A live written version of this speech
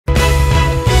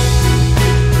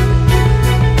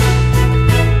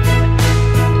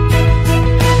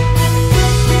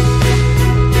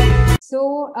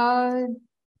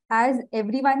as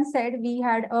everyone said, we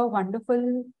had a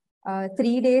wonderful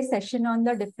 3-day session on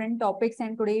the different topics,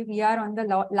 and today we are on the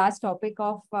last topic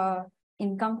of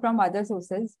income from other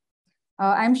sources.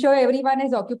 I'm sure everyone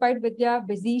is occupied with their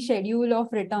busy schedule of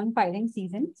return filing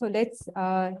season. So let's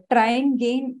try and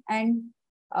gain and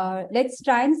let's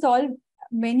try and solve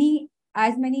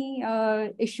as many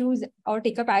issues, or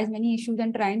take up as many issues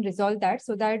and try and resolve that,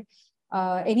 so that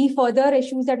any further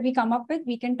issues that we come up with,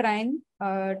 we can try and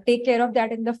take care of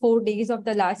that in the 4 days of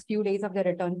the last few days of the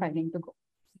return filing to go.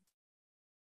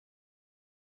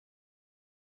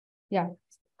 Yeah.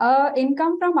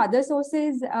 Income from other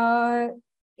sources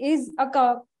is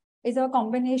a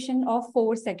combination of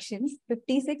 4 sections,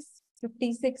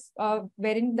 56,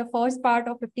 wherein the first part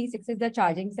of 56 is the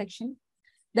charging section.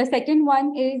 The second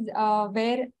one is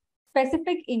where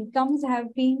specific incomes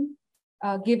have been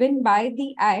given by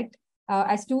the Act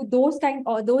as to those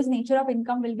nature of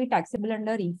income will be taxable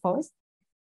under IFOS.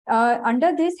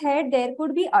 Under this head, there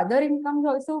could be other incomes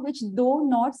also, which though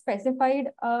not specified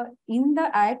in the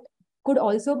Act, could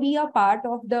also be a part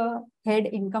of the head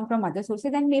income from other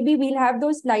sources. And maybe we'll have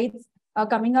those slides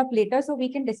coming up later, so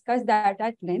we can discuss that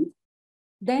at length.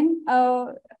 Then,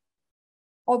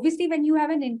 obviously, when you have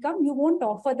an income, you won't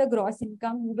offer the gross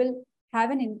income. You will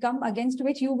have an income against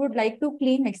which you would like to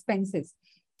claim expenses.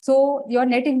 So your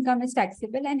net income is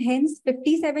taxable, and hence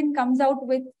 57 comes out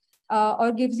with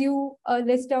or gives you a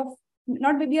list of,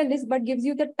 not maybe a list, but gives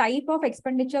you the type of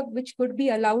expenditure which could be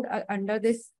allowed under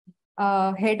this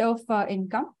head of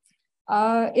income.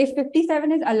 If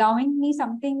 57 is allowing me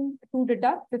something to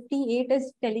deduct, 58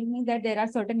 is telling me that there are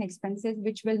certain expenses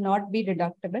which will not be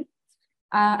deductible.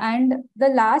 And the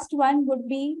last one would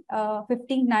be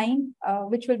 59,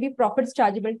 which will be profits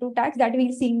chargeable to tax, that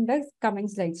we'll see in the coming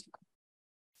slides.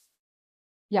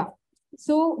 Yeah.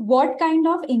 So what kind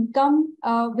of income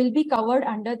will be covered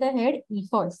under the head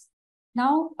IFOS?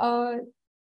 Now,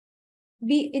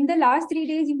 in the last 3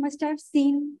 days, you must have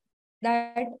seen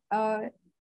that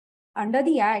under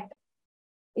the Act,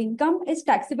 income is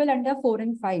taxable under 4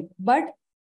 and 5, but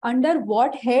under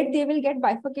what head they will get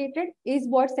bifurcated is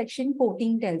what section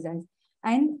 14 tells us.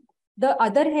 And the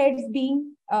other heads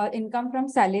being income from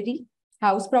salary,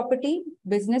 house property,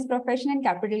 business profession, and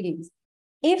capital gains.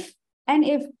 If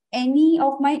any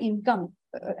of my income,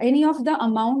 any of the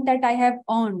amount that I have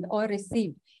earned or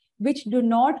received, which do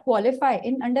not qualify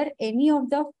in under any of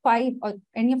the 5 or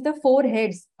any of the 4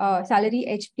 heads, salary,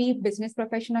 HP, business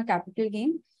profession, or capital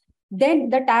gain, then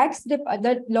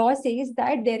the law says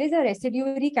that there is a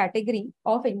residuary category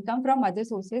of income from other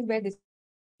sources where this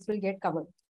will get covered.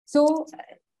 So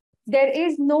there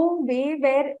is no way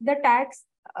where the tax,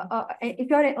 if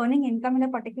you are earning income in a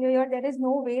particular year, there is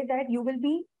no way that you will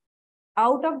be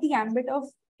out of the ambit of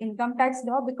income tax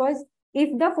law, because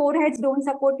if the 4 heads don't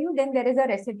support you, then there is a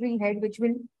residuary head which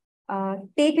will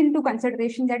take into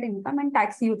consideration that income and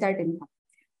tax you that income.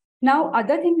 Now,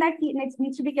 other thing that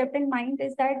needs to be kept in mind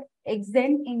is that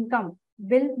exempt income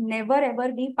will never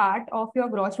ever be part of your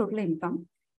gross total income.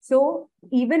 So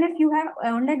even if you have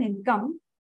earned an income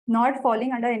not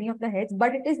falling under any of the heads,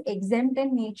 but it is exempt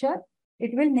in nature,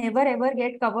 it will never ever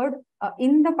get covered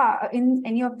in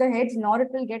any of the heads, nor it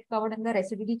will get covered in the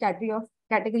residuary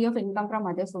category of income from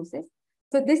other sources.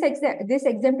 So this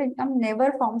exempt income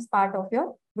never forms part of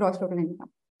your gross total income.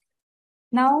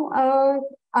 Now,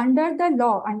 under the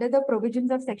law, under the provisions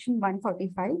of section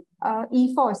 145,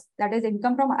 IFOS, that is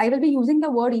income from, I will be using the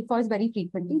word IFOS very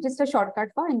frequently, just a shortcut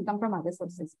for income from other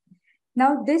sources.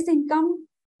 Now, this income,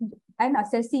 an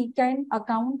assessee can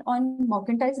account on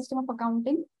mercantile system of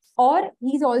accounting, or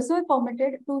he's also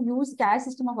permitted to use cash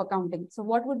system of accounting. So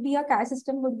what would be a cash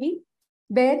system would be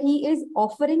where he is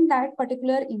offering that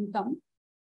particular income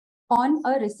on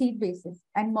a receipt basis,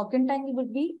 and mercantile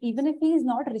would be even if he is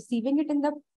not receiving it in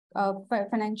the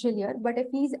financial year, but if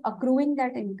he is accruing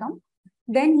that income,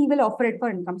 then he will offer it for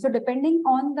income. So depending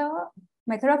on the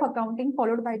method of accounting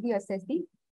followed by the assessee,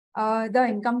 the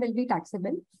income will be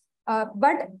taxable.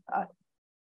 But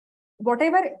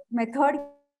whatever method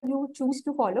you choose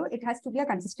to follow, it has to be a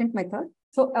consistent method.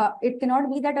 So it cannot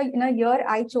be that in a year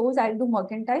I chose I'll do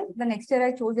mercantile, the next year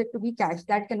I chose it to be cash.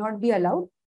 That cannot be allowed.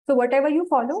 So whatever you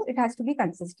follow, it has to be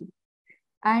consistent.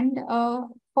 And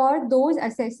for those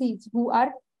assessees who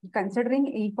are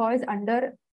considering IFOS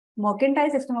under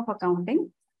mercantile system of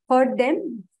accounting, for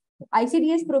them,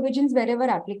 ICDS provisions wherever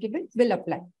applicable will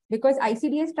apply, because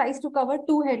ICDS tries to cover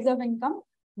 2 heads of income.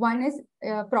 One is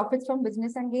profits from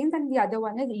business and gains, and the other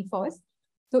one is IFOS.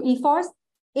 So IFOS,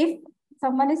 if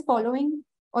someone is following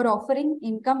or offering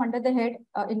income under the head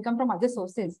income from other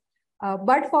sources,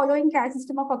 but following cash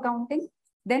system of accounting,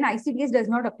 then ICDS does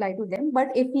not apply to them. But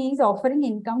if he is offering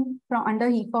income from under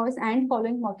IFOS and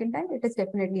following mercantile, it is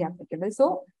definitely applicable.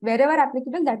 So wherever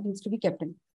applicable, that needs to be kept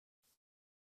in.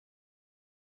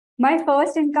 My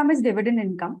first income is dividend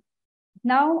income.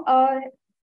 Now,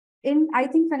 in I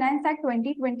think Finance Act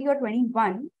 2020 or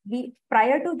 21,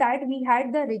 prior to that, we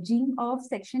had the regime of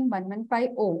Section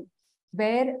 115O,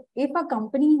 where if a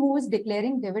company who was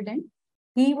declaring dividend,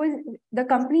 the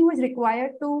company was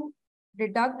required to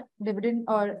deduct dividend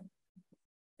or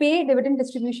pay dividend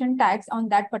distribution tax on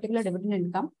that particular dividend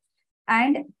income.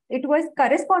 And it was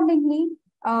correspondingly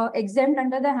exempt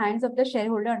under the hands of the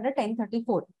shareholder under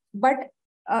 1034. But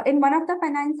in one of the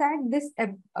Finance Act, this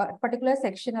particular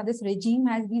section or this regime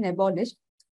has been abolished.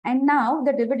 And now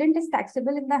the dividend is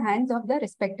taxable in the hands of the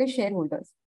respective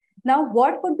shareholders. Now,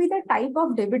 what could be the type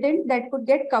of dividend that could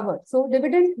get covered? So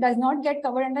dividend does not get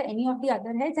covered under any of the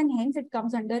other heads, and hence it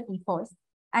comes under IFOS.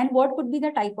 And what could be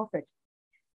the type of it?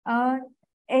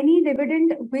 Any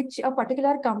dividend which a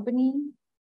particular company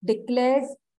declares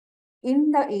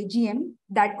in the AGM,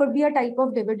 that could be a type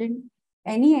of dividend.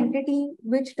 Any entity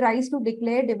which tries to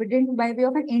declare dividend by way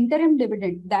of an interim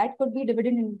dividend, that could be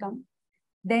dividend income.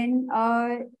 Then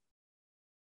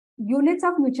units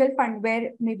of mutual fund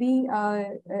where maybe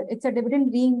it's a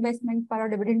dividend reinvestment for a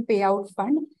dividend payout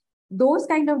fund. Those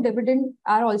kind of dividend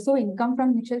are also income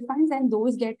from mutual funds, and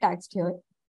those get taxed here.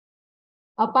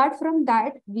 Apart from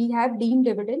that, we have deemed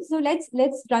dividends. So let's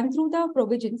run through the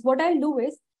provisions. What I'll do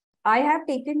is, I have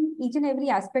taken each and every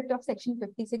aspect of Section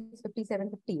 56, 57,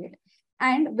 58.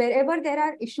 And wherever there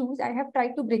are issues, I have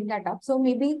tried to bring that up. So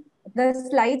maybe the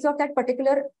slides of that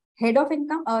particular head of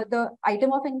income, the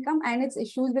item of income and its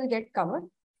issues will get covered.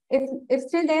 If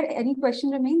still there any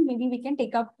question remains, maybe we can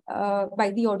take up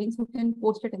by the audience who can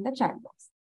post it in the chat box.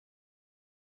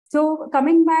 So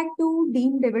coming back to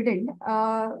deemed dividend,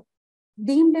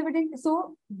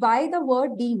 so why the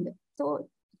word deemed? So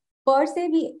per se,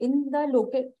 in the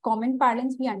local common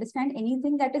parlance, we understand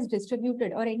anything that is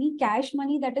distributed or any cash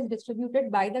money that is distributed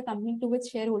by the company to its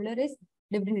shareholder is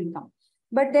dividend income.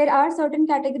 But there are certain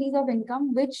categories of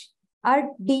income which are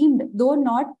deemed, though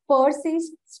not per se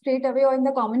straight away or in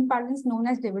the common parlance known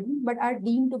as dividend, but are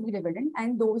deemed to be dividend.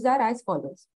 And those are as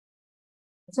follows.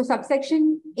 So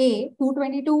subsection A,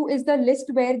 222 is the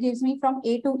list where it gives me from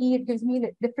A to E, it gives me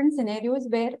different scenarios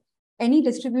where any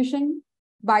distribution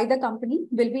by the company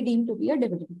will be deemed to be a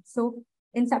dividend. So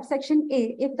in subsection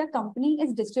A, if the company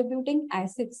is distributing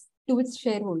assets to its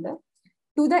shareholder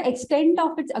to the extent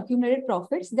of its accumulated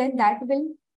profits, then that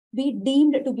will be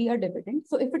deemed to be a dividend.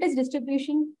 So if it is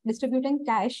distributing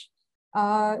cash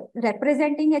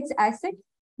representing its asset,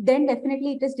 then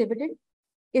definitely it is dividend.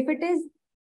 If it is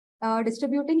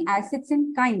distributing assets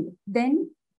in kind,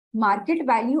 then market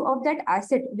value of that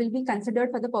asset will be considered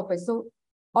for the purpose. So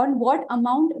on what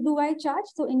amount do I charge?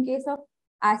 So in case of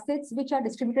assets which are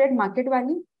distributed at market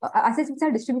value, assets which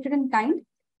are distributed in kind,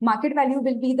 market value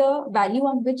will be the value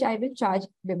on which I will charge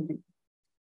dividend.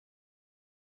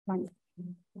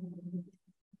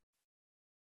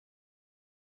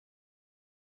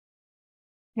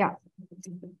 Yeah.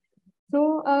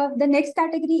 So the next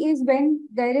category is when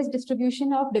there is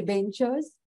distribution of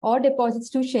debentures or deposits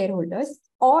to shareholders,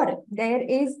 or there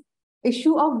is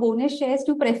issue of bonus shares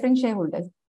to preference shareholders.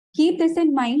 Keep this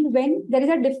in mind when there is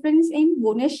a difference in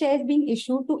bonus shares being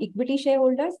issued to equity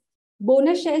shareholders,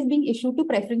 bonus shares being issued to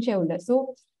preference shareholders.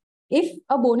 So if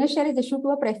a bonus share is issued to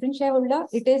a preference shareholder,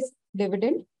 it is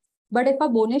dividend. But if a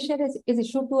bonus share is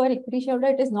issued to an equity shareholder,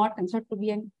 it is not considered to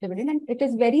be a dividend, and it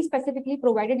is very specifically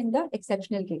provided in the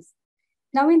exceptional case.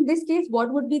 Now, in this case,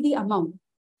 what would be the amount?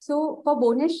 So for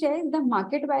bonus shares, the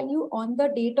market value on the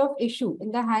date of issue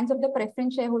in the hands of the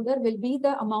preference shareholder will be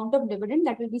the amount of dividend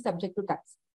that will be subject to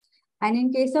tax. And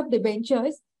in case of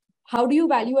debentures, how do you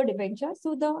value a debenture?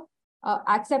 So the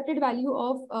accepted value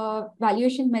of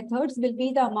valuation methods will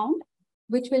be the amount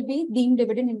which will be deemed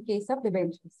dividend in case of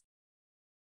debentures.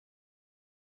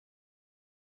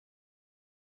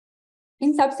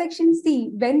 In subsection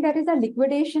C, when there is a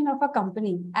liquidation of a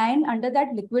company and under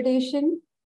that liquidation,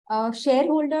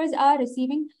 shareholders are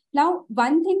receiving. Now,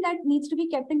 one thing that needs to be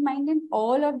kept in mind in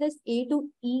all of this A to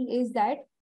E is that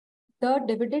the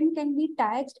dividend can be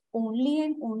taxed only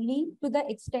and only to the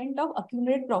extent of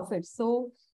accumulated profits.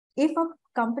 So if a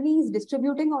company is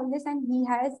distributing all this and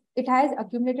it has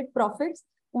accumulated profits,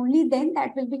 only then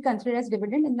that will be considered as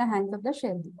dividend in the hands of the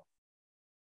shareholder.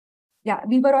 Yeah,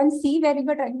 we were on C where we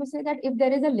were trying to say that if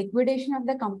there is a liquidation of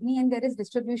the company and there is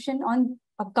distribution on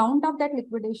account of that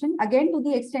liquidation, again to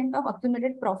the extent of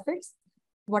accumulated profits,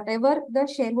 whatever the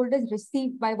shareholders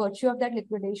receive by virtue of that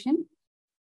liquidation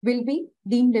will be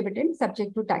deemed dividend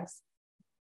subject to tax.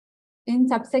 in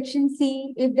subsection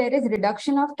C, if there is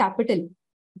reduction of capital,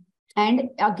 and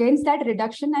against that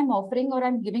reduction, I'm offering or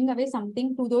I'm giving away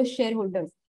something to those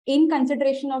shareholders in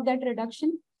consideration of that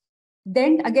reduction,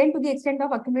 then again, to the extent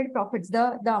of accumulated profits,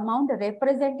 the amount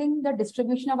representing the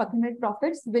distribution of accumulated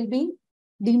profits will be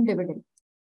deemed dividend.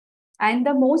 And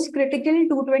the most critical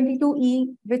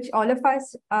 222E, which all of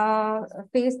us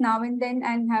face now and then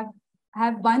and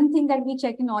have one thing that we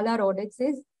check in all our audits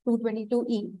is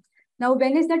 222E. Now,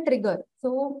 when is the trigger?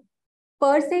 So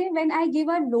per se, when I give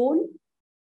a loan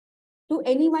to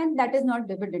anyone, that is not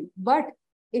dividend. But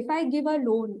if I give a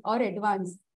loan or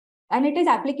advance, and it is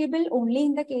applicable only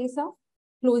in the case of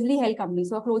closely held company.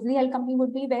 So a closely held company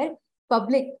would be where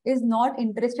public is not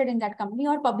interested in that company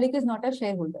or public is not a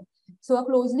shareholder. So a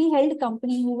closely held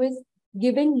company who is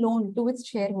giving loan to its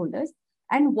shareholders.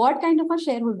 And what kind of a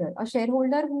shareholder? A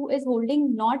shareholder who is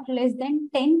holding not less than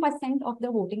 10% of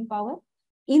the voting power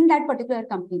in that particular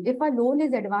company. If a loan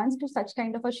is advanced to such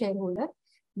kind of a shareholder,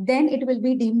 then it will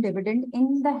be deemed dividend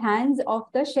in the hands of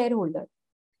the shareholder.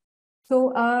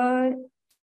 So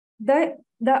the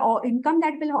income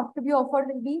that will have to be offered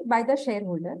will be by the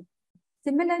shareholder.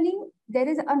 Similarly, there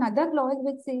is another clause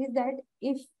which says that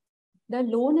if the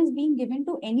loan is being given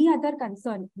to any other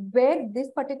concern where this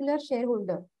particular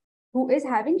shareholder who is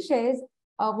having shares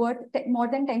worth more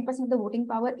than 10% of the voting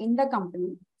power in the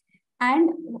company, and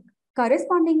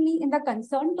correspondingly in the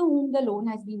concern to whom the loan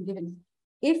has been given,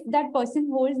 if that person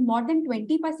holds more than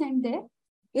 20% there,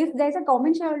 if there's a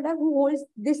common shareholder who holds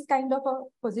this kind of a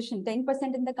position,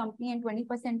 10% in the company and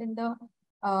 20% in the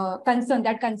concern,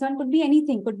 that concern could be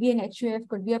anything, could be an HUF,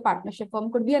 could be a partnership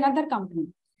firm, could be another company.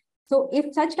 So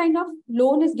if such kind of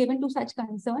loan is given to such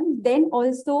concern, then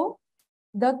also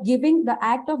the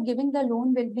act of giving the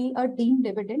loan will be a deemed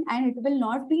dividend, and it will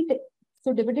not be,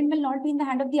 so dividend will not be in the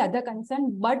hand of the other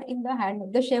concern, but in the hand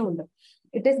of the shareholder.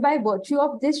 It is by virtue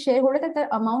of this shareholder that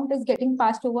the amount is getting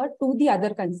passed over to the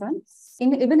other concern.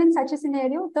 Even in such a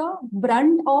scenario, the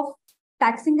brunt of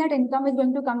taxing that income is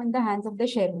going to come in the hands of the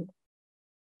shareholder.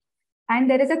 And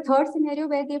there is a third scenario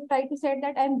where they've tried to say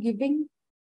that I'm giving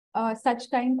such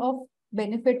kind of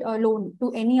benefit or loan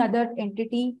to any other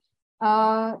entity,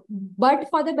 but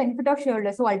for the benefit of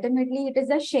shareholders. So ultimately, it is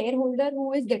the shareholder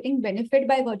who is getting benefit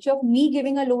by virtue of me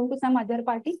giving a loan to some other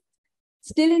party.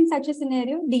 Still, in such a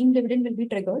scenario, deemed dividend will be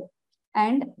triggered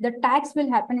and the tax will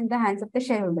happen in the hands of the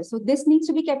shareholder. So this needs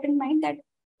to be kept in mind that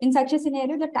in such a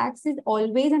scenario, the tax is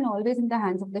always and always in the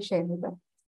hands of the shareholder.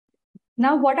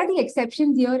 Now, what are the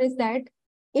exceptions here is that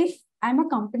if I'm a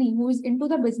company who is into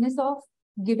the business of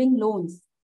giving loans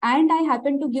and I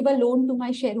happen to give a loan to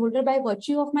my shareholder by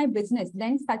virtue of my business,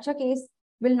 then such a case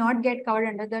will not get covered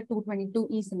under the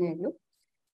 222E scenario.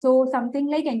 So something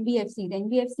like NBFCs.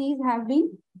 NBFCs have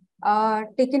been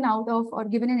taken out of or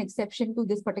given an exception to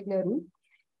this particular rule.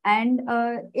 And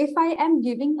if I am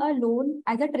giving a loan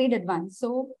as a trade advance,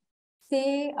 so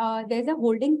say there's a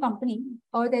holding company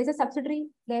or there's a subsidiary,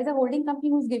 there's a holding company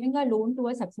who's giving a loan to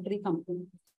a subsidiary company,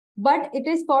 but it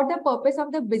is for the purpose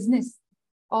of the business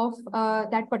of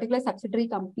that particular subsidiary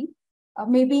company,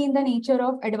 maybe in the nature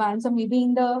of advance or maybe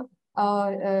in the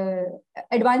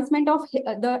advancement of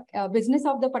the business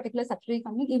of the particular subsidiary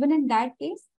company. Even in that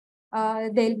case,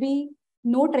 there'll be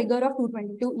no trigger of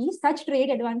 222E. Such trade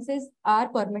advances are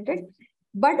permitted.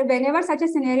 But whenever such a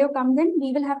scenario comes in,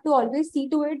 we will have to always see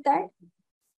to it that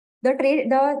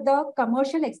the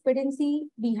commercial expediency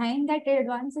behind that trade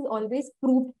advance is always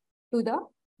proved to the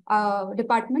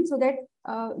department so that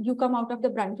you come out of the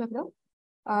branch of the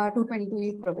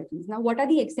 222E provisions. Now, what are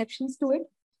the exceptions to it?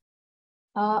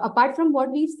 Apart from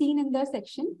what we've seen in the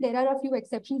section, there are a few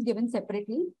exceptions given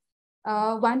separately.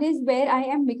 One is where I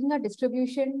am making a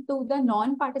distribution to the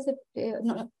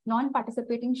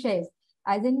non-participating shares,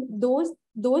 as in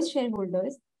those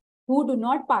shareholders who do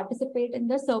not participate in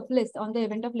the surplus on the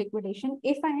event of liquidation.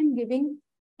 If I am giving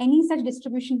any such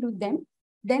distribution to them,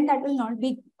 then that will not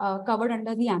be covered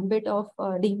under the ambit of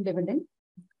deemed dividend.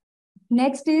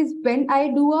 Next is when I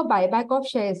do a buyback of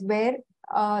shares where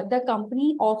the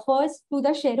company offers to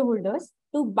the shareholders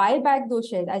to buy back those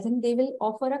shares, as in they will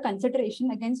offer a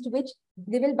consideration against which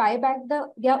they will buy back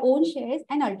their own shares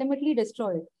and ultimately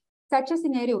destroy it. Such a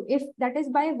scenario, if that is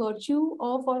by virtue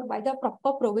of or by the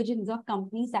proper provisions of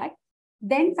Companies Act,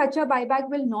 then such a buyback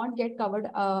will not get covered.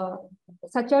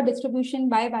 Such a distribution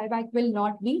by buyback will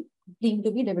not be deemed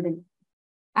to be dividend.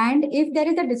 And if there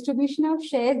is a distribution of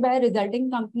shares by a resulting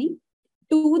company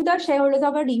to the shareholders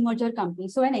of a demerger company.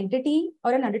 So an entity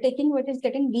or an undertaking which is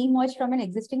getting demerged from an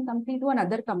existing company to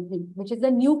another company, which is the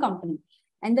new company.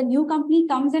 And the new company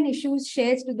comes and issues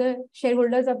shares to the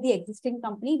shareholders of the existing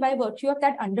company by virtue of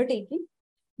that undertaking.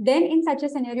 then in such a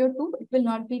scenario too, it will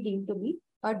not be deemed to be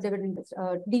a dividend,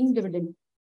 deemed dividend.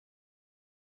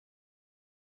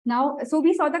 Now, so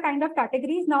we saw the kind of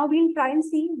categories. Now we'll try and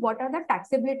see what are the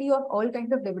taxability of all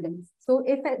kinds of dividends. So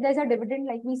if there's a dividend,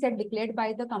 like we said, declared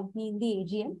by the company in the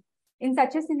AGM, in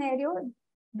such a scenario,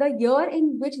 the year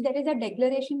in which there is a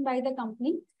declaration by the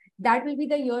company, that will be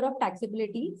the year of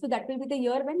taxability. So that will be the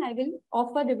year when I will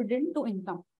offer dividend to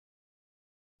income.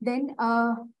 Then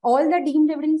all the deemed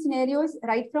dividend scenarios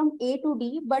right from A to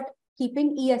D, but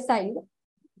keeping E aside,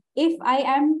 if I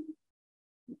am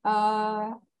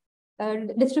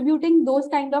distributing those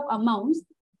kind of amounts,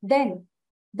 then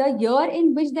the year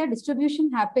in which the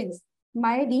distribution happens,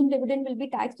 my deemed dividend will be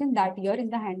taxed in that year in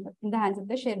the hands of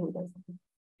the shareholders.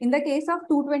 In the case of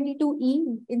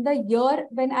 222E, in the year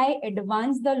when I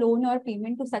advance the loan or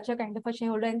payment to such a kind of a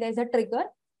shareholder and there's a trigger,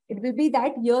 it will be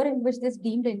that year in which this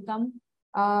deemed income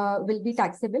will be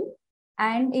taxable.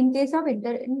 And in case of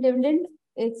interim dividend,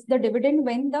 it's the dividend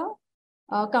when the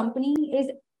company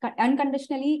is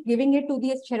unconditionally giving it to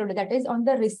the shareholder. That is, on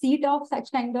the receipt of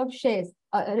such kind of shares,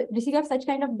 receipt of such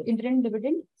kind of interim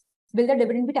dividend, will the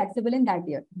dividend be taxable in that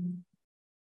year?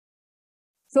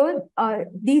 So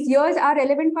these years are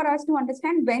relevant for us to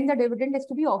understand when the dividend is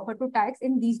to be offered to tax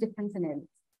in these different scenarios.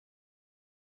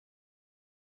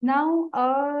 Now,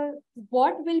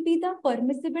 what will be the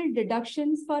permissible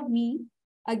deductions for me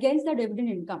against the dividend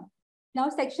income? Now,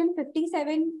 section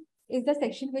 57 is the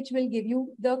section which will give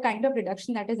you the kind of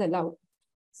deduction that is allowed.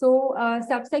 So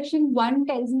subsection 1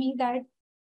 tells me that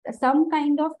some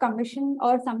kind of commission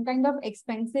or some kind of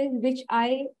expenses which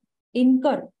I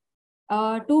incur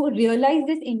to realize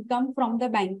this income from the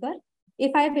banker,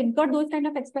 if I have incurred those kind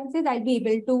of expenses, I'll be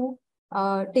able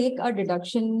to take a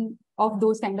deduction of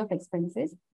those kind of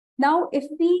expenses. Now, if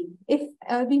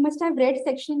we must have read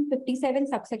section 57,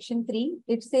 subsection 3,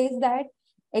 it says that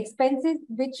expenses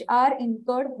which are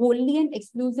incurred wholly and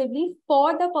exclusively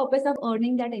for the purpose of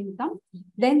earning that income,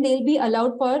 then they'll be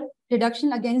allowed for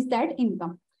deduction against that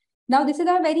income. Now, this is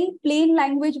a very plain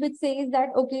language which says that,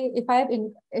 okay,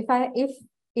 if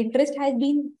interest has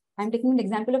been, I'm taking an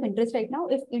example of interest right now.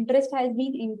 If interest has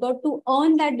been incurred to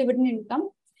earn that dividend income,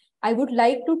 I would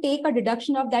like to take a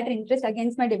deduction of that interest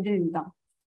against my dividend income.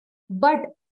 But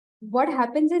what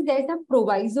happens is there's a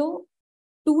proviso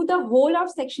to the whole of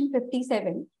section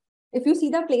 57. If you see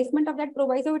the placement of that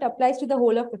proviso, it applies to the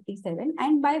whole of 57.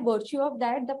 And by virtue of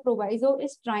that, the proviso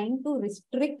is trying to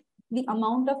restrict the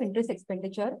amount of interest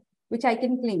expenditure which I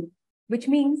can claim, which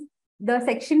means the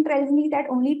section tells me that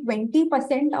only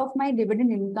 20% of my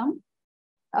dividend income,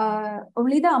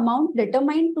 only the amount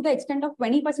determined to the extent of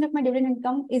 20% of my dividend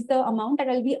income is the amount that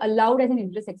will be allowed as an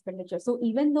interest expenditure. So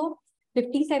even though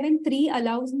 57.3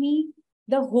 allows me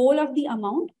the whole of the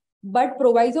amount, but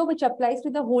proviso which applies to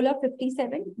the whole of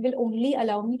 57 will only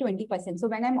allow me 20%. So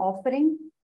when I'm offering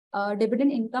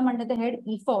dividend income under the head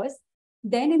IFOS,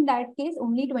 then in that case,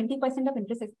 only 20% of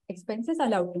interest expenses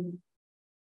allowed to me.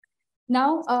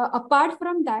 Now, apart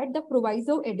from that, the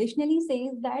proviso additionally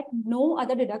says that no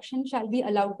other deduction shall be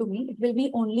allowed to me. It will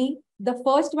be only the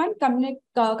first one,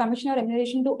 commission or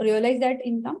remuneration to realize that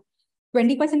income,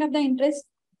 20% of the interest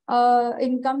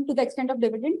income to the extent of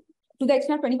dividend, to the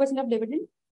extent of 20% of dividend,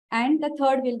 and the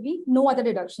third will be no other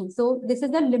deduction. So this is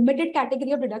the limited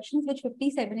category of deductions which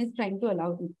 57 is trying to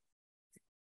allow me.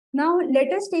 Now,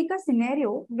 let us take a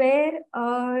scenario where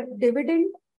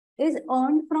dividend is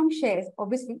earned from shares,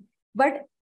 obviously, but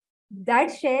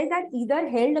that shares are either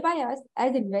held by us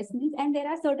as investments, and there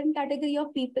are certain category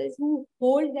of people who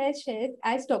hold their shares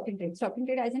as stock in trade. Stock in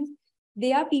trade as in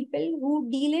they are people who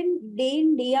deal in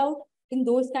day out in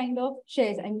those kind of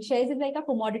shares. I mean, shares is like a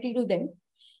commodity to them.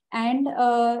 And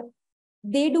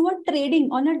they do a trading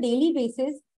on a daily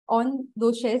basis on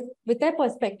those shares with their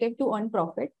perspective to earn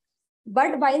profit.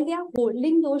 But while they are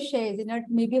holding those shares in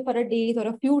maybe for a day or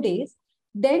a few days,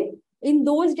 then in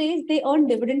those days, they earn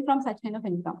dividend from such kind of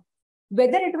income.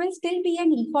 Whether it will still be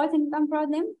an IFOS income for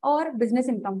them or business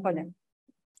income for them.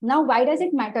 Now, why does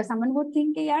it matter? Someone would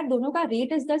think, yeah, dono ka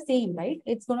rate is the same, right?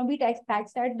 It's going to be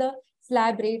taxed at the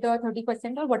slab rate or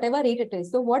 30% or whatever rate it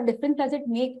is. So what difference does it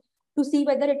make to see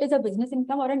whether it is a business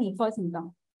income or an IFOS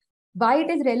income? Why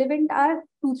it is relevant are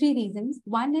 2-3 reasons.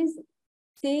 One is,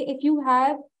 say, if you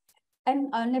have an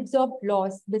unabsorbed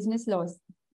loss, business loss,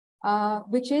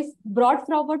 which is brought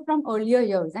forward from earlier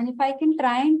years. And if I can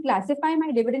try and classify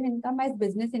my dividend income as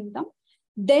business income,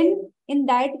 then in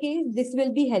that case, this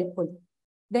will be helpful.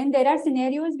 Then there are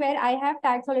scenarios where I have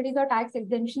tax holidays or tax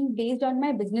exemption based on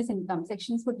my business income.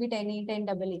 Sections could be 10A,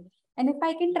 10AA. And if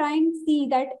I can try and see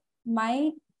that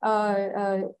my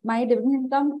dividend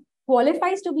income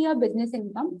qualifies to be a business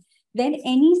income, then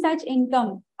any such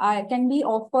income can be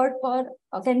offered for,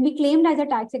 can be claimed as a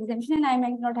tax exemption, and I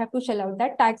might not have to shell out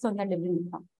that tax on the dividend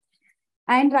income.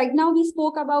 And right now we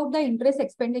spoke about the interest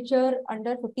expenditure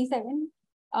under 57,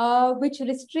 which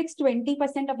restricts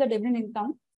 20% of the dividend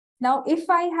income. Now, if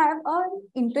I have an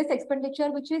interest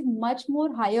expenditure which is much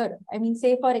more higher, I mean,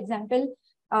 say, for example,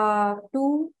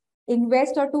 to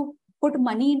invest or to put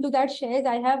money into that shares,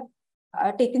 I have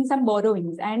taken some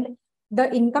borrowings, and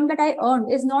the income that I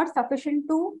earned is not sufficient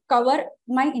to cover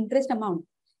my interest amount.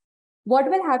 What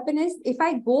will happen is, if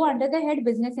I go under the head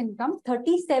business income,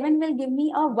 37 will give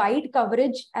me a wide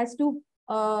coverage as to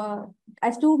allow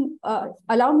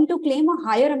me to claim a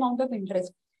higher amount of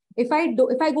interest. If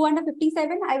I go under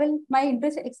 57, my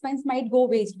interest expense might go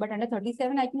waste, but under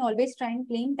 37, I can always try and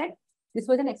claim that this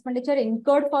was an expenditure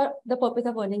incurred for the purpose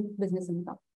of earning business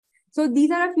income. So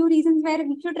these are a few reasons where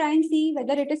we should try and see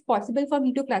whether it is possible for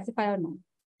me to classify or not.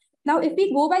 Now, if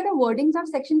we go by the wordings of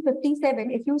section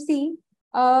 57, if you see,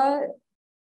 there are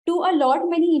a lot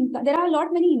many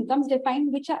incomes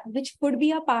defined which could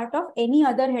be a part of any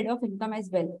other head of income as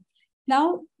well.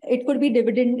 Now, it could be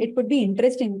dividend, it could be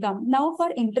interest income. Now, for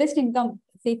interest income,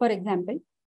 say for example,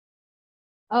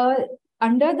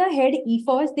 under the head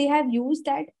IFOS, they have used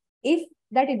that if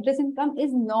that interest income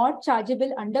is not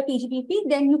chargeable under PGBP,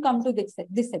 then you come to this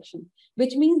section,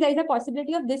 which means there is a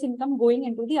possibility of this income going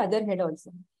into the other head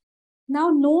also. Now,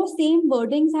 no same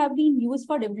wordings have been used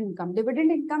for dividend income.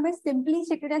 Dividend income is simply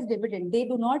stated as dividend. They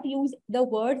do not use the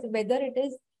words whether it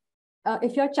is,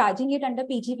 if you're charging it under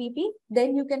PGBP,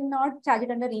 then you cannot charge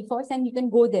it under IFOS and you can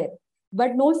go there.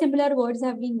 But no similar words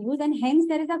have been used, and hence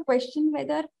there is a question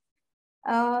whether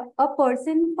a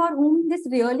person for whom this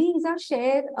really is a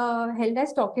share held as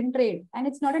stock in trade and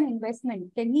it's not an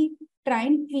investment, can he try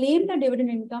and claim the dividend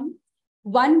income?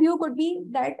 One view could be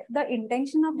that the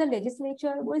intention of the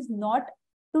legislature was not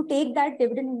to take that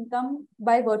dividend income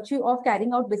by virtue of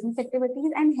carrying out business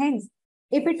activities, and hence,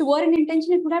 if it were an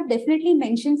intention, it would have definitely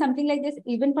mentioned something like this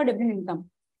even for dividend income.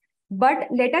 But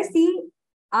let us see,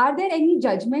 are there any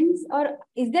judgments or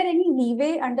is there any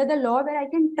leeway under the law where I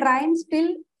can try and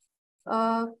still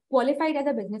qualify it as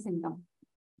a business income?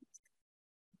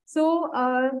 So,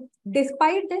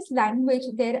 despite this language,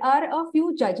 there are a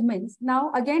few judgments.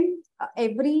 Now, again,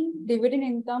 every dividend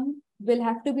income will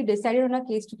have to be decided on a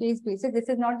case-to-case basis. This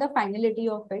is not the finality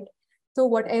of it. So,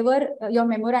 whatever your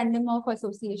memorandum of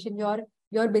association,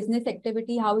 your business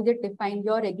activity, how is it defined,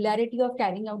 your regularity of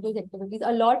carrying out those activities,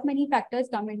 many factors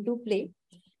come into play.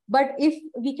 But if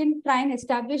we can try and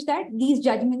establish that, these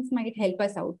judgments might help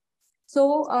us out.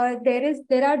 So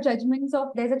there are judgments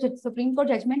of, there's a Supreme Court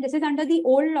judgment. This is under the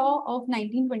old law of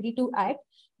 1922 Act,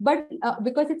 but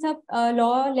because it's a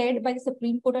law led by the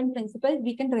Supreme Court on principle,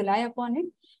 we can rely upon it.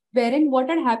 Wherein what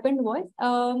had happened was,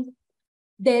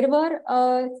 there were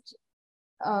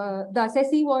the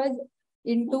assessee was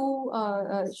into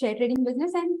share trading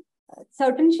business, and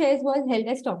certain shares was held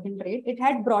as stock in trade. It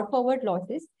had brought forward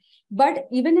losses, but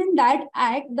even in that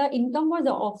act, the income was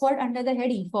offered under the head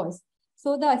IFOS.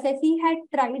 So the assessee had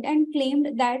tried and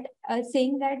claimed that,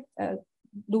 saying that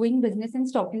doing business in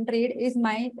stock in trade is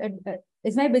my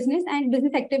business and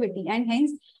business activity, and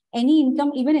hence any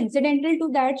income, even incidental to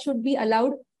that, should be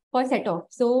allowed for set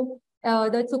off. So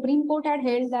the Supreme Court had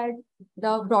held that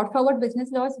the brought forward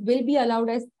business loss will be allowed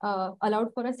as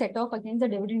allowed for a set off against the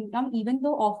dividend income, even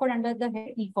though offered under the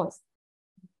head IFOS.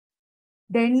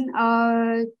 Then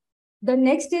the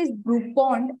next is group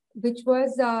bond, which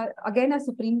was again a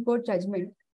Supreme Court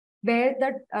judgment, where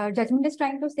the judgment is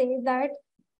trying to say that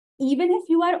even if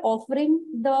you are offering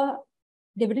the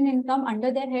dividend income under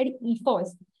their head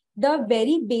IFOS, the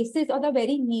very basis or the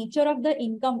very nature of the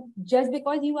income, just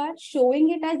because you are showing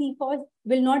it as IFOS,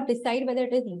 will not decide whether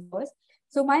it is IFOS.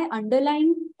 So my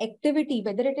underlying activity,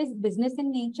 whether it is business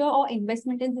in nature or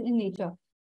investment in nature,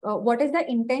 what is the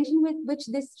intention with which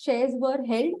these shares were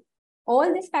held?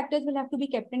 All these factors will have to be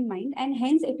kept in mind, and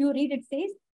hence, if you read, it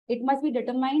says it must be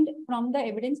determined from the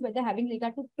evidence whether having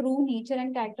regard to true nature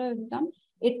and character of income,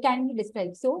 it can be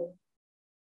described. So,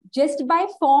 just by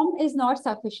form is not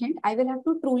sufficient. I will have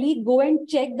to truly go and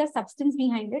check the substance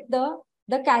behind it, the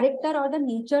character or the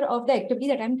nature of the activity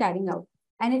that I'm carrying out.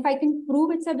 And if I can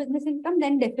prove it's a business income,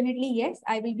 then definitely yes,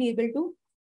 I will be able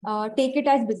to take it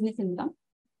as business income.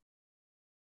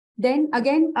 Then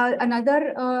again,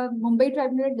 another Mumbai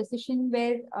tribunal decision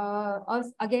where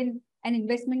again an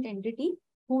investment entity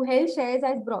who held shares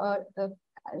as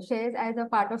a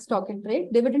part of stock in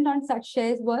trade, dividend on such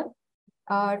shares were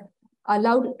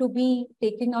allowed to be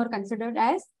taken or considered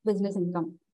as business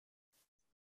income.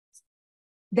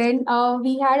 Then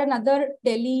we had another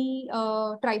Delhi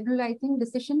tribunal, I think,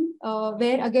 decision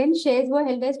where again shares were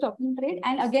held as stock in trade.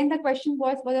 And again, the question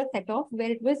was for a set off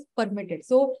where it was permitted.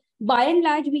 So by and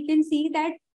large, we can see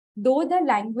that though the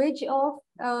language of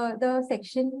the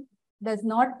section does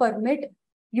not permit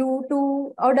you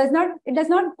to, or it does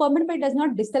not permit, but it does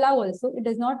not disallow also, it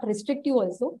does not restrict you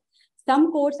also.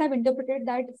 Some courts have interpreted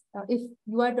that if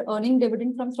you are earning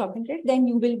dividend from stock in trade, then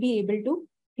you will be able to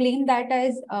claim that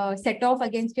as set off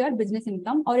against your business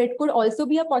income. Or it could also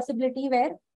be a possibility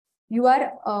where you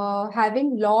are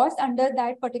having loss under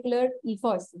that particular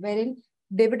IFOS, wherein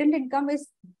dividend income is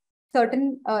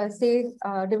certain,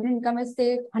 dividend income is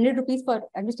say 100 rupees per,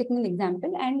 I'm just taking an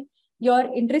example, and your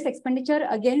interest expenditure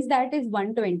against that is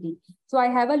 120. So I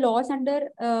have a loss under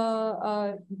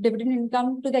dividend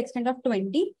income to the extent of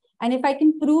 20. And if I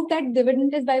can prove that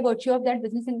dividend is by virtue of that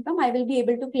business income, I will be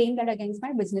able to claim that against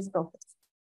my business profits.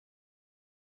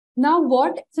 Now,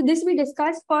 so this we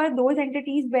discussed for those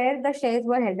entities where the shares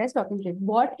were held as stock in trade.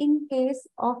 What in case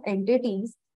of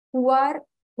entities who are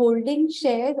holding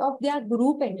shares of their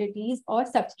group entities or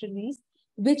subsidiaries,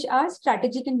 which are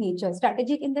strategic in nature?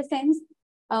 Strategic in the sense,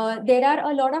 there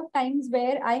are a lot of times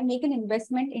where I make an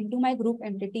investment into my group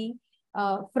entity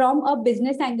from a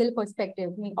business angle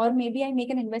perspective, or maybe I make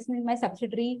an investment in my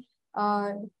subsidiary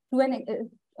to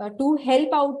help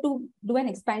out to do an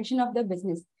expansion of the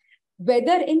business.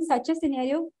 Whether in such a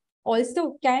scenario,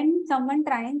 also can someone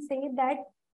try and say that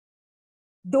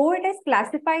though it is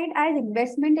classified as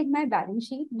investment in my balance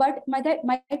sheet, but my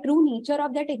true nature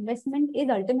of that investment is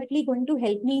ultimately going to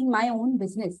help me in my own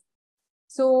business.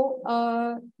 So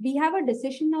we have a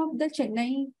decision of the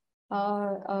Chennai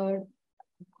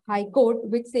High Court,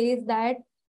 which says that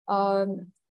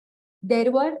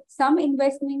there were some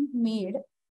investments made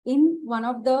in one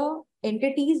of the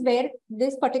entities where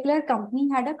this particular company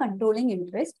had a controlling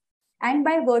interest. And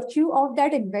by virtue of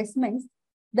that investments,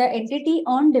 the entity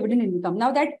earned dividend income.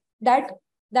 Now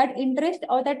that interest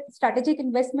or that strategic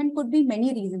investment could be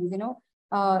many reasons,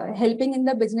 helping in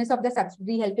the business of the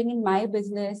subsidiary, helping in my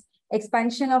business,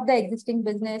 expansion of the existing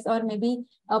business, or maybe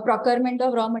a procurement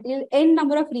of raw material, n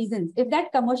number of reasons. If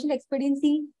that commercial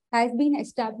expediency has been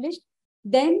established,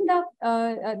 then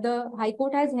the High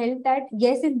Court has held that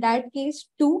yes, in that case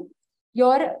too,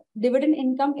 your dividend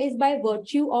income is by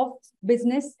virtue of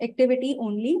business activity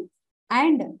only,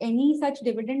 and any such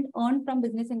dividend earned from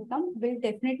business income will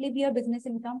definitely be a business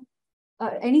income.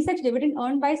 Any such dividend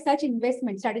earned by such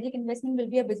investment, strategic investment, will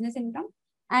be a business income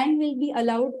and will be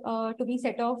allowed to be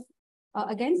set off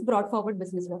against brought forward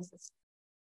business losses.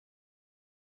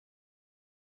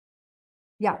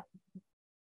 Yeah.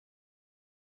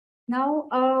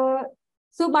 Now,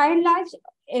 so by and large,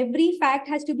 every fact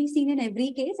has to be seen in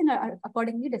every case and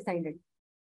accordingly decided.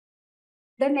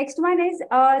 The next one is,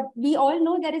 we all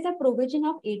know there is a provision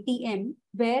of ATM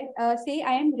where, say,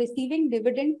 I am receiving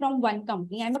dividend from one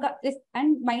company.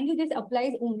 And mind you, this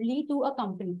applies only to a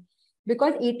company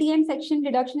because ATM section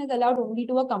deduction is allowed only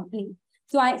to a company.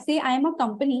 So I say I am a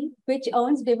company which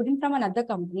earns dividend from another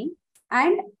company,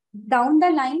 and down the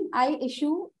line, I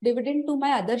issue dividend to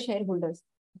my other shareholders.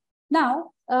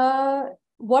 Now,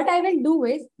 what I will do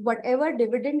is, whatever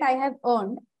dividend I have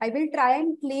earned, I will try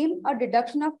and claim a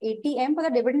deduction of ATM for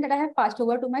the dividend that I have passed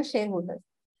over to my shareholders.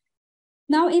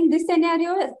 Now, in this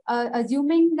scenario,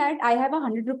 assuming that I have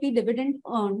 100 rupee dividend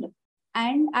earned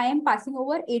and I am passing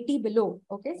over 80 below,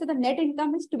 okay, so the net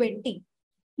income is 20.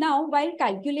 Now, while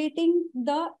calculating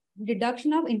the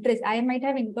deduction of interest, I might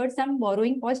have incurred some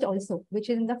borrowing cost also, which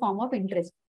is in the form of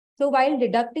interest. So while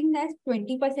deducting that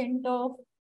 20% of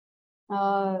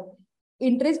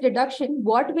interest deduction,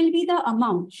 what will be the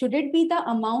amount? Should it be the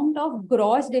amount of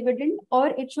gross dividend, or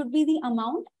it should be the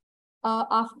amount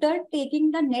after taking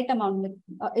the net amount,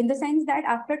 in the sense that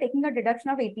after taking a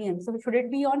deduction of ATM? So should it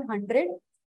be on 100?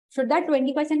 Should that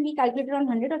 20% be calculated on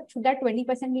 100, or should that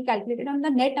 20% be calculated on the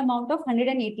net amount of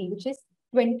 180, which is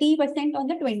 20% on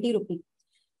the 20 rupee?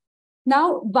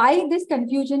 Now, why this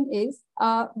confusion is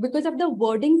because of the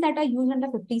wordings that are used under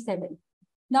 57.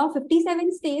 Now,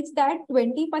 57 states that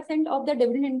 20% of the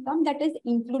dividend income that is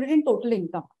included in total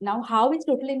income. Now, how is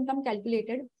total income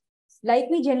calculated? Like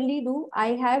we generally do, I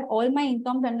have all my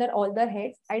incomes under all the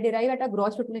heads. I derive at a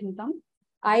gross total income.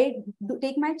 I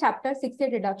take my chapter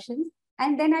 6A deductions,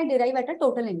 and then I derive at a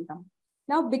total income.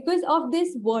 Now, because of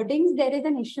this wordings, there is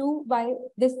an issue why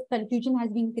this confusion has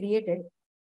been created.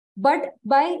 But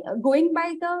by going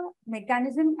by the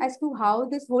mechanism as to how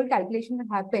this whole calculation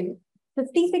will happen,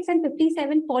 56 and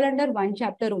 57 fall under one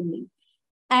chapter only.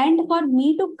 And for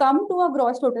me to come to a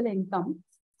gross total income,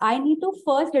 I need to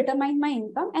first determine my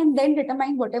income and then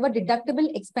determine whatever deductible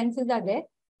expenses are there.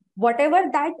 whatever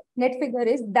that net figure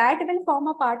is, that will form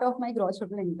a part of my gross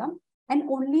total income. And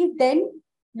only then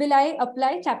will I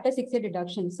apply Chapter 6A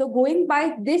deduction. So going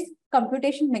by this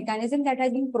computation mechanism that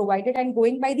has been provided and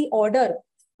going by the order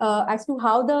as to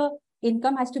how the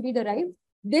income has to be derived,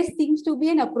 this seems to be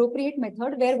an appropriate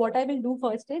method, where what I will do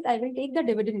first is I will take the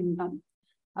dividend income,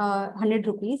 100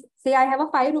 rupees. Say I have a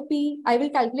 5 rupee, I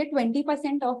will calculate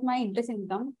 20% of my interest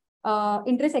income,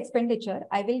 interest expenditure.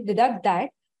 I will deduct that.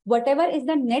 Whatever is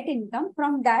the net income,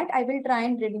 from that I will try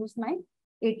and reduce my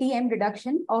ATM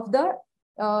deduction of the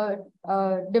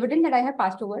dividend that I have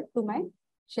passed over to my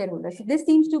shareholders. So this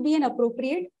seems to be an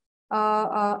appropriate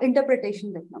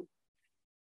interpretation right now.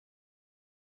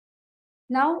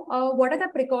 Now, what are the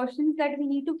precautions that we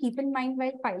need to keep in mind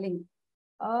while filing?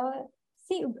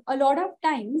 See, a lot of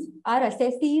times our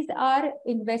assessees are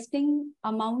investing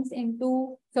amounts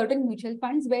into certain mutual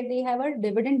funds where they have a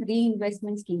dividend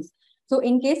reinvestment scheme. So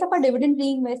in case of a dividend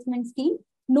reinvestment scheme,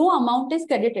 no amount is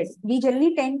credited. We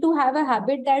generally tend to have a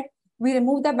habit that we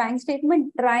remove the bank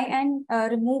statement, try and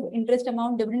remove interest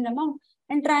amount, dividend amount,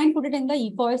 and try and put it in the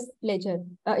IFOS ledger,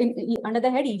 under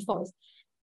the head IFOS.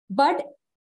 But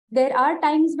there are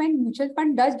times when mutual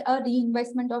fund does a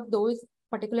reinvestment of those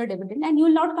particular dividend, and you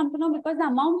will not come to know because the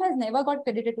amount has never got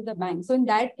credited to the bank. So in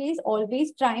that case,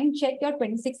 always try and check your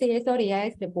 26 AS or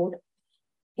AIS report.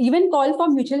 Even call for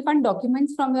mutual fund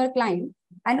documents from your client,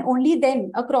 and only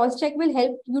then a cross check will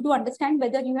help you to understand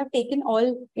whether you have taken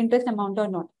all interest amount or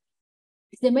not.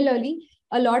 Similarly,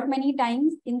 many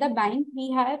times in the bank,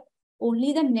 we have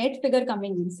only the net figure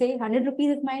coming in. Say 100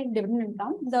 rupees is my dividend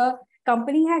income. The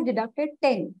company has deducted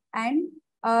 10 and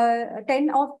 10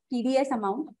 of TDS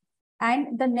amount,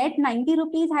 and the net 90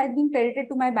 rupees has been credited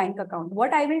to my bank account.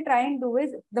 What I will try and do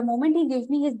is, the moment he gives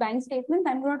me his bank statement,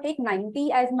 I'm going to take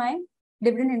 90 as my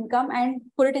dividend income and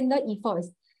put it in the IFOS.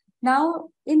 Now,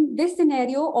 in this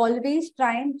scenario, always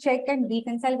try and check and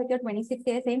reconcile with your 26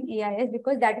 ASM AIS,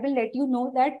 because that will let you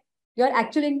know that your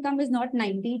actual income is not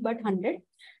 90 but 100,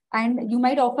 and you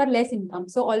might offer less income.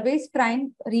 So always try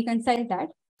and reconcile that.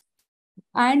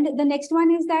 And the next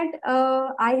one is that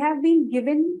I have been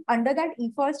given, under that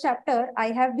IFOS chapter, I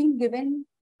have been given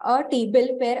a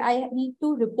table where I need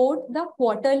to report the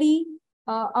quarterly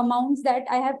amounts that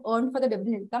I have earned for the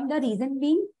dividend income. The reason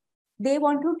being, they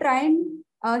want to try and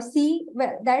see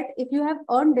that if you have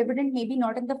earned dividend, maybe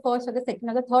not in the first or the second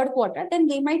or the third quarter, then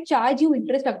they might charge you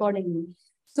interest accordingly.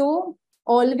 So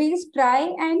always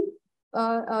try and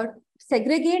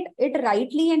segregate it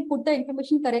rightly and put the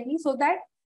information correctly, so that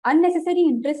unnecessary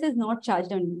interest is not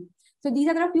charged on you. So these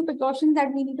are the few precautions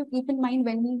that we need to keep in mind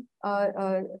when we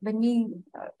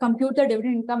compute the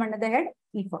dividend income under the head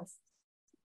IFOS.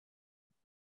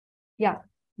 Yeah.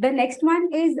 The next one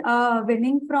is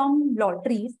winning from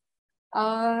lotteries.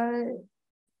 All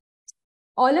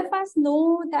of us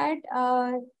know that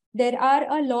there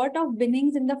are a lot of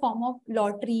winnings in the form of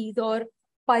lotteries or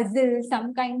puzzles,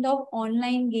 some kind of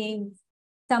online games,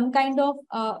 some kind of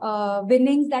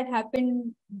winnings that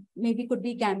happen, maybe could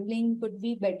be gambling, could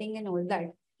be betting and all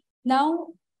that. Now,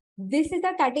 this is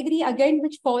a category again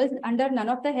which falls under none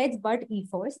of the heads but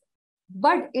IFOS,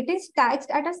 but it is taxed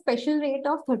at a special rate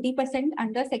of 30%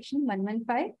 under section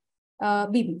 115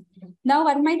 BB. Now,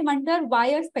 one might wonder why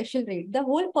a special rate. The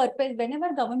whole purpose,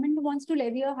 whenever government wants to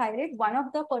levy a high rate, one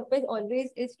of the purpose always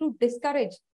is to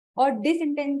discourage or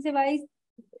disincentivize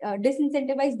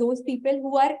those people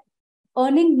who are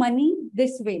earning money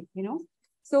this way, you know.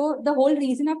 So the whole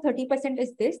reason of 30%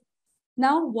 is this.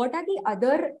 Now, what are the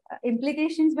other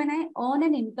implications when I earn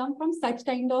an income from such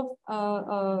kind of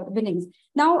winnings?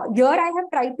 Now, here I have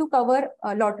tried to cover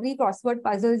lottery, crossword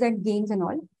puzzles and games and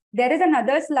all. There is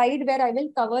another slide where I will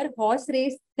cover horse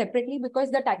race separately,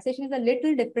 because the taxation is a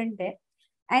little different there.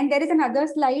 And there is another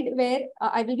slide where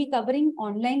I will be covering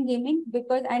online gaming,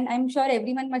 because, and I'm sure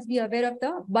everyone must be aware of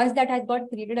the buzz that has got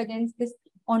created against this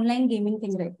online gaming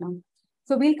thing right now.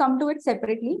 So we'll come to it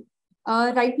separately.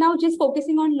 Right now, just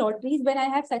focusing on lotteries, when I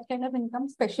have such kind of income,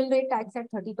 special rate tax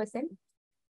at 30%.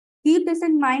 Keep this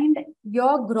in mind,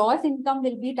 your gross income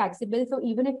will be taxable. So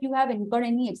even if you have incurred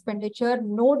any expenditure,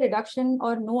 no deduction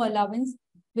or no allowance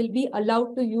will be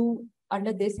allowed to you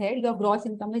under this head. Your gross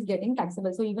income is getting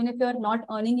taxable. So even if you're not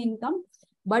earning income,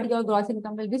 but your gross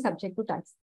income will be subject to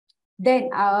tax. Then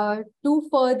to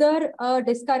further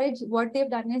discourage, what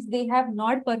they've done is they have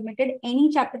not permitted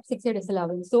any Chapter 6A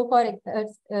disallowance. So for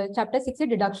Chapter 6A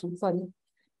deduction, sorry.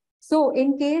 So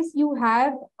in case you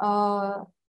have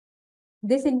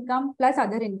this income plus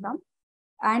other income,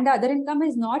 and the other income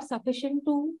is not sufficient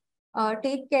to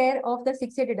take care of the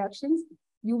 6A deductions,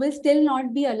 you will still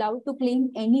not be allowed to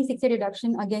claim any 6A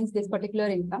deduction against this particular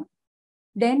income.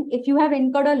 Then if you have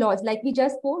incurred a loss, like we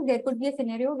just spoke, there could be a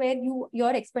scenario where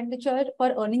your expenditure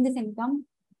for earning this income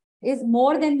is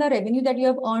more than the revenue that you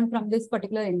have earned from this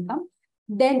particular income.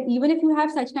 Then even if you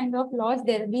have such kind of loss,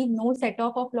 there will be no set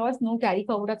off of loss, no carry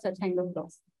forward of such kind of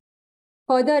loss.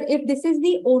 Further, if this is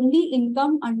the only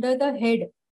income under the head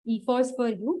IFOS for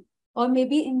you, or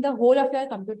maybe in the whole of your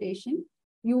computation,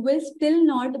 you will still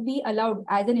not be allowed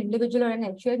as an individual or an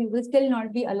HUF, you will still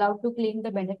not be allowed to claim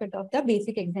the benefit of the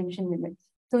basic exemption limit.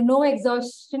 So no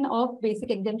exhaustion of basic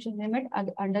exemption limit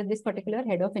under this particular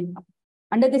head of income,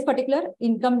 under this particular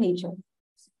income nature.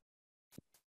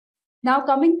 Now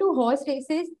coming to horse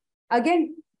races,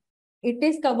 again, it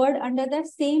is covered under the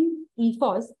same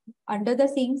IFOS, under the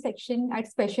same section at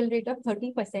special rate of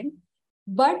 30%.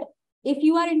 But if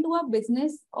you are into a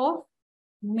business of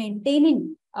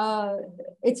maintaining,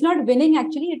 it's not winning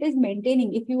actually, it is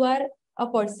maintaining. If you are a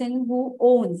person who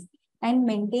owns and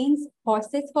maintains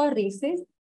horses for races,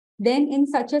 then in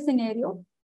such a scenario,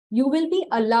 you will be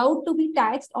allowed to be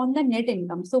taxed on the net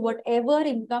income. So whatever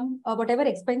income or whatever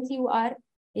expense you are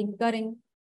incurring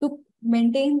to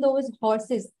maintain those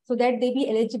horses so that they be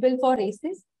eligible for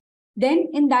races, then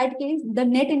in that case, the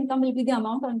net income will be the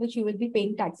amount on which you will be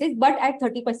paying taxes, but at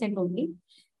 30% only.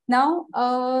 Now,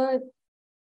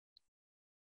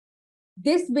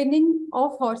 this winning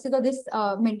of horses or this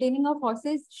maintaining of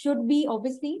horses should be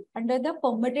obviously under the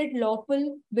permitted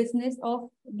lawful business of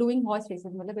doing horse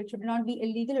races. It should not be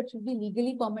illegal, it should be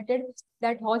legally permitted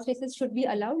that horse races should be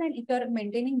allowed. And if you're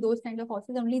maintaining those kind of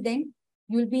horses, only then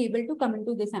you will be able to come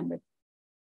into this ambit.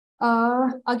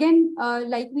 Again,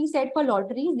 like we said, for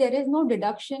lotteries, there is no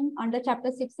deduction under Chapter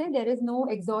 6A. There is no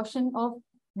exhaustion of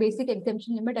basic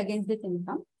exemption limit against this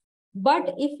income.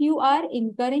 But if you are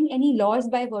incurring any loss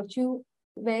by virtue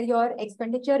where your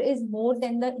expenditure is more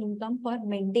than the income for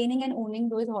maintaining and owning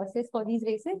those horses for these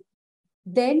races,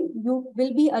 then you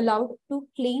will be allowed to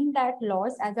claim that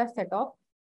loss as a set-off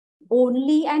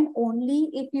only and only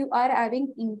if you are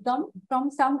having income from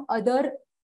some other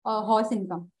horse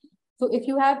income. So if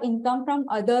you have income from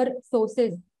other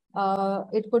sources,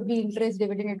 it could be interest,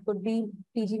 dividend, it could be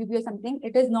TGVP or something,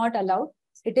 it is not allowed.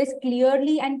 It is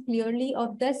clearly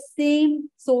of the same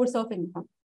source of income.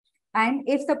 And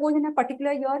if suppose in a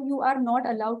particular year, you are not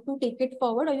allowed to take it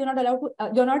forward, or you're not allowed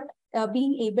to, you're not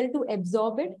being able to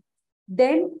absorb it,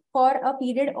 then for a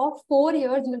period of 4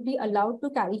 years, you will be allowed to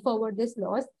carry forward this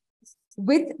loss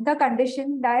with the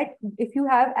condition that if you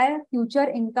have a future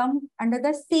income under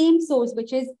the same source,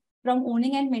 which is from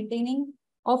owning and maintaining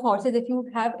of horses, if you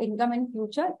have income in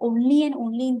future, only and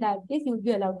only in that case, you will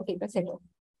be allowed to take a set-off.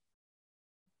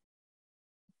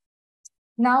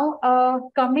 Now,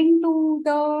 coming to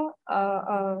the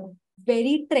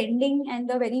very trending and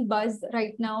the very buzz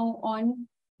right now on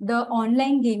the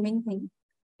online gaming thing.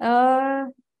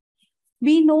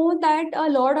 We know that a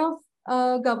lot of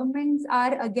governments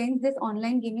are against this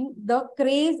online gaming. The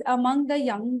craze among the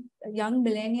young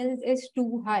millennials is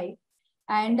too high.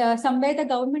 And somewhere the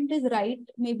government is right,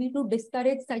 maybe to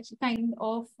discourage such kind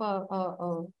of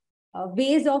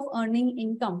ways of earning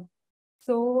income.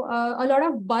 So a lot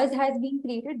of buzz has been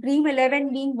created. Dream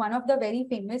 11 being one of the very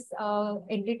famous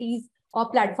entities or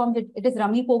platforms. It is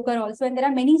Rummy Poker also. And there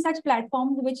are many such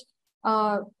platforms which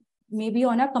maybe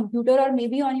on a computer or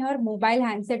maybe on your mobile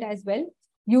handset as well,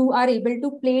 you are able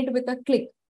to play it with a click.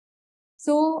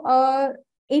 So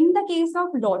in the case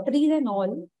of lotteries and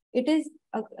all, it is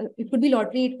it could be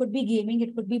lottery, it could be gaming,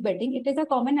 it could be betting. It is a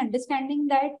common understanding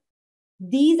that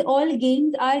these all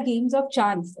games are games of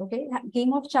chance. Okay,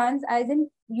 game of chance as in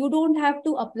you don't have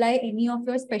to apply any of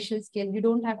your special skill. You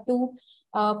don't have to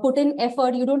put in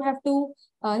effort. You don't have to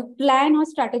plan or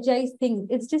strategize things.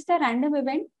 It's just a random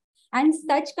event. And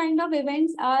such kind of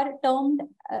events are termed,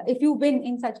 if you win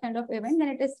in such kind of event, then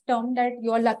it is termed that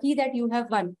you're lucky that you have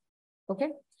won. Okay.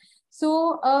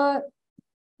 So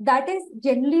that is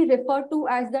generally referred to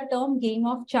as the term game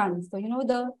of chance. So, you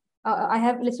know, I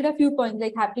have listed a few points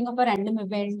like happening of a random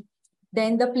event.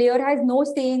 Then the player has no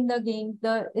say in the game.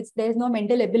 There's no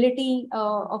mental ability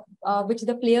of which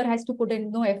the player has to put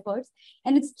in, no efforts,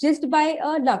 and it's just by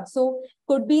luck. So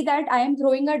could be that I am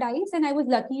throwing a dice and I was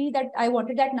lucky that I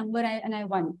wanted that number and I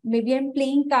won. Maybe I'm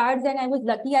playing cards and I was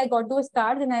lucky I got those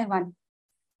cards and I won.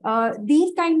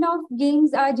 These kind of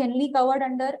games are generally covered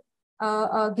under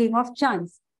a game of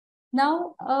chance.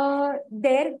 Now,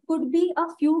 there could be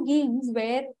a few games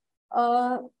where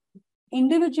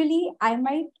individually I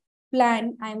might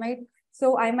plan, I might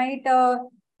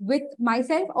with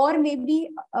myself or maybe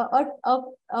a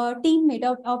teammate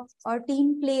of a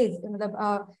team plays,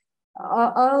 a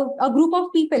group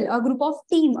of people, a group of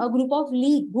team, a group of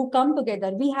league who come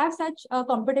together. We have such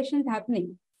competitions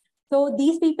happening. So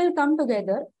these people come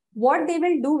together. What they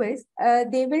will do is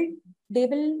they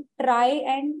will try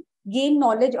and gain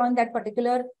knowledge on that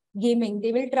particular gaming.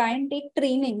 They will try and take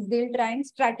trainings. They will try and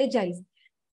strategize.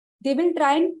 They will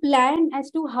try and plan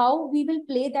as to how we will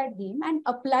play that game and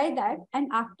apply that. And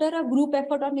after a group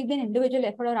effort or maybe an individual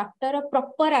effort or after a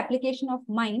proper application of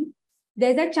mind,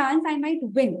 there's a chance I might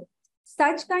win.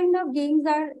 Such kind of games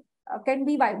are can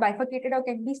be bifurcated or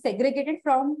can be segregated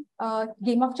from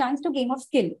game of chance to game of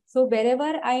skill. So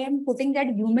wherever I am putting that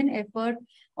human effort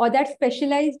or that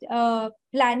specialized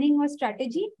planning or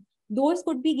strategy, those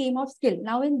could be game of skill.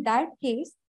 Now, in that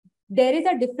case, there is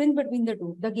a difference between the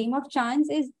two. The game of chance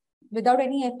is without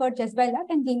any effort, just by luck,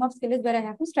 and game of skill is where I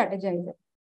have to strategize it.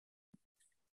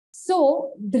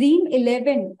 So Dream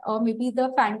 11 or maybe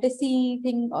the fantasy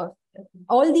thing or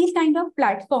all these kind of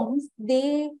platforms,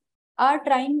 they are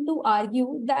trying to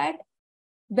argue that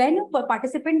when a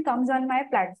participant comes on my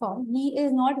platform, he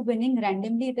is not winning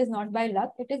randomly. It is not by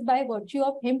luck. It is by virtue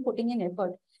of him putting in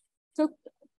effort. So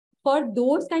for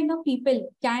those kind of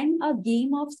people, can a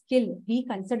game of skill be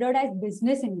considered as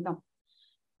business income?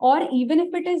 Or even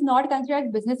if it is not considered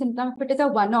as business income, if it is a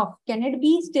one-off, can it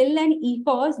be still an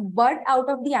IFOS, but out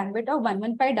of the ambit of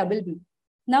 115BB?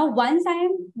 Now, what is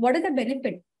the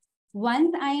benefit?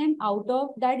 Once I am out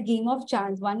of that game of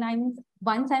chance, once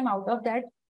I'm out of that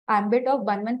ambit of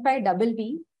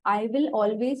 115BB, I will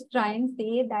always try and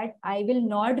say that I will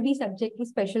not be subject to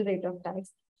special rate of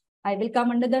tax. I will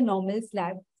come under the normal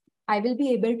slab. I will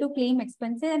be able to claim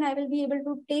expenses and I will be able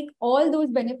to take all those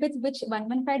benefits which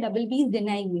 115BB is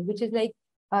denying me, which is like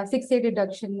 6A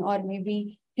deduction or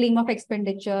maybe claim of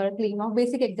expenditure, claim of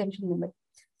basic exemption limit.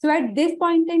 So at this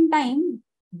point in time,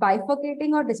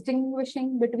 bifurcating or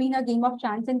distinguishing between a game of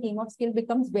chance and game of skill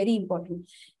becomes very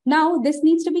important. Now, this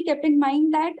needs to be kept in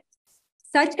mind that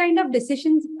such kind of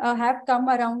decisions have come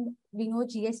around. We know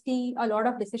GST, a lot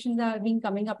of decisions have been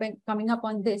coming up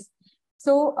on this.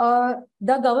 So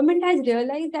the government has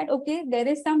realized that, okay, there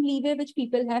is some leeway which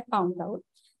people have found out.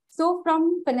 So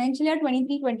from financial year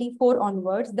 23-24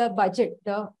 onwards, the budget,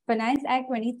 the Finance Act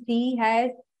 23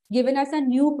 has given us a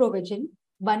new provision,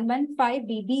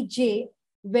 115BBJ,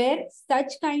 where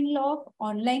such kind of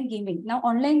online gaming. Now,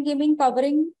 online gaming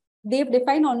covering, they've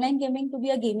defined online gaming to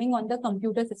be a gaming on the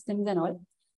computer systems and all.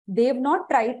 They've not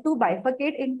tried to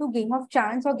bifurcate into game of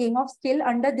chance or game of skill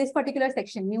under this particular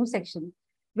section, new section,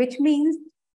 which means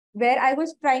where I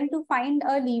was trying to find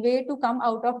a leeway to come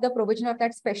out of the provision of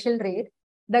that special rate,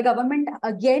 the government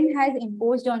again has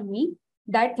imposed on me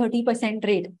that 30%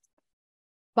 rate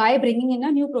by bringing in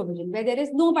a new provision where there is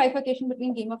no bifurcation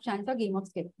between game of chance or game of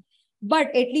skill. But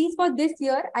at least for this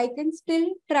year, I can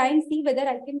still try and see whether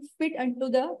I can fit into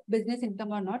the business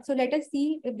income or not. So let us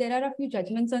see if there are a few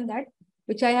judgments on that,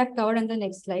 which I have covered on the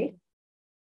next slide.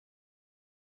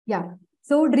 Yeah.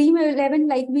 So Dream 11,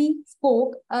 like we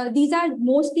spoke, these are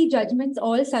mostly judgments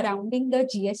all surrounding the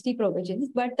GST provisions,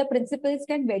 but the principles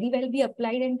can very well be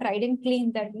applied and tried and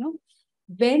claimed that,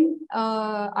 when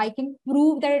I can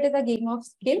prove that it is a game of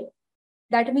skill,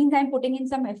 that means I'm putting in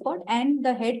some effort and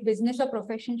the head business or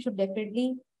profession should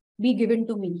definitely be given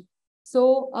to me.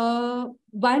 So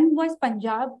one was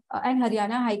Punjab and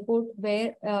Haryana High Court,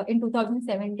 where in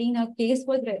 2017, a case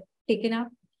was taken up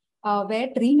where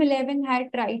Dream 11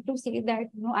 had tried to say that,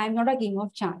 I'm not a game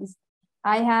of chance.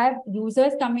 I have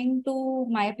users coming to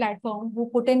my platform who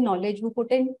put in knowledge, who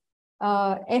put in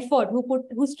effort,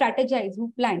 who strategize,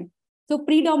 who plan. So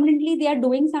predominantly they are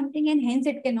doing something and hence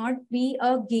it cannot be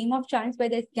a game of chance where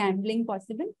there's gambling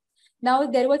possible. Now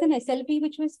there was an SLP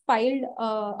which was filed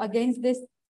against this.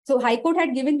 So High Court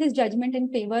had given this judgment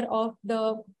in favor of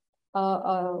the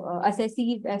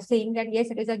assessee saying that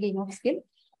yes, it is a game of skill.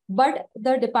 But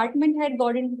the department had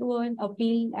got into an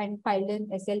appeal and filed an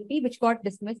SLP which got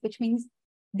dismissed, which means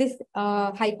this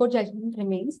High Court judgment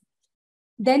remains.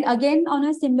 Then again, on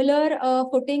a similar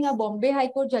footing, a Bombay High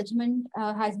Court judgment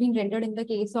has been rendered in the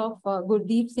case of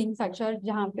Gurdeep Singh Sachar,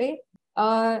 jahan pe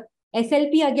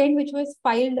SLP again, which was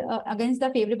filed against the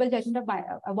favorable judgment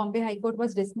of Bombay High Court,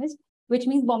 was dismissed, which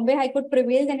means Bombay High Court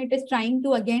prevails and it is trying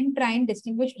to again try and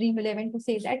distinguish Dream 11 to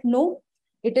say that no,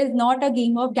 it is not a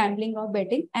game of gambling or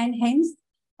betting, and hence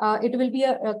it will be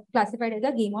classified as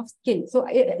a game of skill. So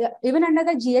even under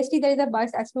the GST, there is a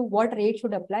buzz as to what rate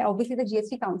should apply. Obviously, the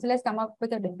GST Council has come up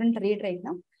with a different rate right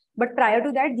now. But prior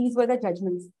to that, these were the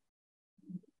judgments.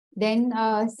 Then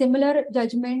similar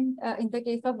judgment in the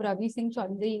case of Ravi Singh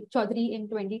Chaudhary in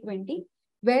 2020,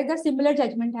 where the similar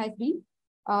judgment has been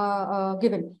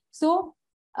given. So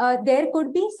there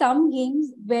could be some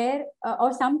games where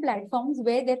or some platforms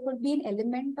where there could be an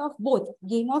element of both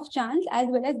game of chance as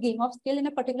well as game of skill in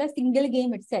a particular single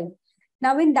game itself.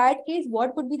 Now, in that case,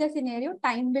 what could be the scenario?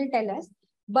 Time will tell us.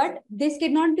 But this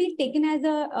cannot be taken as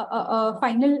a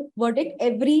final verdict.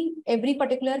 Every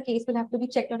particular case will have to be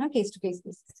checked on a case-to-case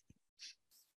basis.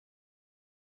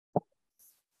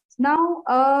 Now,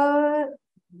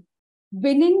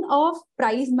 winning of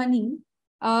prize money.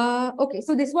 Okay,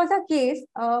 so this was a case.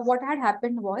 What had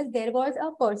happened was there was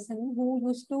a person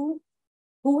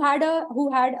who had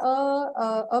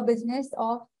a business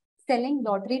of selling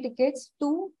lottery tickets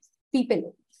to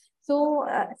people. So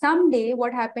someday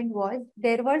what happened was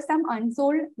there were some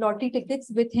unsold lottery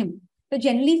tickets with him. So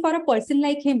generally for a person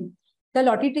like him, the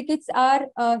lottery tickets are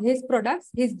his products,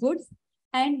 his goods,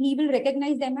 and he will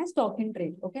recognize them as stock in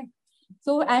trade. Okay.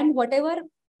 So, and whatever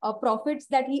profits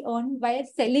that he earned by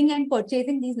selling and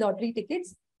purchasing these lottery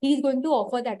tickets, he is going to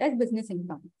offer that as business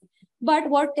income. But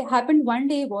what happened one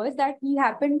day was that he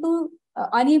happened to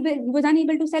he was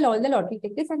unable to sell all the lottery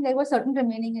tickets, and there was certain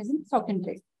remaining as in stock in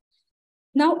trade.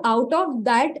 Now, out of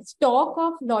that stock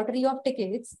of lottery of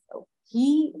tickets,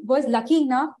 he was lucky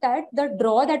enough that the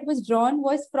draw that was drawn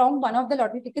was from one of the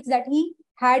lottery tickets that he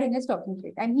had in his stock in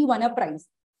trade, and he won a prize.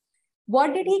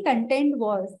 What did he contend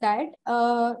was that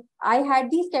I had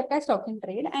these kept as stock in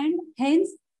trade, and hence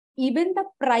even the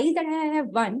price that I have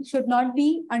won should not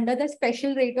be under the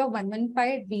special rate of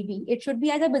 115 BB. It should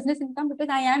be as a business income because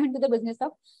I am into the business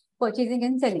of purchasing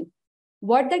and selling.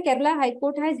 What the Kerala High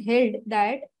Court has held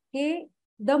that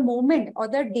the moment or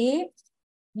the day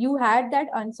you had that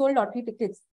unsold lottery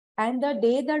tickets and the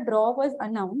day the draw was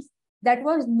announced, that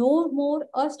was no more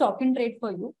a stock in trade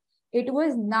for you. It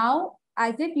was now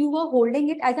as if you were holding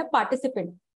it as a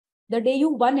participant. The day you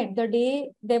won it, the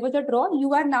day there was a draw,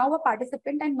 you are now a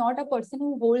participant and not a person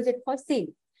who holds it for sale.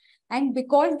 And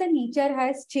because the nature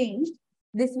has changed,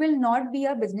 this will not be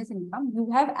a business income.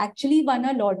 You have actually won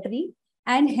a lottery,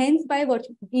 and hence by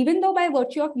virtue, even though by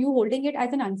virtue of you holding it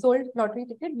as an unsold lottery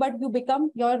ticket, but you become,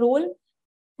 your role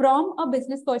from a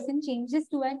business person changes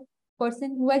to a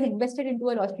person who has invested into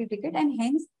a lottery ticket, and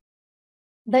hence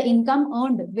the income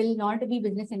earned will not be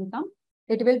business income.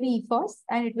 It will be IFOS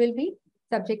and it will be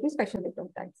subject to special income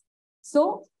tax.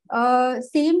 So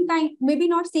same kind, maybe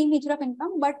not same nature of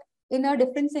income, but in a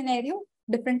different scenario,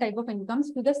 different type of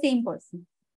incomes to the same person.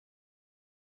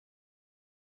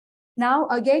 Now,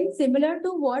 again, similar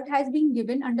to what has been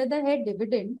given under the head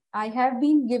dividend, I have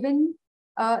been given,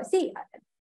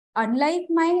 unlike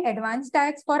my advance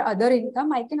tax for other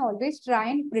income, I can always try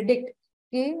and predict,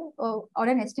 okay, on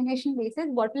an estimation basis,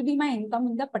 what will be my income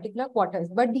in the particular quarters.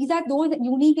 But these are those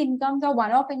unique incomes or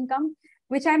one-off income,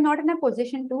 which I'm not in a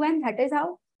position to, and that is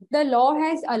how the law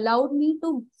has allowed me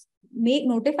to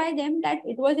notify them that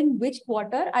it was in which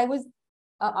quarter I was,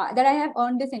 that I have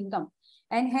earned this income.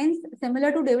 And hence,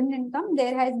 similar to dividend income,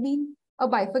 there has been a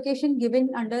bifurcation given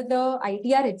under the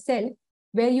ITR itself,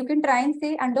 where you can try and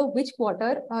say under which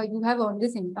quarter you have earned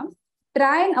this income.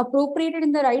 Try and appropriate it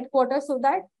in the right quarter so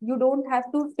that you don't have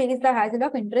to face the hazard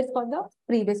of interest for the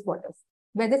previous quarters,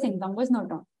 where this income was not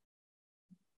on.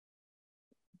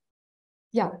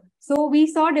 Yeah, so we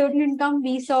saw dividend income,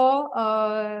 we saw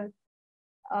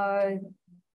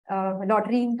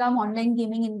lottery income, online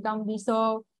gaming income, we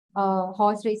saw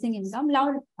horse racing income.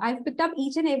 Now I've picked up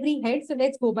each and every head, so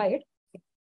let's go by it.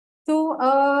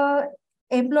 So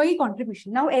employee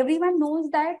contribution. Now everyone knows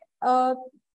that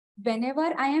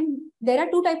whenever there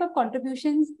are two types of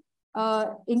contributions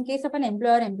in case of an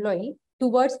employer-employee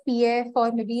towards PF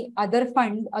or maybe other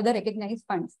funds, other recognized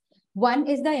funds. One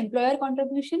is the employer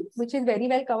contribution, which is very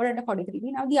well covered under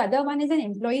 43B. Now the other one is an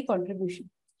employee contribution.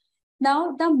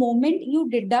 Now the moment you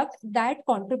deduct that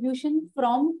contribution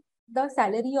from the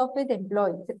salary of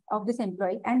this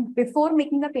employee, and before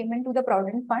making the payment to the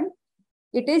provident fund,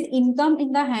 it is income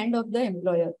in the hand of the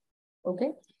employer.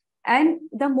 Okay. And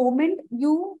the moment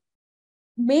you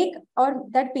make or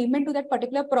that payment to that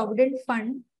particular provident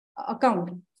fund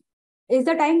account is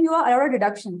the time you are allowed a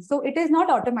deduction. So it is not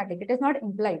automatic. It is not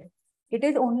implied. It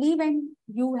is only when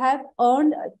you have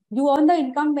earn the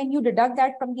income when you deduct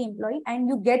that from the employee, and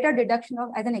you get a deduction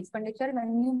of as an expenditure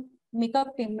when you make a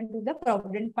payment to the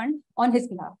provident fund on his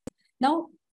behalf. Now,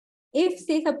 if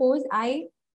say suppose I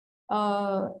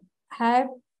have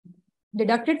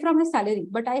deducted from his salary,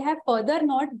 but I have further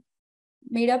not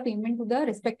made a payment to the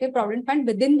respective provident fund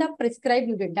within the prescribed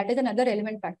due date, that is another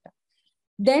relevant factor.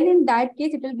 Then in that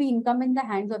case, it will be income in the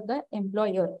hands of the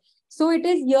employer. So it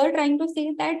is here trying to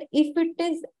say that if it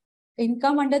is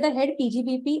income under the head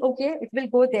PGBP, okay, it will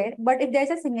go there. But if there's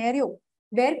a scenario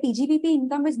where PGBP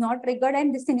income is not triggered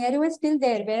and this scenario is still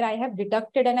there, where I have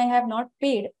deducted and I have not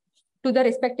paid to the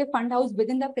respective fund house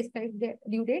within the prescribed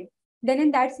due date, then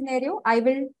in that scenario, I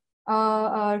will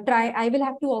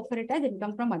have to offer it as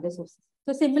income from other sources.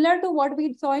 So similar to what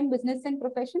we saw in business and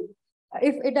profession,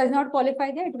 if it does not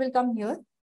qualify there, it will come here.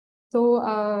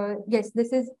 So yes,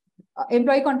 this is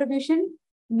employee contribution,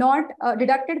 not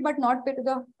deducted but not paid to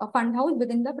the fund house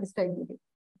within the prescribed period.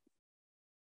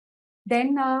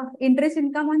 Then interest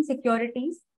income on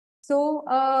securities. So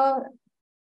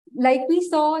like we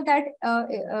saw that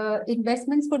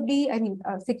investments could be,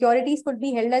 securities could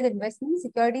be held as investments,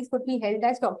 securities could be held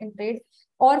as stock and trade,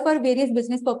 or for various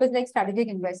business purposes like strategic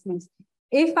investments.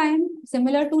 If I'm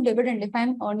similar to dividend, if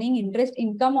I'm earning interest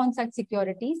income on such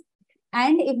securities,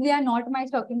 and if they are not my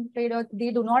stock and trade or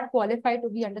they do not qualify to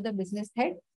be under the business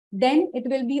head, then it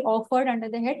will be offered under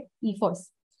the head IFOS.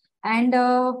 And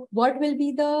what will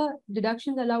be the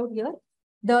deductions allowed here?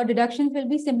 The deductions will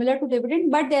be similar to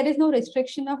dividend, but there is no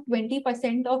restriction of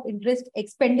 20% of interest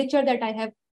expenditure that I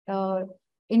have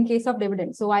in case of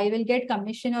dividend. So I will get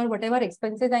commission or whatever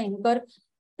expenses I incur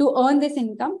to earn this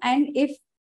income. And if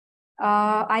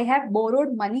I have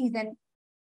borrowed money, then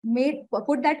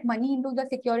put that money into the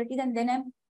securities, and then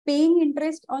I'm paying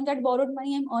interest on that borrowed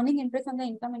money. I'm earning interest on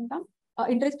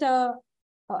the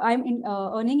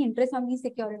earning interest on these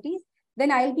securities.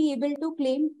 Then I'll be able to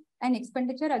claim an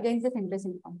expenditure against this interest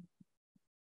income.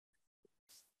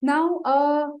 Now,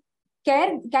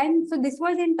 so this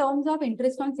was in terms of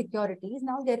interest on securities.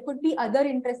 Now there could be other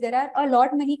interest. There are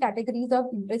many categories of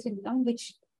interest income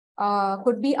which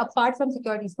could be apart from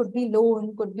securities. Could be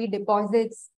loan, could be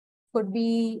deposits, could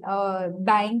be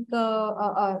bank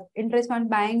interest on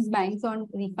banks on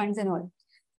refunds and all.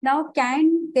 Now,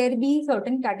 can there be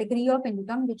certain category of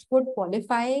income which could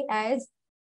qualify as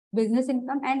business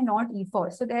income and not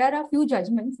IFOS? So there are a few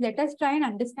judgments. Let us try and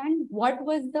understand what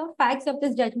was the facts of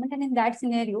this judgment, and in that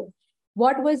scenario,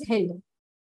 what was held.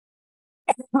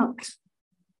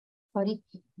 Sorry.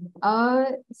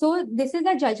 So this is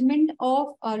a judgment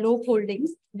of Lok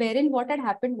Holdings, wherein what had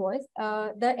happened was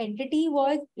the entity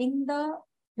was in the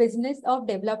business of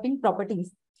developing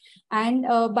properties, and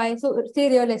say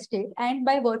real estate, and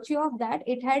by virtue of that,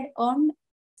 it had earned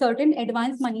certain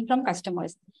advance money from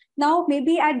customers. Now,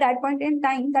 maybe at that point in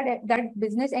time, that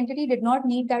business entity did not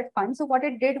need that fund. So what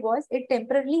it did was it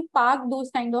temporarily parked those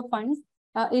kind of funds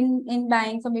in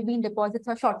banks, or maybe in deposits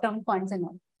or short-term funds and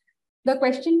all. The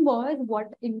question was what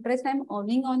interest I'm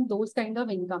earning on those kind of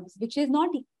incomes, which is not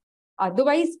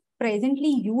otherwise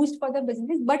presently used for the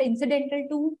business, but incidental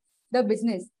to the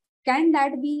business. Can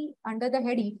that be under the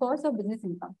head IFOS or business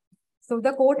income? So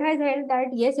the court has held that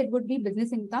yes, it would be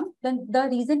business income. Then the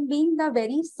reason being the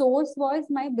very source was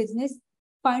my business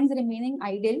funds remaining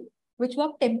idle, which were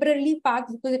temporarily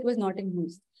parked because it was not in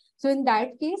use. So in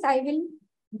that case,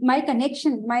 my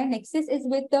nexus is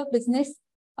with the business.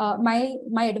 My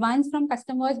advance from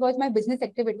customers was my business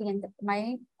activity, and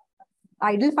my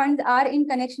idle funds are in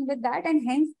connection with that, and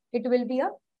hence it will be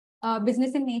a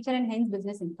business in nature, and hence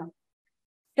business income.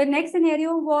 The next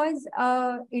scenario was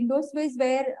Indo-Swiss,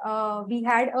 where we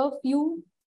had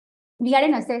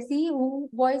an assessee who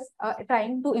was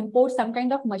trying to import some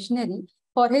kind of machinery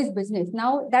for his business.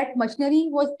 Now that machinery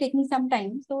was taking some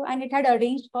time, and it had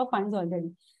arranged for funds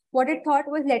already. What it thought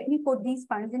was, let me put these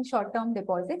funds in short-term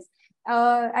deposits,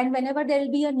 and whenever there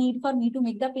will be a need for me to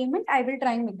make the payment, I will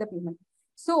try and make the payment.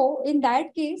 So in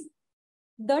that case,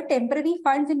 the temporary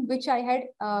funds in which I had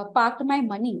parked my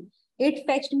money, it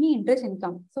fetched me interest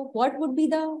income. So what would be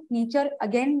the nature?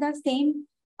 Again, the same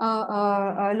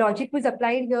logic was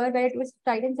applied here, where it was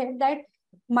tried and said that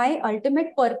my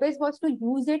ultimate purpose was to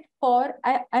use it for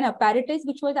an apparatus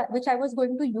which I was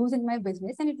going to use in my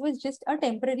business, and it was just a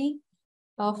temporary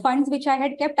funds which I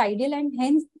had kept idle, and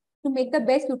hence to make the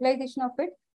best utilization of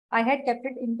it, I had kept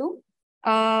it into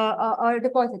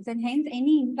deposits, and hence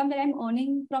any income that I'm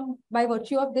earning from by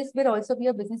virtue of this will also be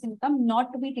a business income,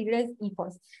 not to be treated as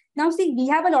IFOS. Now, see, we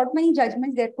have many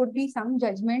judgments. There could be some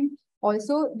judgment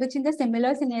also which in the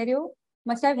similar scenario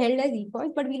must have held as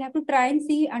IFOS, but we'll have to try and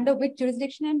see under which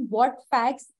jurisdiction and what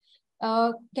facts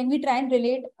can we try and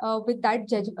relate with that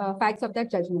facts of that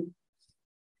judgment.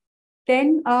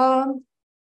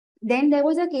 Then there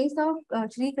was a case of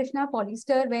Sri Krishna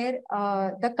Polyester, where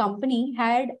the company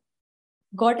had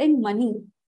gotten money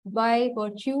by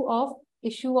virtue of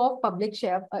issue of public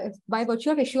share, by virtue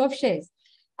of issue of shares.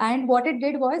 And what it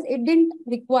did was, it didn't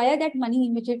require that money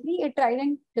immediately. It tried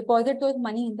and deposit those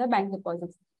money in the bank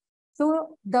deposits.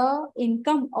 So the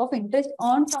income of interest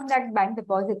earned from that bank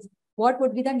deposits, what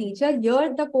would be the nature?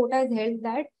 Here the court has held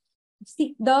that,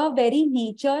 see, the very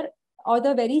nature or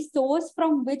the very source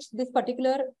from which this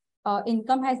particular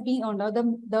income has been earned, or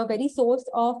the very source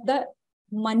of the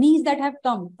monies that have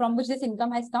come, from which this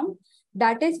income has come,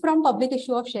 that is from public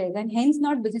issue of shares, and hence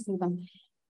not business income.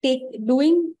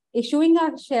 Doing issuing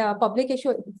a share,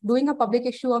 doing a public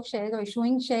issue of shares or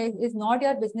issuing shares is not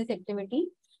your business activity.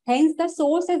 Hence, the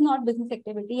source is not business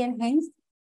activity, and hence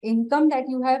income that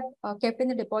you have kept in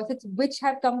the deposits, which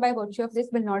have come by virtue of this,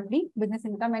 will not be business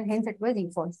income, and hence it was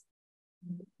IFOS.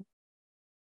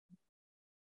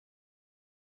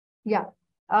 Yeah.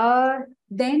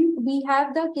 Then we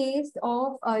have the case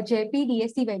of JP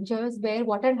DSC Ventures, where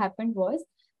what had happened was,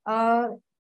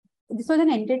 this was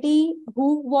an entity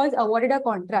who was awarded a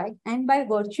contract, and by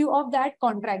virtue of that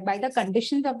contract, by the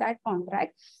conditions of that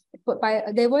contract,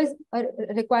 there was a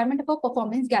requirement of a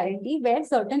performance guarantee where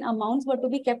certain amounts were to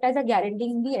be kept as a guarantee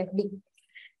in the FD.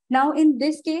 Now, in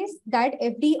this case, that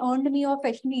FD earned me or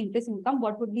fetched me interest income.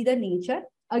 What would be the nature?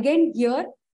 Again, here,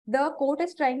 the court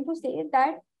is trying to say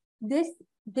that this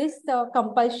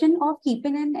compulsion of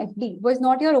keeping an FD was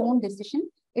not your own decision.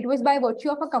 It was by virtue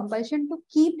of a compulsion to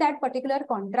keep that particular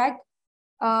contract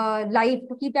live,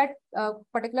 to keep that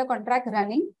particular contract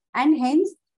running, and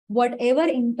hence whatever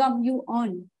income you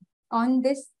earn on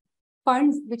this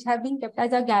funds which have been kept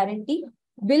as a guarantee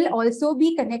will also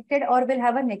be connected or will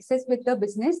have a nexus with the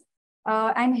business,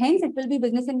 and hence it will be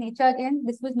business in nature. Again,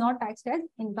 this was not taxed as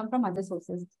income from other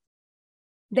sources.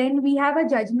 Then we have a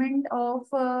judgment of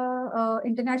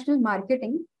international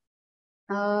marketing,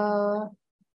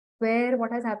 where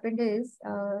what has happened is,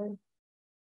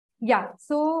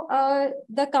 so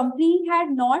the company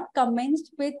had not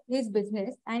commenced with his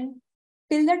business, and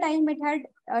till the time it had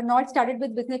not started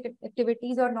with business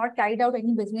activities or not carried out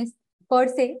any business per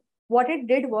se, what it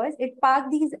did was it parked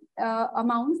these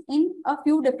amounts in a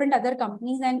few different other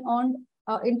companies and earned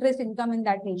interest income in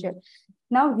that nature.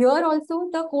 Now, here also,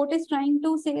 the court is trying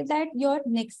to say that your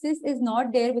nexus is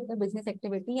not there with the business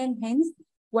activity, and hence,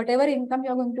 whatever income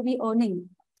you're going to be earning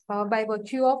by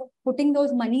virtue of putting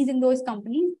those monies in those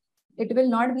companies, it will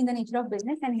not be in the nature of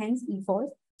business, and hence IFOS.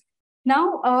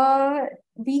 Now,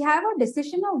 we have a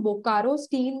decision of Bokaro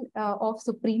Steel of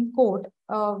Supreme Court,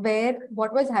 where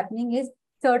what was happening is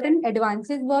certain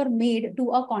advances were made to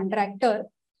a contractor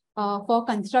for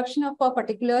construction of a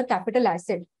particular capital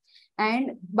asset.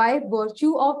 And by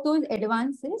virtue of those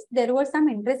advances, there was some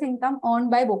interest income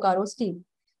earned by Bokaro Steel.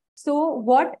 So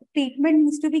what treatment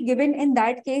needs to be given in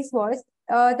that case was,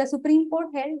 the Supreme Court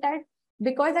held that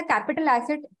because a capital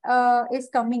asset is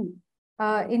coming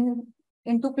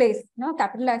into place,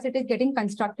 capital asset is getting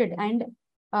constructed, and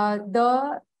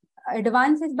the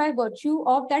advance is by virtue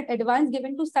of that advance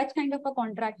given to such kind of a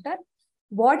contractor.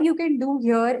 What you can do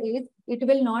here is, it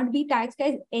will not be taxed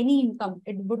as any income.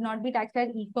 It would not be taxed as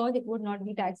IFOS. It would not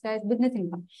be taxed as business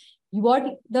income.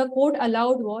 What the court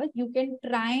allowed was, you can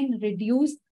try and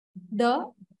reduce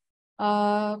the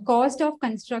cost of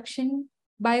construction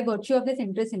by virtue of this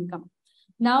interest income.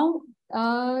 Now,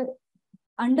 under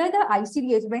the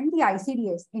ICDS, when the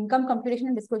ICDS, Income Computation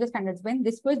and Disclosure Standards, when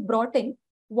this was brought in,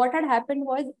 what had happened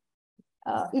was,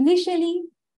 initially,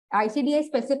 ICDS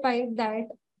specified that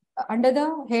under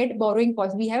the head borrowing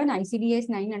cost, we have an ICDS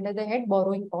 9 under the head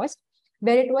borrowing cost,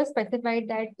 where it was specified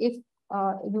that if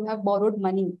you have borrowed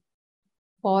money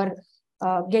for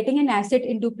getting an asset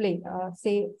into play,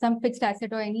 say some fixed asset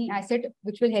or any asset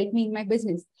which will help me in my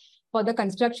business for the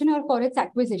construction or for its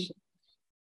acquisition,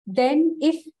 then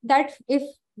if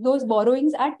those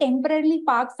borrowings are temporarily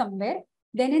parked somewhere,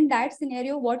 then in that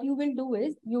scenario, what you will do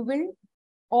is, you will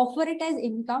offer it as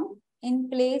income in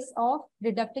place of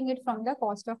deducting it from the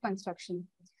cost of construction.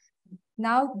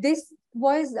 Now, this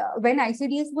was when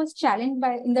ICDS was challenged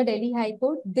in the Delhi High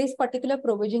Court, this particular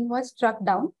provision was struck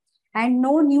down, and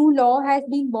no new law has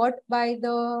been brought by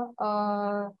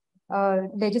the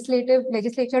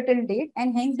legislature till date,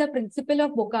 and hence the principle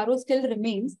of Bokaro still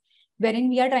remains, wherein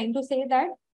we are trying to say that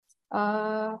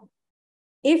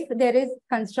if there is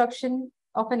construction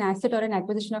of an asset or an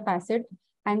acquisition of asset,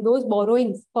 and those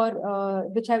borrowings for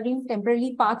which have been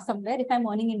temporarily parked somewhere, if I'm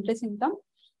earning interest income,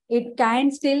 it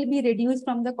can still be reduced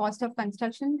from the cost of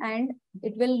construction, and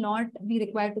it will not be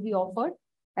required to be offered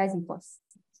as IFOS.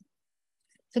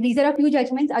 So these are a few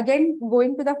judgments. Again,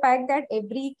 going to the fact that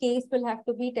every case will have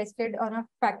to be tested on a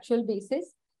factual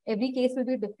basis. Every case will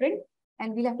be different,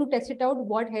 and we'll have to test it out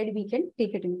what head we can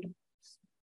take it into.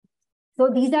 So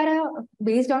these are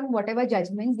based on whatever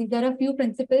judgments. These are a few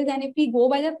principles, and if we go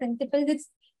by the principles,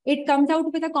 it comes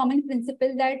out with a common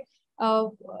principle that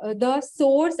the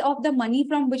source of the money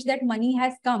from which that money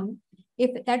has come,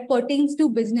 if that pertains to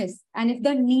business, and if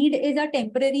the need is a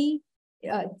temporary,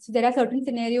 so there are certain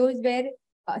scenarios where,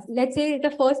 let's say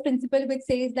the first principle which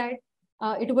says that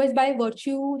it was by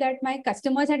virtue that my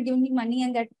customers had given me money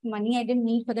and that money I didn't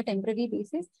need for the temporary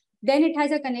basis, then it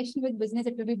has a connection with business,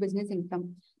 it will be business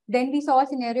income. Then we saw a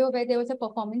scenario where there was a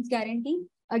performance guarantee.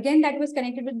 Again, that was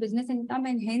connected with business income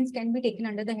and hence can be taken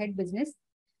under the head business.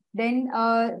 Then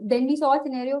we saw a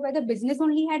scenario where the business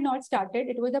only had not started.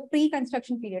 It was a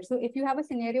pre-construction period. So if you have a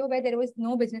scenario where there was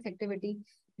no business activity,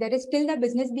 there is still the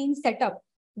business being set up,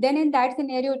 then in that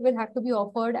scenario, it will have to be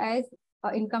offered as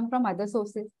income from other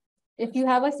sources. If you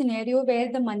have a scenario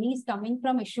where the money is coming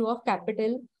from issue of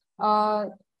capital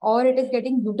or it is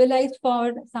getting utilized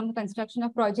for some construction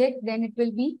of project, then it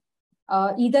will be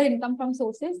either income from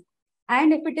sources.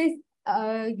 And if it is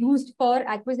used for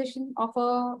acquisition of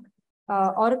a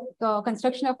or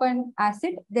construction of an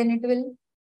asset, then it will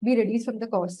be reduced from the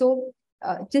cost. So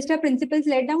just a principles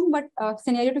laid down, but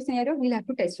scenario to scenario, we'll have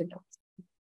to test it out.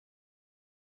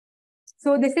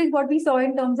 So this is what we saw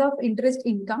in terms of interest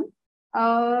income.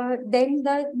 Then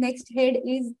the next head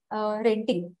is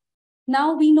renting.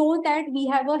 Now we know that we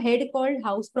have a head called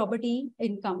house property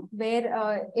income,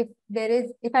 where if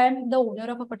I am the owner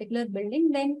of a particular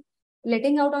building, then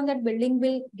letting out on that building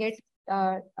will get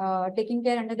taken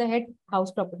care under the head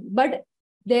house property. But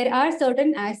there are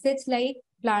certain assets like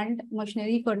plant,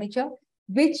 machinery, furniture,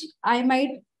 which I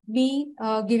might be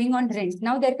giving on rent.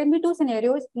 Now there can be two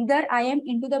scenarios. Either I am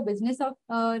into the business of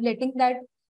letting that,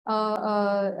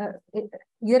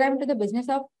 either I'm into the business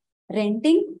of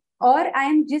renting, or I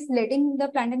am just letting the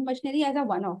plant and machinery as a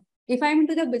one-off. If I'm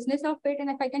into the business of it and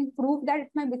if I can prove that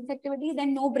it's my business activity,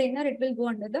 then no brainer, it will go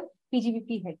under the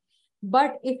PGBP head.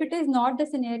 But if it is not the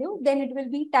scenario, then it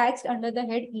will be taxed under the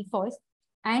head IFOS.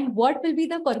 And what will be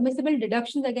the permissible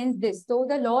deductions against this? So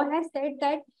the law has said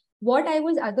that what I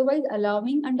was otherwise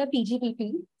allowing under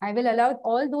PGBP, I will allow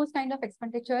all those kind of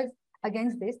expenditures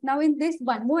against this. Now in this,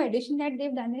 one more addition that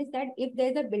they've done is that if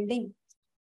there's a building,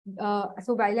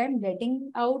 so while I'm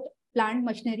letting out plant,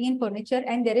 machinery and furniture,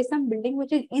 and there is some building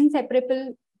which is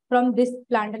inseparable from this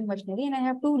plant and machinery, and I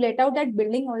have to let out that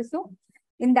building also,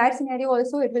 in that scenario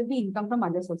also, it will be income from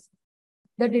other sources.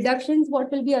 The deductions,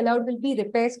 what will be allowed will be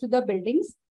repairs to the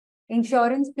buildings,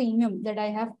 insurance premium that I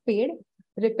have paid,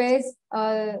 repairs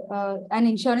and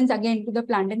insurance again to the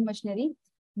plant and machinery,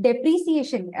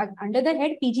 depreciation. Under the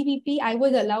head PGBP, I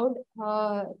was allowed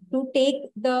to take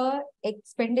the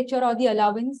expenditure or the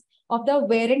allowance of the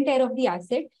wear and tear of the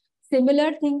asset.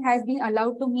 Similar thing has been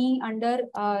allowed to me under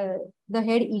the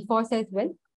head IFOS as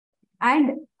well.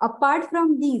 And apart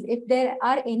from these, if there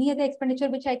are any other expenditure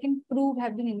which I can prove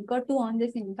have been incurred to earn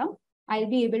this income, I'll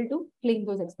be able to claim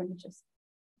those expenditures.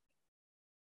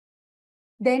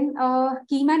 Then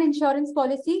keyman insurance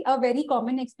policy, a very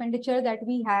common expenditure that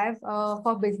we have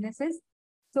for businesses.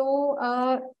 So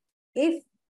if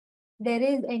there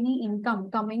is any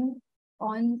income coming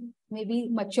on maybe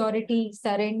maturity,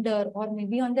 surrender, or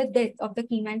maybe on the death of the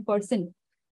keyman person,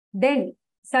 then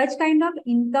such kind of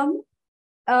income,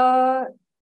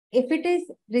 if it is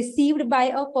received by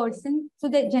a person, so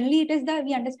that generally it is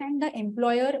we understand the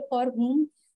employer for whom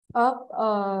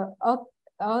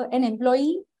an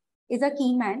employee is a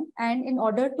key man, and in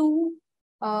order to,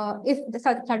 if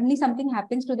suddenly something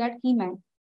happens to that key man,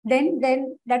 then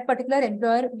that particular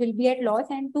employer will be at loss,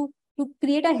 and to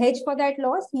create a hedge for that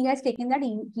loss, he has taken that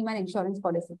key man insurance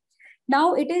policy.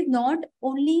 Now, it is not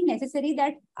only necessary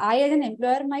that I as an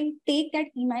employer might take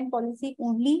that key man policy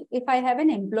only if I have an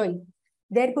employee.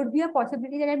 There could be a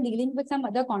possibility that I'm dealing with some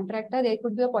other contractor. There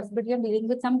could be a possibility of dealing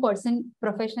with some person,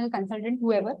 professional consultant,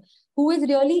 whoever, who is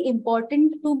really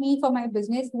important to me for my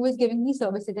business, who is giving me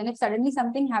services. And if suddenly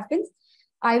something happens,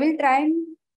 I will try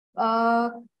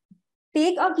and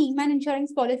take a key man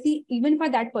insurance policy even for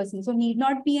that person. So need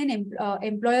not be an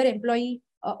employer-employee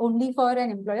only for an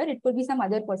employer. It could be some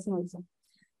other person also.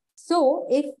 So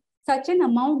if such an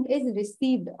amount is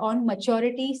received on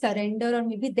maturity, surrender, or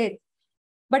maybe death,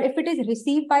 but if it is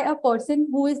received by a person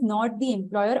who is not the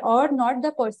employer or not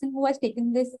the person who has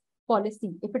taken this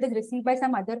policy, if it is received by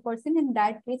some other person, in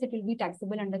that case, it will be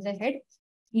taxable under the head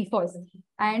IFOS.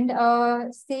 And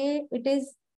say it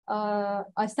is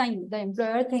assigned, the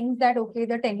employer thinks that, okay,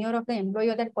 the tenure of the employee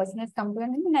or that person has come to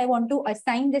an end and I want to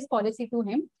assign this policy to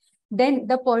him, then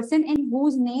the person in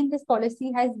whose name this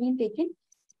policy has been taken,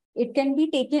 it can be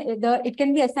it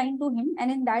can be assigned to him,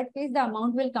 and in that case, the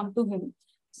amount will come to him.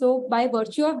 So by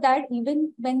virtue of that,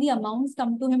 even when the amounts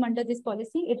come to him under this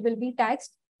policy, it will be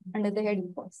taxed under the head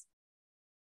IFOS.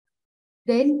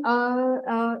 Then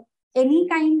any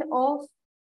kind of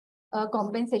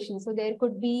compensation. So there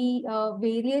could be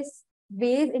various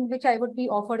ways in which I would be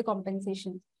offered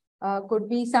compensation. Could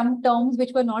be some terms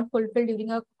which were not fulfilled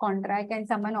during a contract and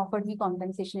someone offered me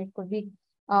compensation. It could be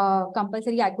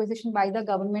compulsory acquisition by the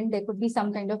government, there could be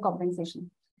some kind of compensation.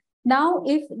 Now,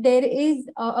 if there is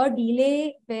a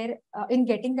delay where in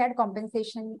getting that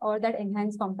compensation or that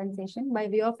enhanced compensation by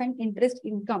way of an interest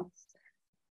income,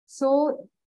 so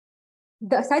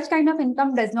such kind of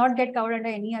income does not get covered under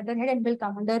any other head and will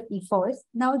come under IFOS.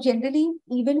 Now, generally,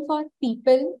 even for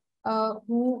people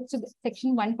so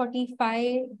section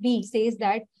 145B says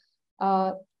that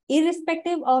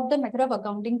irrespective of the method of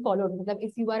accounting followed,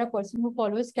 if you are a person who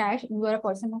follows cash, you are a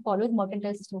person who follows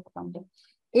mercantile system of accounting.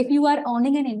 If you are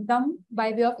earning an income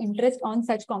by way of interest on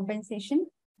such compensation,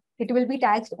 it will be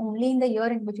taxed only in the year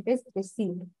in which it is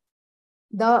received.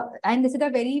 And this is a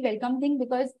very welcome thing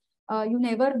because you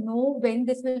never know when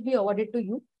this will be awarded to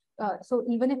you. So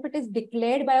even if it is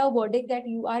declared by a verdict that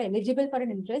you are eligible for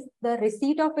an interest, the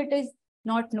receipt of it is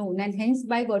not known. And hence,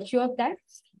 by virtue of that,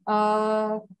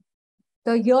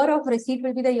 the year of receipt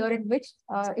will be the year in which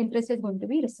interest is going to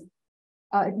be received.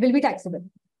 It will be taxable.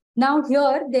 Now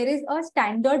here, there is a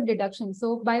standard deduction.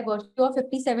 So by virtue of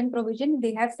 57 provision,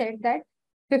 they have said that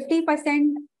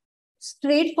 50%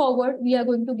 straightforward, we are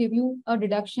going to give you a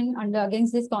deduction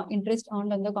against this interest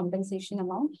earned on the compensation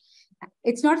amount.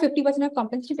 It's not 50% of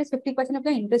compensation, it's 50% of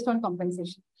the interest on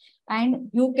compensation.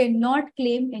 And you cannot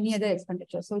claim any other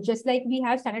expenditure. So just like we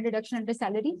have standard deduction under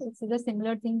salary, this is a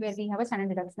similar thing where we have a standard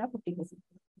deduction of 50%.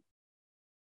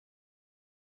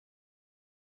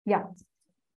 Yeah.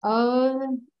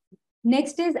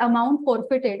 Next is amount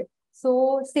forfeited.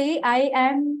 So say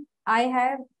I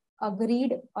have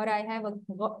agreed or I have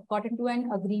got into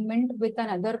an agreement with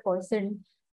another person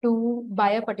to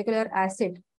buy a particular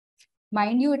asset.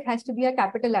 Mind you, it has to be a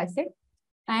capital asset.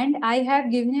 And I have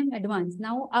given him advance.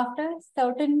 Now, after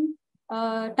certain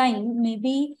time,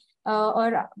 maybe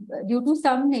or due to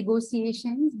some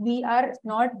negotiations, we are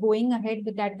not going ahead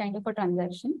with that kind of a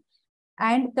transaction.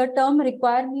 And the term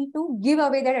require me to give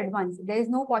away that advance. There is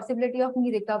no possibility of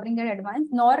me recovering that advance,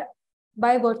 nor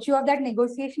by virtue of that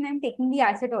negotiation, I'm taking the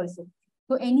asset also.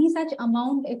 So any such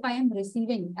amount, if I am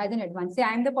receiving as an advance, say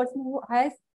I am the person who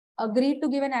has agreed to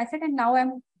give an asset and now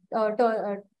I'm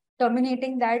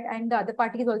terminating that and the other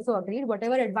party is also agreed,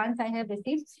 whatever advance I have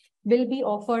received will be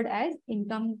offered as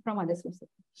income from other sources.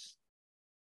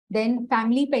 Then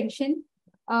family pension,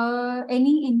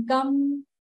 any income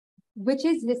which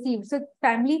is received. So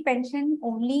family pension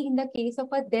only in the case of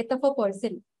a death of a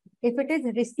person. If it is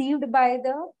received by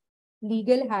the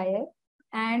legal heir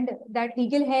and that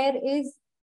legal heir is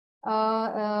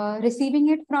receiving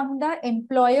it from the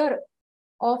employer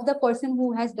of the person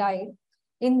who has died,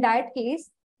 in that case,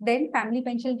 then family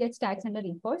pension gets taxed under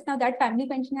IFOS. Now that family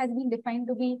pension has been defined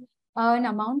to be an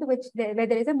amount where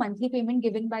there is a monthly payment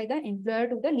given by the employer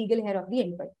to the legal heir of the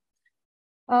employee.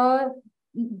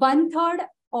 1/3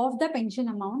 of the pension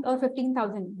amount or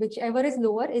 15,000, whichever is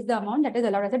lower, is the amount that is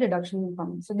allowed as a deduction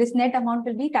income. So this net amount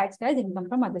will be taxed as income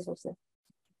from other sources.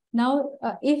 Now,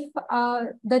 if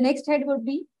the next head would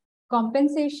be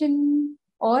compensation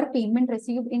or payment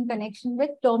received in connection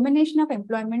with termination of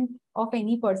employment of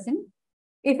any person,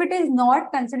 if it is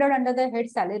not considered under the head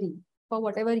salary for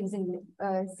whatever reason,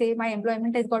 say my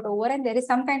employment has got over and there is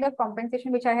some kind of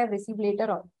compensation which I have received later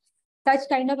on, such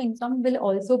kind of income will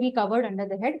also be covered under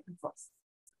the head IFOS.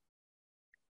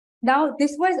 Now,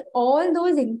 this was all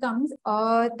those incomes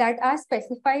that are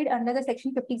specified under the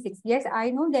section 56. Yes,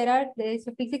 I know there is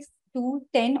 56 to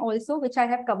 10 also, which I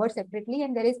have covered separately,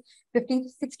 and there is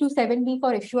 56 to 7B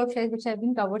for issue of shares, which have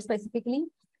been covered specifically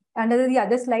under the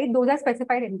other slide. Those are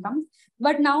specified incomes.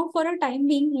 But now, for a time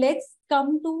being, let's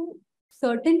come to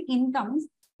certain incomes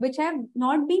which have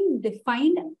not been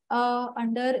defined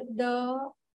under the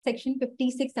section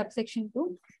 56 subsection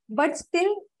 2, but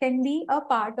still can be a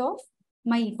part of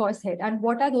my IFOS head. And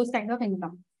what are those kind of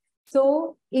income?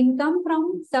 So income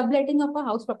from subletting of a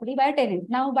house property by a tenant.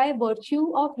 Now, by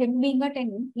virtue of him being a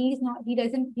tenant, he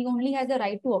only has a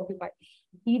right to occupy.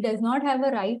 He does not have a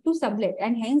right to sublet.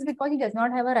 And hence, because he does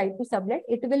not have a right to sublet,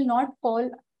 it will not fall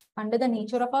under the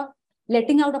nature of a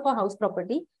letting out of a house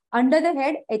property under the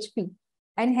head HP.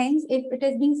 And hence, if it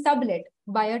is being sublet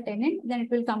by a tenant, then it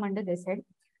will come under this head.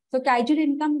 So casual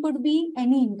income could be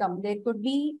any income. There could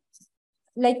be,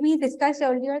 like we discussed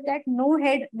earlier, that no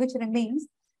head which remains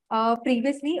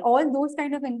previously, all those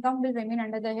kind of income will remain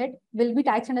under the head, will be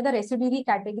taxed under the residuary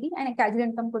category, and a casual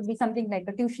income could be something like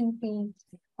a tuition fee,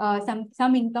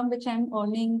 some income which I'm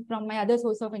earning from my other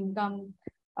source of income,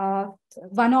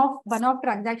 one-off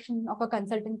transaction of a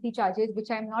consultancy charges, which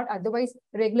I'm not otherwise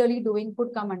regularly doing,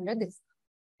 could come under this.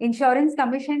 Insurance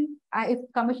commission, if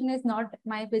commission is not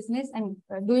my business and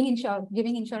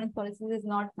giving insurance policies is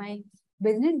not my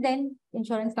business, then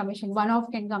insurance commission,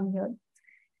 one-off can come here.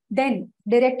 Then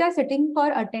director sitting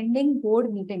for attending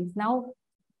board meetings. Now,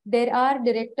 there are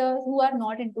directors who are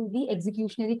not into the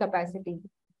executionary capacity.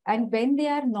 And when they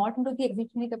are not into the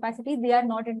executionary capacity, they are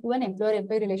not into an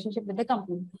employer-employee relationship with the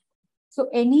company. So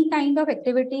any kind of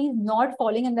activity not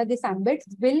falling under this ambit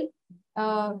will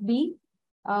be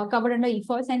covered under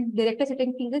IFOS, and director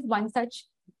sitting fees is one such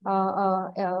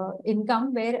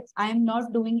income where I am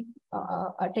not doing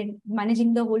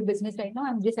managing the whole business right now.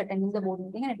 I'm just attending the board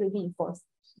meeting and it will be IFOS.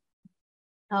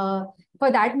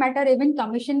 For that matter, even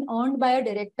commission earned by a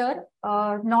director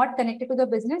not connected to the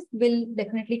business will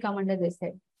definitely come under this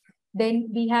head. Then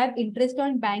we have interest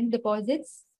on bank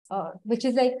deposits, which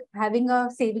is like having a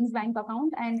savings bank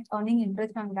account and earning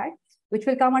interest on that, which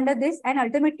will come under this. And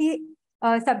ultimately,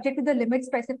 subject to the limits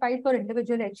specified for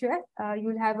individual HUF,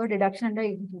 you'll have a deduction under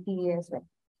ADTTA as well.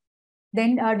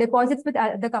 Then deposits with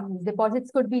other companies.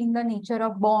 Deposits could be in the nature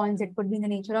of bonds. It could be in the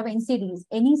nature of NCDs.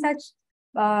 Any such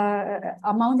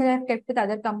amount that I've kept with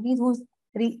other companies who's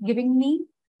giving me,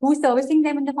 who's servicing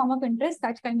them in the form of interest,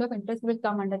 such kind of interest will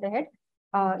come under the head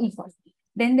IFOS.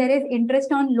 Then there is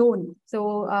interest on loan.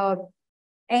 So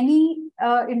any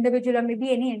individual or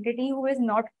maybe any entity who is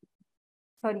not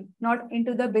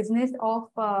into the business of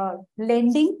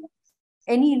lending,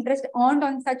 any interest earned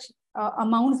on such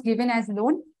amounts given as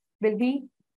loan will be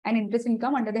an interest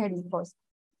income under the head IFOS.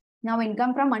 Now,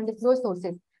 income from undisclosed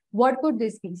sources. What could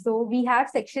this be? So we have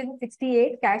section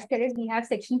 68, cash credit. We have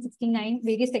section 69,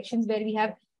 various sections where we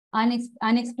have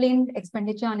unexplained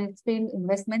expenditure, unexplained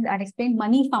investment, unexplained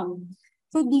money found.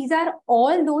 So these are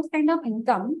all those kind of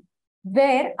income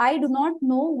where I do not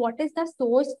know what is the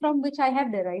source from which I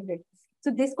have derived it.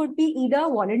 So this could be either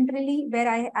voluntarily, where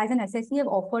I, as an assessee, have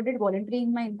offered it voluntarily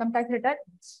in my income tax return.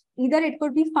 Either it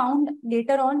could be found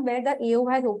later on where the AO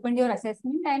has opened your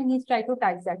assessment and he's tried to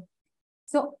tax that.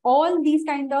 So all these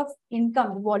kind of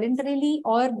income, voluntarily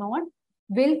or not,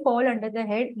 will fall under the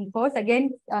head IFOS,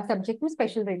 again, subject to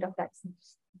special rate of tax.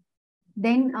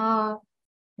 Then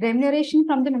remuneration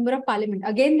from the member of parliament.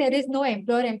 Again, there is no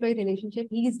employer-employee relationship.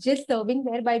 He is just serving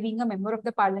there by being a member of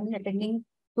the parliament, attending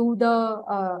to the,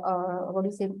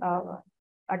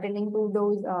 attending to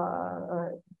those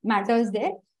matters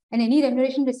there. And any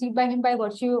remuneration received by him by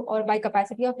virtue or by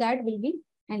capacity of that will be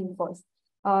an IFOS.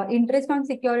 Interest on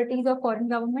securities of foreign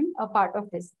government, a part of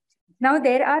this. Now,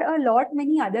 there are a lot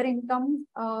many other incomes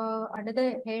under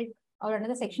the head or under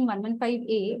the section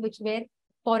 115A, which where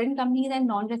foreign companies and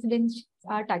non-residents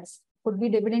are taxed. Could be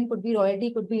dividend, could be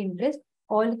royalty, could be interest,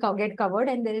 all get covered.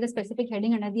 And there is a specific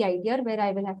heading under the ITR where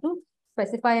I will have to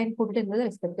specify and put it in the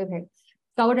respective head,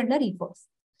 covered under IFOS.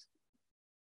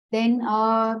 Then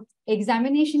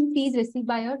examination fees received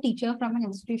by a teacher from an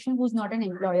institution who's not an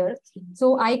employer.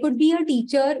 So I could be a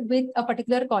teacher with a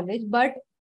particular college, but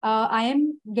I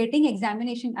am getting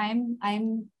examination. I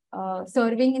am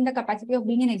serving in the capacity of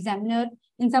being an examiner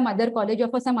in some other college or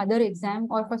for some other exam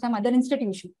or for some other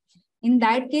institution. In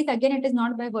that case, again, it is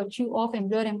not by virtue of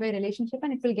employer-employee relationship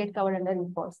and it will get covered under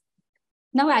IFOS.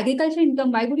 Now, agricultural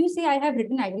income. Why would you say I have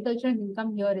written agricultural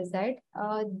income here? Is that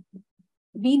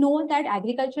we know that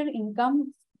agricultural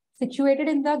income situated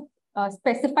in the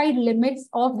specified limits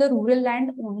of the rural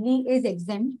land only is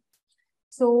exempt.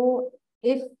 So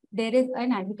if there is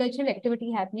an agricultural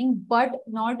activity happening, but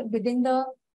not within the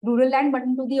rural land, but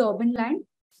into the urban land,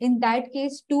 in that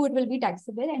case too, it will be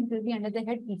taxable and it will be under the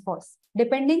head IFOS,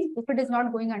 depending if it is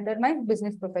not going under my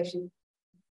business profession.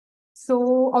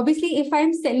 So obviously, if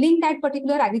I'm selling that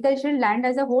particular agricultural land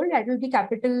as a whole, that will be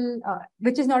capital,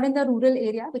 which is not in the rural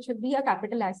area, which will be a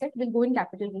capital asset, will go in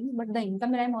capital gains, but the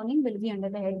income that I'm earning will be under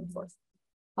the head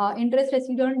IFOS. Interest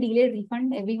received on delayed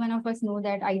refund. Every one of us know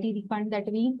that IT refund that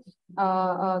we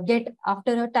get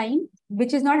after a time,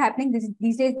 which is not happening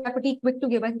these days. They are pretty quick to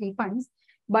give us refunds,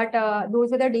 but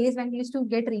those are the days when we used to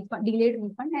get delayed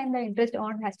refund, and the interest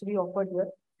earned has to be offered here.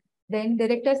 Then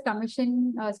director's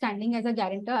commission standing as a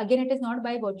guarantor. Again, it is not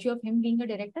by virtue of him being a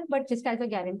director, but just as a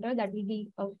guarantor, that will be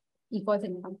IFOS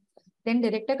income. Then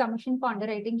director commission for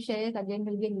underwriting shares, again,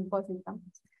 will be an IFOS income.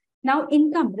 Now,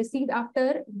 income received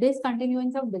after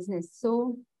discontinuance of business.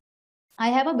 So I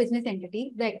have a business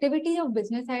entity. The activity of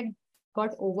business had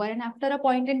got over, and after a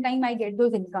point in time, I get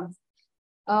those incomes.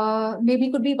 Maybe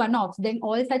could be one-offs. Then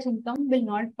all such income will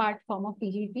not form of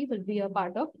PGP, will be a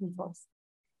part of IFOS.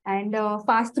 And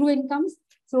pass-through incomes.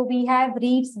 So we have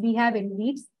REITs, we have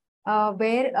InvITs,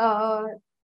 where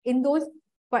in those,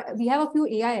 we have a few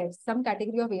AIFs, some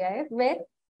category of AIF, where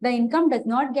the income does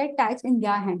not get taxed in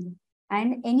their hand.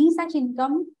 And any such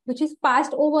income which is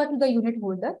passed over to the unit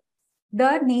holder,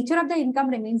 the nature of the income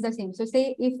remains the same. So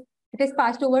say if it is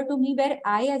passed over to me where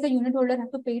I as a unit holder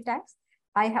have to pay tax,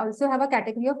 I also have a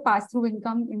category of pass-through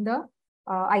income in the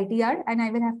ITR, and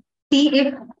I will have to see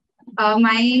if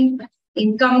my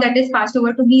income that is passed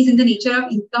over to me is in the nature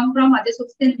of income from other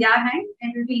sources in their hand,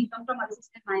 and will be income from other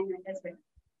sources in my hand as well.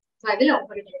 So I will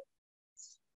offer it.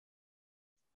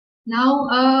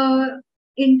 Now,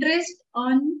 interest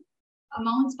on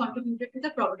amounts contributed to the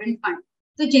Provident Fund.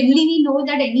 So generally we know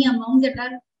that any amounts that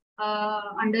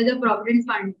are under the Provident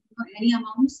Fund, any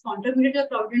amounts contributed to the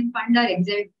Provident Fund are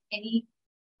exempt any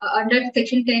under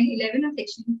Section 10, 11 or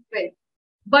Section 12.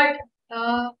 But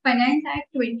Finance Act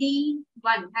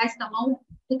 21 has come out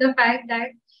to the fact that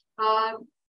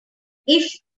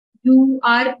if you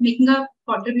are making a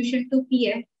contribution to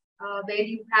PF, where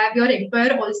you have your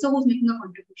employer also who's making a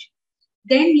contribution,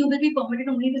 then you will be permitted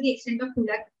only to the extent of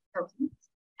 2,00,000.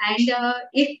 And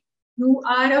if you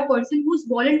are a person who's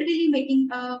voluntarily making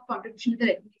a contribution to the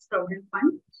Recognized Provident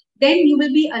Fund, then you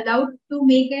will be allowed to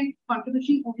make a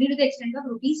contribution only to the extent of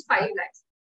rupees 5 lakhs.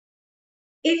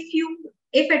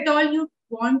 If at all you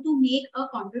want to make a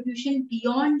contribution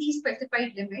beyond these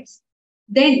specified limits,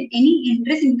 then any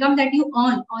interest income that you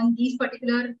earn on these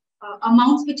particular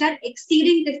amounts which are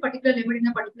exceeding this particular limit in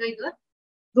a particular year,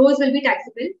 those will be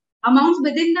taxable. Amounts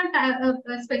within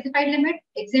the specified limit,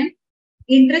 exempt.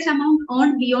 Interest amount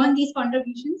earned beyond these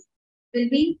contributions will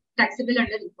be taxable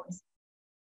under IFOS.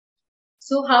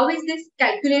 So how is this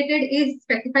calculated is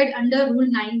specified under Rule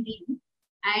 9D.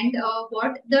 And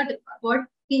what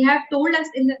we have told us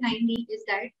in the 9D is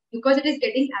that because it is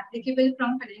getting applicable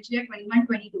from financial year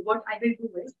 21-22, what I will do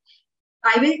is,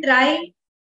 I will try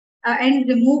and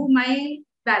remove my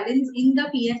balance in the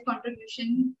PF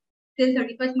contribution till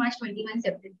 31st March 21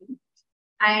 separately.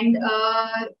 And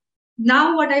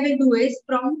now what I will do is,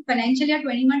 from financial year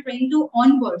 21-22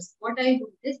 onwards, what I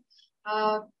do is,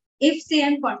 if say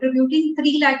I'm contributing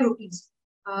 3 lakh rupees,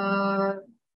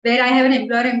 where I have an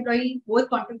employer-employee both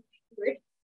contributing to it,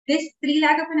 this 3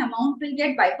 lakh of an amount will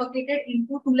get bifurcated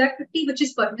into 2,50,000, which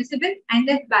is permissible, and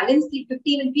the balance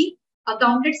 350 will be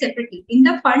accounted separately. In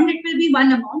the fund, it will be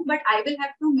one amount, but I will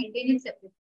have to maintain it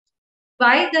separately.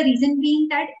 Why? The reason being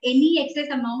that any excess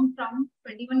amount from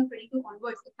 21-22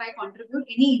 onwards, if I contribute,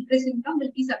 any interest income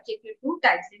will be subjected to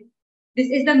tax. This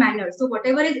is the manner. So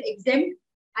whatever is exempt,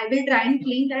 I will try and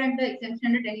claim that under exemption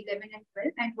under 10, 11 and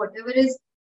 12, and whatever is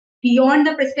beyond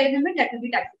the prescribed limit, that will be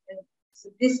taxable. So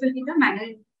this will be the manner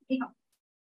in the company.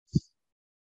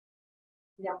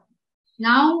 Yeah.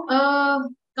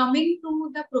 Now, coming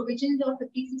to the provisions of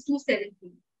 56 to 70.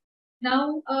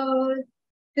 Now,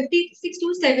 56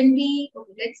 to 70,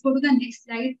 okay, let's go to the next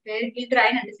slide where we'll try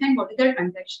and understand what is the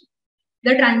transaction.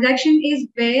 The transaction is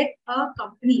where a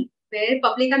company, where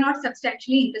public are not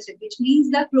substantially interested, which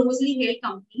means the closely held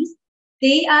companies,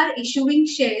 they are issuing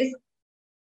shares.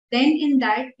 Then in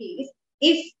that case,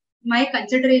 if my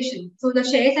consideration, so the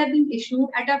shares have been issued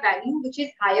at a value which is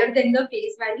higher than the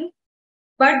face value,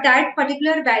 but that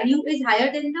particular value is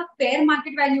higher than the fair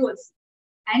market value also.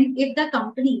 And if the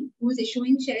company who is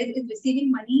issuing shares is receiving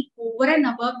money over and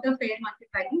above the fair market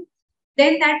value,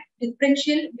 then that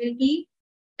differential will be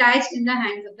taxed in the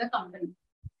hands of the company.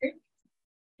 Okay?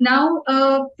 Now,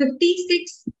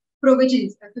 56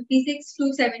 provisions, 56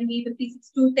 to 70,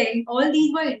 56 to 10, all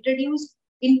these were introduced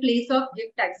in place of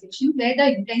gift taxation, where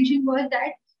the intention was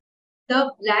that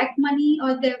the black money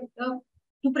or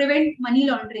to prevent money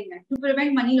laundering.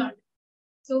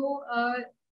 So,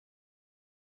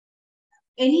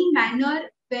 any manner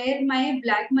where my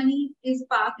black money is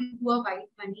parked into a white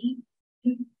money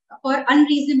for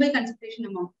unreasonable consideration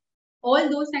amount, all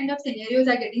those kind of scenarios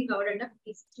are getting covered under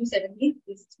 56 to 70,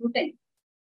 56 to 10.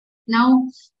 Now,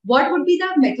 what would be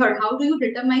the method? How do you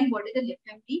determine what is an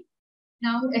FMD?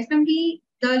 Now, FMD,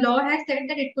 the law has said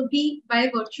that it could be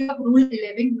by virtue of Rule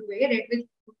 11 UA, read with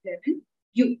Rule 11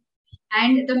 U.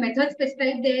 And the methods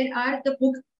specified there are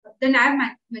the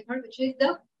NAV method, which is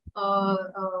the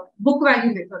book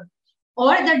value method,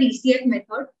 or the DCF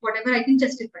method, whatever I can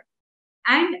justify.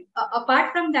 And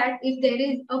apart from that, if there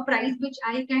is a price which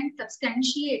I can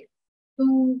substantiate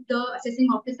to the assessing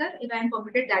officer, if I am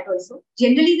permitted that also.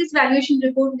 Generally, this valuation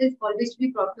report is always to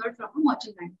be procured from a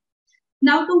merchant bank.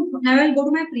 Now I'll go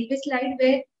to my previous slide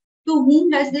where to whom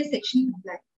does this section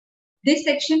apply? This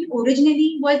section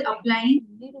originally was applying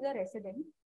only to the resident,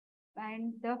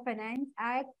 and the Finance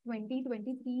Act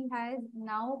 2023 has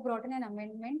now brought in an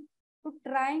amendment to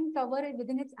try and cover it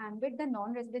within its ambit the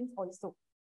non-residents also.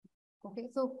 Okay,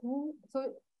 so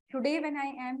today when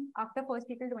I am after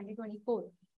 1st April 2024,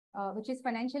 which is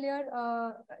financial year,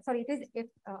 sorry, it is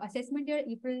assessment year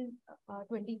April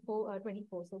 24.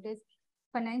 So it is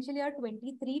financial year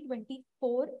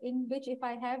 23-24, in which if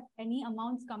I have any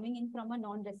amounts coming in from a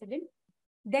non-resident,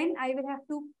 then I will have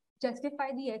to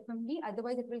justify the FMV,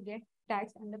 otherwise it will get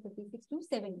taxed under 56 to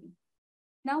 70.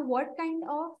 Now, what kind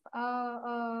of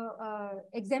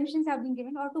exemptions have been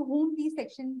given, or to whom these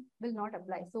sections will not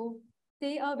apply? So,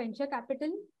 say a venture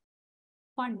capital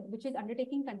fund, which is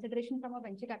undertaking consideration from a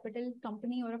venture capital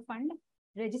company or a fund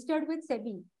registered with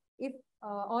SEBI, if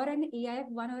or an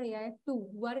AIF1 or AIF2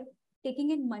 who are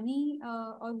taking in money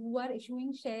or who are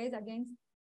issuing shares against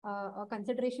a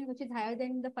consideration which is higher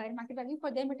than the fair market value,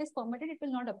 for them it is permitted, it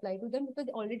will not apply to them because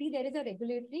already there is a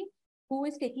regulatory who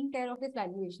is taking care of this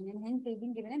valuation, and hence they've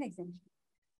been given an exemption.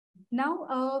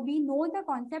 Now, we know the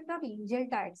concept of angel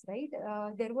tax, right?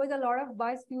 There was a lot of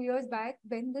buzz few years back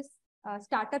when this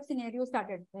startup scenario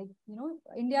started. Like, you know,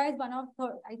 India is one of,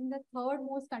 I think, the third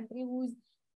most country who's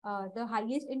the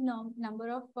highest in number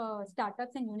of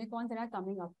startups and unicorns that are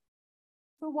coming up.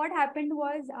 So what happened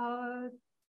was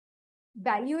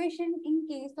valuation in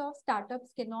case of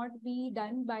startups cannot be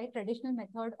done by traditional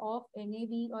method of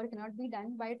NAV or cannot be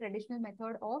done by traditional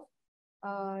method of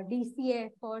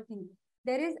DCF or things.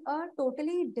 There is a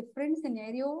totally different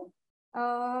scenario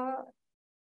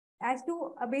as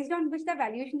to based on which the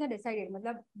valuations are decided.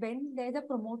 When there is a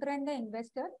promoter and the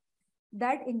investor,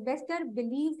 that investor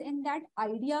believes in that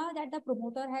idea that the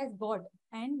promoter has got,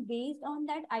 and based on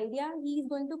that idea, he is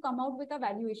going to come out with a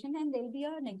valuation, and there will be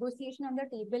a negotiation on the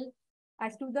table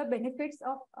as to the benefits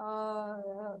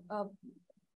of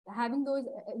having those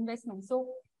investments. So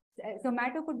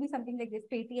Zomato could be something like this,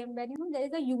 Paytm, where there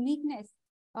is a uniqueness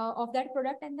of that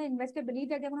product, and the investor believes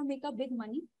that they want to make a big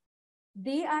money.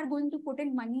 They are going to put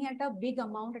in money at a big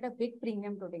amount, at a big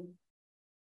premium today.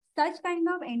 Such kind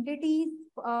of entities,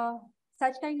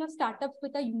 such kind of startups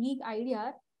with a unique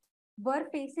idea were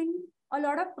facing a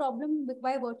lot of problem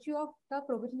by virtue of the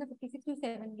provision of 56 to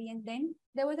 70. And then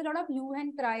there was a lot of hue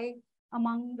and cry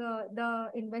among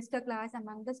the investor class,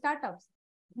 among the startups.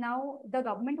 Now, the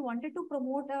government wanted to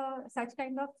promote such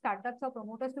kind of startups or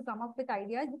promoters to come up with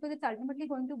ideas because it's ultimately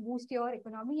going to boost your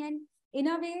economy. And in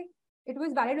a way, it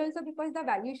was valid also because the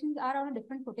valuations are on a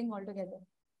different footing altogether.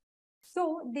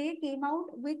 So they came out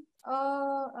with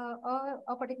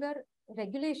a particular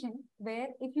regulation where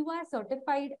if you are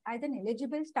certified as an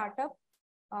eligible startup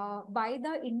by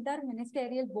the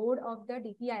Inter-Ministerial Board of the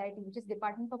DPIIT, which is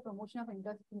Department for Promotion of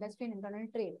Industry and Internal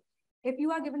Trade, if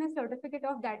you are given a certificate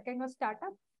of that kind of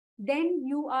startup, then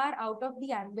you are out of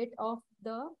the ambit of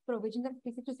the provisions of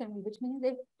 56 to 70, which means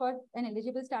if for an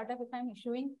eligible startup, if I'm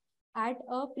issuing at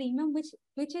a premium which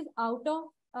is out of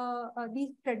the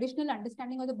traditional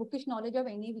understanding or the bookish knowledge of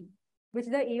NAV, which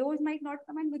the AOs might not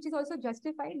come and which is also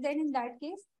justified, then in that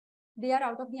case, they are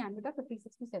out of the ambit of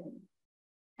 56 to 70.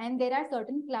 And there are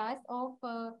certain class of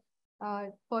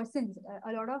persons,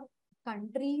 a lot of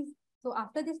countries. So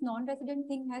after this non-resident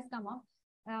thing has come up,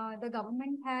 the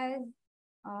government has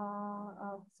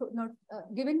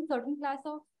given certain class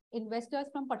of investors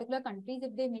from particular countries,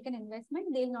 if they make an investment,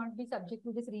 they'll not be subject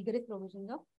to this rigorous provisions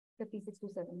of 56 to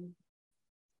 70.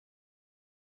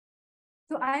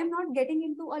 So I am not getting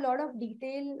into a lot of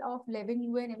detail of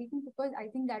 11U and everything because I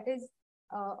think that is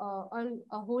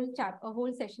a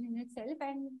whole session in itself,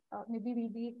 and maybe we'll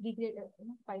be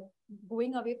by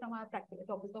going away from our practical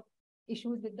topic of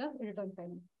issues with the return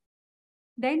filing.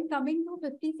 Then coming to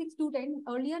 56 to 10,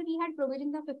 earlier we had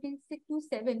provisions of 56 to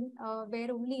 7,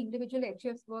 where only individual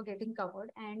HFs were getting covered,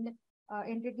 and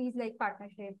entities like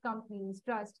partnership, companies,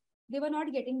 trust, they were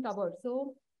not getting covered.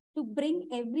 So to bring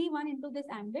everyone into this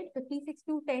ambit, 56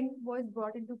 to 10 was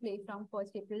brought into play from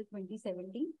 1st April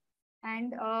 2017.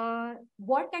 And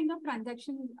what kind of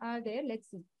transactions are there? Let's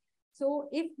see. So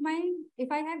if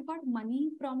I have got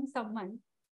money from someone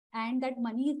and that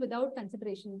money is without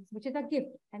consideration, which is a gift,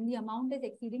 and the amount is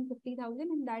exceeding 50,000,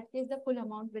 in that case, the full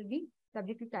amount will be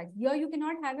subject to tax. Here, you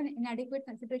cannot have an inadequate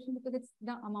consideration because it's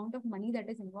the amount of money that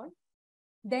is involved.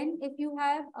 Then if you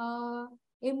have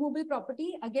immovable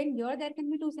property, again, here there can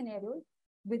be two scenarios,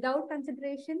 without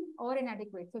consideration or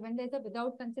inadequate. So when there's a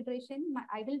without consideration,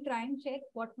 I will try and check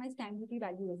what my stamp duty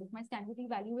value is. If my stamp duty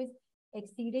value is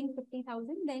exceeding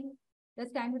 50,000, then the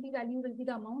stamp duty value will be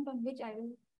the amount on which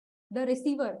the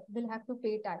receiver will have to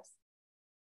pay tax.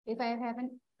 If I've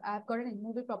got an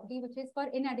immovable property which is for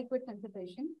inadequate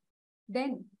consideration,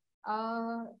 then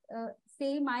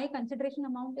say my consideration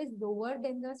amount is lower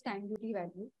than the stamp duty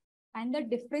value, and the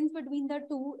difference between the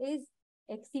two is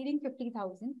exceeding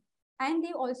 50,000. And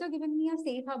they've also given me a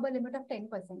safe harbor limit of 10%.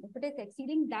 If it is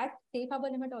exceeding that safe harbor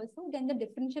limit also, then the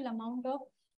differential amount of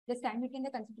the stamp duty and the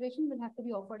consideration will have to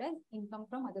be offered as income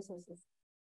from other sources.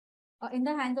 In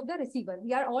the hands of the receiver.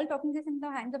 We are all talking this in the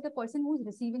hands of the person who is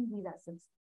receiving these assets.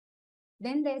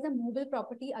 Then there's a movable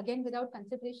property again without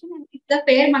consideration, and if the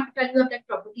fair market value of that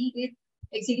property is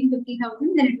exceeding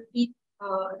 50,000, then it will be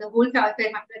the whole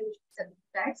fair market value should be subject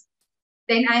to tax.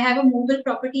 Then I have a movable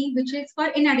property which is for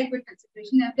inadequate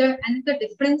consideration. If the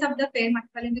difference of the fair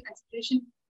market value and the consideration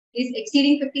is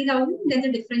exceeding 50,000, then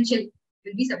the differential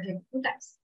will be subject to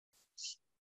tax.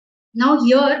 Now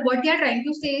here, what they are trying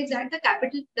to say is that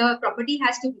the property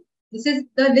has to be, this is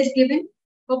the list given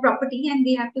for property and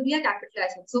they have to be a capital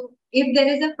asset. So if there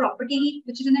is a property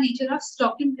which is in the nature of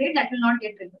stock in trade, that will not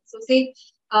get triggered. So say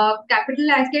capital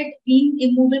asset being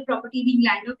immovable property, being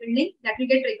land or building, that will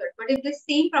get triggered. But if the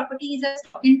same property is a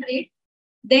stock in trade,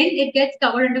 then it gets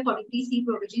covered under 43C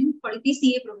provision,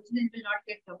 43CA provision, and will not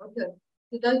get covered here.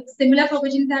 So the similar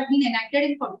provisions have been enacted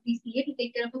in 43CA to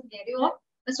take care of a scenario of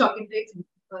a stock in trade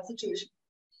situation.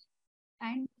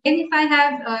 And then if I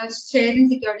have share in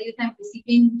security, if I'm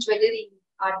receiving jewelry,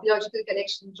 archaeological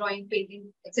collection, drawing,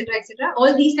 painting, etc.,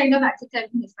 all these kind of assets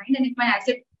have been defined. And if my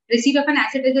receipt of an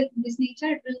asset is of this nature,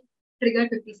 it will trigger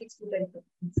 56(2)(10).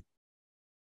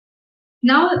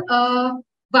 Now,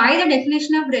 by the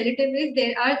definition of relative is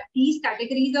there are these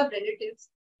categories of relatives.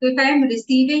 So if I am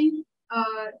receiving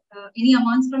any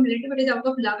amounts from relative, it is out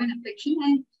of love and affection,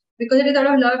 and because it is out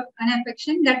of love and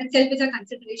affection, that itself is a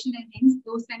consideration, and hence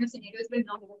those kind of scenarios will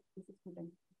not go to 56(2)(10).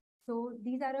 So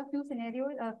these are a few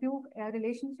scenarios, a few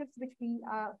relationships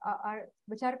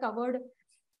which are covered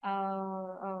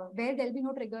where there will be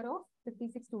no trigger of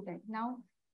 56(2)(10). Now,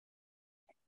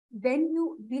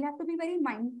 we'll have to be very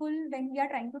mindful when we are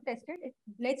trying to test it.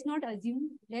 Let's not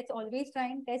assume. Let's always try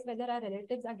and test whether our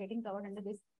relatives are getting covered under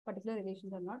this particular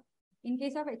relations or not. In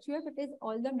case of HUF, it is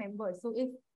all the members. So if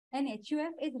an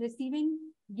HUF is receiving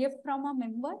gift from a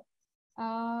member,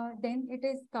 then it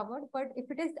is covered. But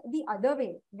if it is the other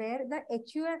way, where the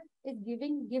HUF is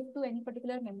giving gift to any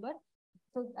particular member,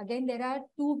 so again, there are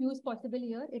two views possible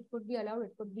here. It could be allowed,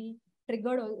 it could be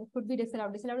triggered, or it could be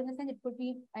disallowed. Disallowed in the sense it could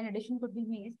be an addition could be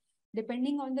made.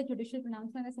 Depending on the judicial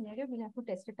pronouncement of the scenario, we'll have to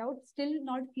test it out. Still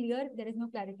not clear. There is no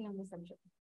clarity on the subject.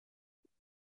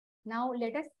 Now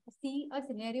let us see a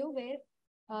scenario where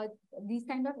these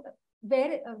kind of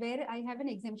where I have an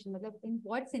exemption. In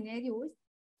what scenarios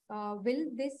will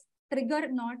this trigger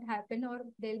not happen, or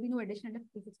there will be no addition under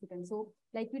 56(2)(10). So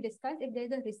like we discussed, if there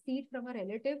is a receipt from a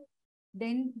relative,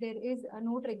 then there is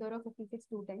no trigger of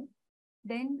 56(2)(10).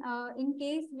 Then in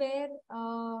case where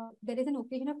there is an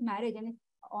occasion of marriage, and if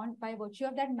by virtue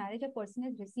of that marriage a person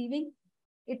is receiving,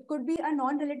 it could be a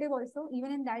non-relative also.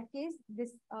 Even in that case,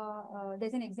 this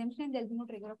there's an exemption and there will be no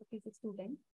trigger of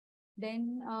 56(2)(10).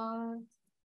 Then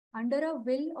under a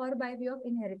will or by way of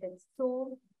inheritance.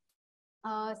 So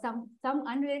some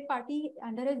unrelated party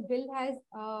under his will has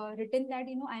written that,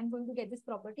 I am going to get this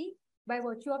property. By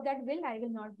virtue of that will, I will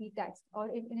not be taxed. Or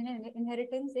if in an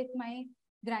inheritance, if my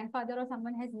grandfather or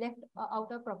someone has left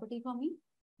out a property for me,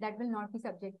 that will not be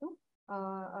subject to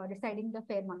deciding the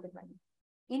fair market value.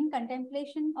 In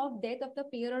contemplation of death of the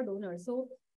payer or donor. So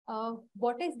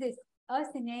what is this? A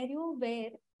scenario where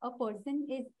a person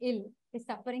is ill, is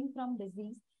suffering from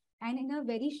disease, and in a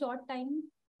very short time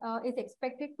is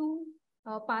expected to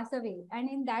pass away. And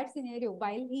in that scenario,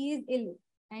 while he is ill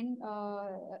and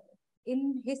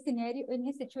in his scenario, in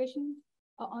his situation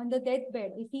on the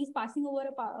deathbed, if he is passing over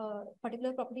a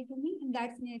particular property to me, in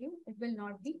that scenario, it will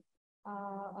not be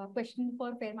questioned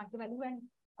for fair market value, and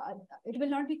it will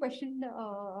not be questioned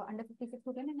under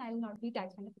 56(2)(10), and I will not be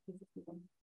taxed under 56(2)(10).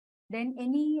 Then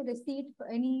any receipt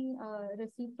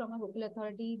from a local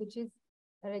authority which is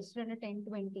registered under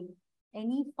 1020,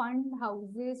 any fund,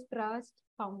 houses, trust,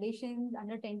 foundations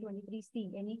under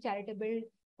 1023C, any charitable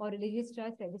or religious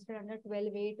trust registered under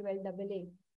 12A, 12AA,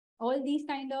 all these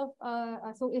kind of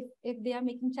so if they are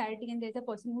making charity and there's a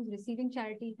person who's receiving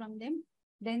charity from them,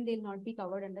 then they'll not be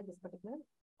covered under this particular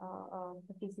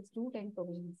 56(2)(10)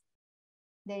 provisions.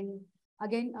 Then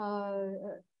again,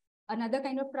 another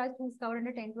kind of trust who's covered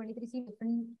under 1023C,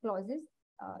 different clauses,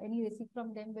 any receipt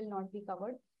from them will not be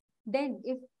covered. Then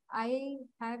if I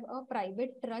have a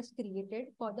private trust created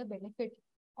for the benefit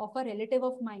of a relative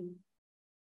of mine,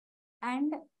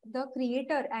 and the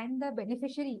creator and the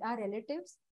beneficiary are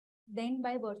relatives, then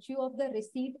by virtue of the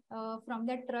receipt from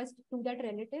that trust to that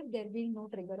relative, there will be no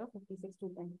trigger of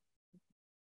 56(2)(10).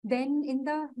 Then in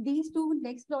these two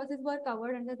next clauses were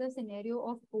covered under the scenario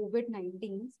of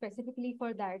COVID-19, specifically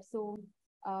for that. So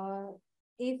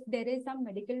if there is some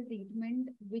medical treatment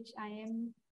which I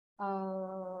am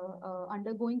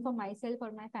undergoing for myself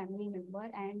or my family member,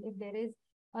 and if there is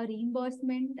a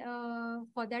reimbursement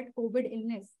for that COVID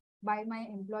illness by my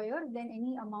employer, then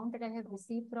any amount that I have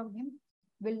received from him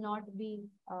will not be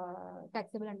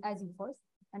taxable as IFOS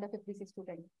under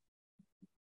 56(2)(10).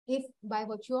 if by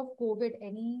virtue of COVID,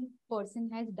 any person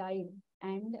has died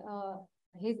and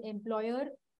his employer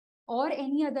or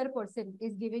any other person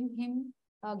is giving him,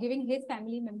 giving his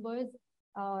family members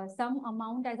some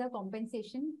amount as a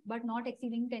compensation, but not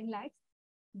exceeding 10 lakhs,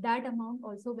 that amount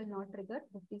also will not trigger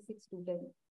 56(2)(10)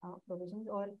 provisions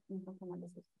or income from other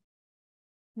sources.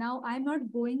 Now, I'm not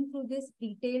going through this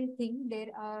detailed thing. There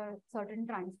are certain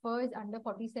transfers under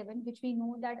 47, which we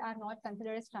know that are not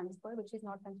considered as transfer, which is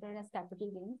not considered as capital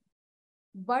gains,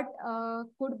 but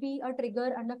could be a trigger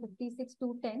under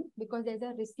 56(2)(10) because there's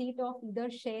a receipt of either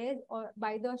shares or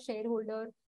by the shareholder.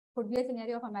 Could be a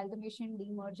scenario of amalgamation,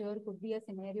 demerger, could be a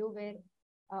scenario where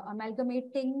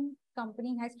amalgamating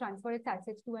company has transferred its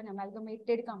assets to an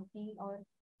amalgamated company, or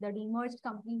the demerged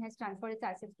company has transferred its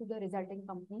assets to the resulting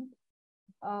company.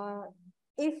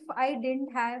 If I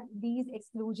didn't have these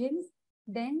exclusions,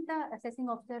 then the assessing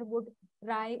officer would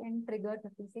try and trigger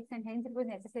 56, and hence it was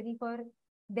necessary for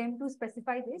them to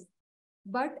specify this.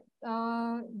 But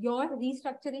your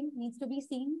restructuring needs to be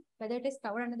seen whether it is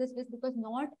covered under this list, because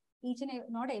not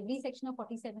every section of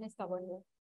 47 is covered here.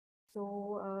 So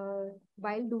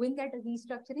while doing that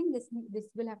restructuring, this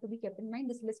will have to be kept in mind.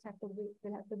 This list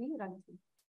will have to be run through.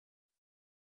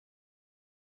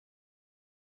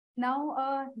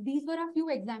 Now, these were a few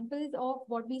examples of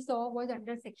what we saw was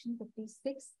under section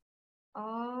 56.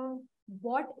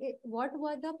 What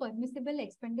were the permissible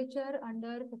expenditure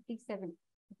under 57?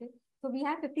 Okay, so we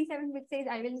have 57, which says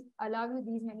I will allow you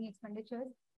these many expenditures.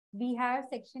 We have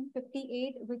section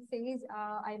 58, which says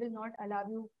I will not allow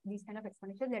you these kind of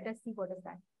expenditures. Let us see what is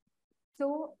that.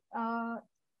 So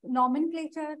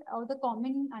nomenclature or the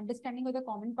common understanding or the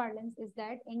common parlance is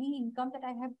that any income that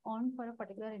I have earned for a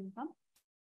particular income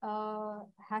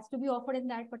has to be offered in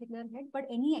that particular head, but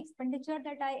any expenditure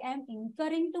that I am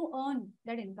incurring to earn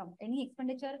that income, any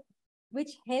expenditure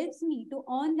which helps me to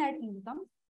earn that income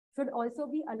should also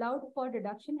be allowed for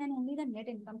deduction, and only the net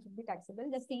income should be taxable.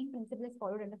 The same principle is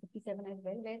followed under 57 as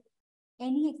well, where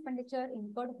any expenditure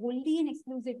incurred wholly and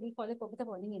exclusively for the purpose of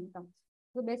earning income.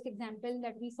 The best example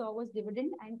that we saw was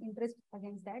dividend and interest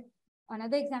against that.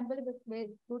 Another example where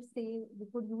we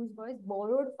could use was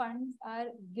borrowed funds are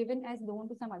given as loan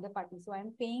to some other party. So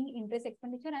I'm paying interest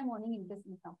expenditure, I'm earning interest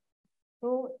income.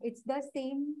 So it's the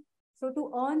same. So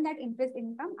to earn that interest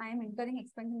income, I am incurring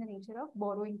expense in the nature of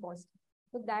borrowing cost.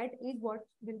 So that is what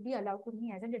will be allowed to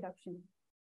me as a deduction.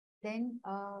 Then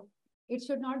it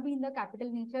should not be in the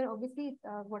capital nature. Obviously,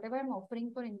 whatever I'm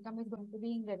offering for income is going to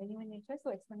be in revenue in nature. So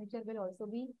expenditure will also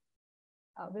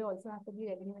have to be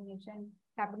revenue in nature, and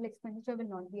capital expenditure will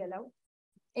not be allowed.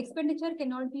 Expenditure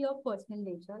cannot be of personal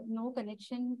nature. No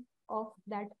connection of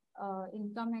that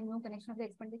income and no connection of the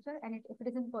expenditure. And if it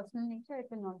is in personal nature, it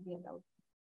will not be allowed.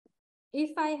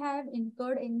 If I have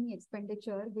incurred any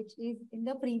expenditure which is in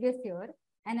the previous year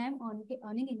and I'm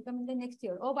earning income in the next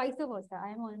year, or vice versa, I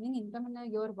am earning income in the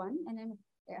year one and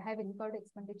I have incurred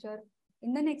expenditure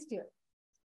in the next year,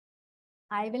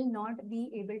 I will not be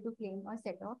able to claim a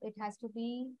set-off. It has to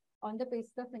be on the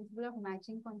basis of principle of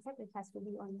matching concept. It has to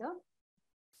be on the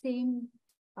same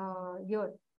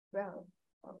year.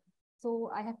 So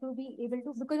I have to be able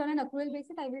to, because on an accrual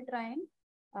basis, I will try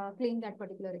and claim that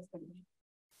particular expenditure.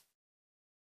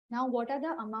 Now, what are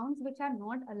the amounts which are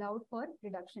not allowed for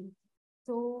deduction?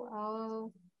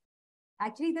 So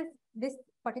actually, this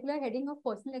particular heading of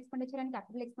personal expenditure and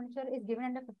capital expenditure is given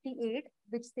under 58,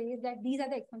 which says that these are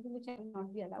the expenses which will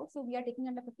not be allowed. So we are taking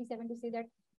under 57 to say that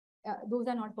those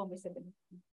are not permissible.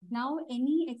 Now,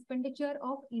 any expenditure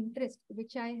of interest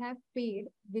which I have paid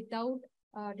without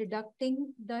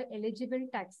deducting the eligible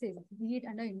taxes, be it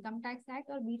under Income Tax Act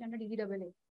or be it under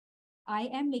DVAA, I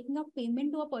am making a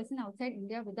payment to a person outside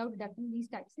India without deducting these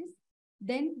taxes,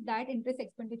 then that interest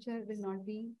expenditure will not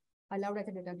be allowed as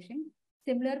a deduction.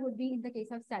 Similar would be in the case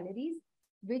of salaries,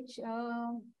 which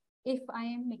if I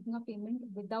am making a payment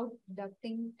without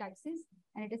deducting taxes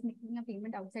and it is making a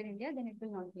payment outside India, then it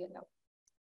will not be allowed.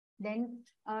 Then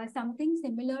something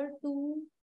similar to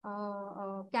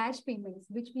cash payments,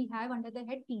 which we have under the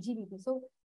head PGBP. So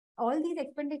all these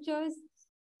expenditures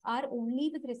are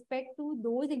only with respect to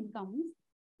those incomes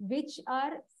which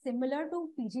are similar to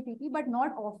PGBP but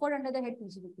not offered under the head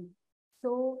PGBP.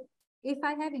 So if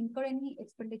I have incurred any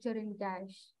expenditure in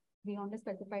cash beyond a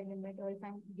specified limit, or if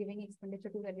I'm giving expenditure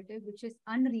to relatives which is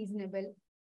unreasonable,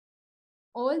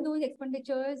 all those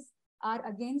expenditures are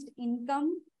against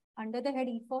income under the head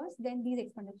IFOS, then these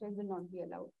expenditures will not be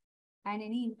allowed. And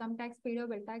any income tax paid or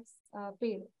wealth tax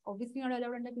paid, obviously not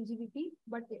allowed under PGBP,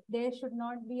 but there should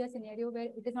not be a scenario where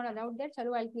it is not allowed there,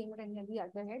 chalo, I'll claim it under the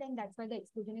other head, and that's why the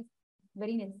exclusion is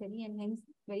very necessary and hence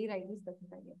very rightly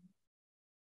specified here.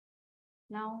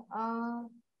 Now,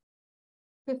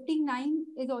 59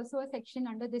 is also a section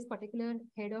under this particular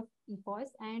head of IFOS.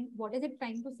 And what is it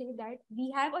trying to say? That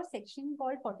we have a section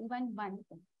called 41.1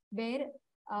 where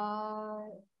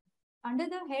under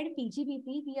the head PGBP,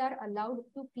 we are allowed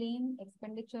to claim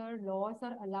expenditure, loss,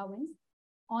 or allowance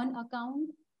on account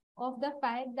of the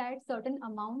fact that certain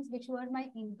amounts which were my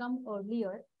income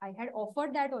earlier, I had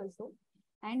offered that also,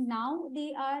 and now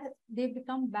they've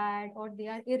become bad or they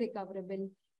are irrecoverable,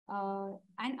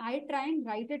 and I try and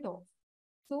write it off.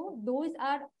 So those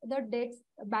are the debts,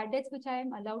 bad debts, which I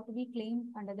am allowed to be claimed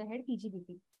under the head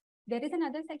PGBP. There is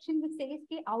another section which says,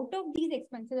 okay, out of these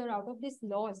expenses or out of this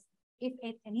loss, if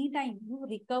at any time you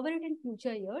recover it in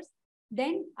future years,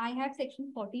 then I have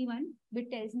section 41, which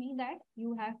tells me that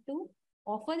you have to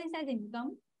offer this as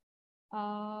income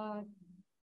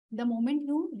the moment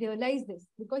you realize this,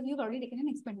 because you've already taken an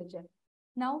expenditure.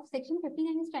 Now, section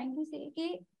 59 is trying to say,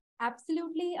 okay,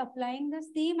 absolutely applying the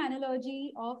same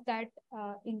analogy of that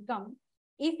income.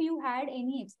 If you had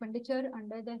any expenditure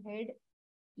under the head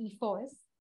IFOS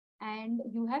and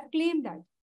you have claimed that,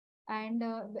 and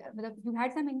you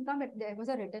had some income, there was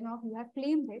a written off, you have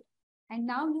claimed it, and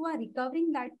now you are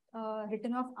recovering that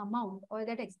written off amount or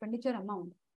that expenditure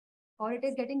amount, or it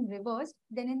is getting reversed,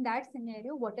 then in that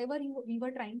scenario, whatever we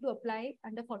were trying to apply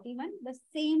under 41, the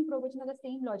same provision or the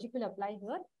same logic will apply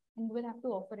here, and you will have to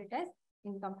offer it as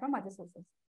income from other sources.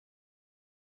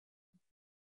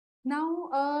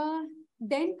 Now,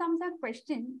 then comes a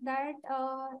question that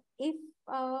if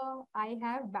I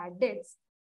have bad debts,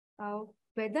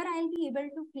 whether I'll be able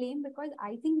to claim, because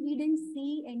I think we didn't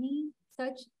see any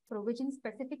such provision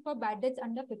specific for bad debts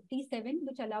under 57,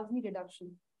 which allows me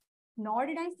deduction. Nor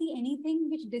did I see anything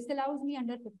which disallows me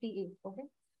under 58. Okay.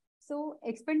 So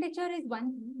expenditure is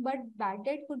one thing, but bad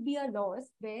debt could be a loss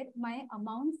where my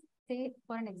amounts, say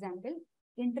for an example,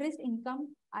 interest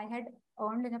income I had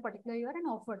earned in a particular year and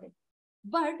offered it.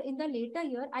 But in the later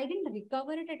year, I didn't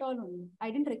recover it at all only.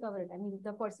 I didn't recover it. I mean,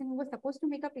 the person who was supposed to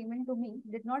make a payment to me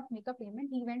did not make a payment.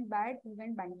 He went bad, he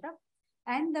went bankrupt,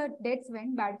 and the debts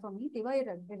went bad for me. They were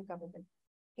irrecoverable.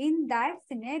 In that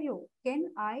scenario, can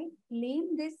I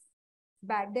claim this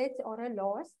bad debts or a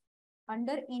loss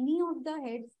under any of the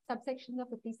heads, subsections of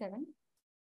 57?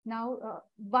 Now,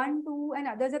 1, 2, and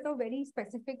others are very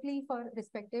specifically for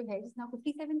respective heads. Now,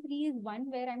 57.3 is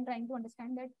one where I'm trying to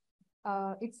understand that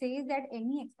it says that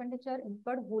any expenditure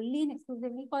incurred wholly and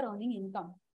exclusively for earning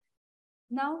income.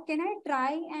 Now, can I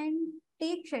try and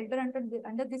take shelter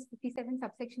under this 57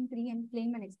 subsection 3 and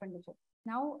claim an expenditure?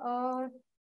 Now,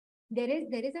 there is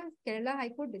a Kerala High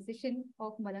Court decision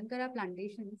of Malankara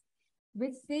Plantations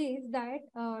which says that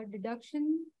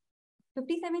deduction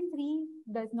 57.3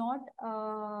 does not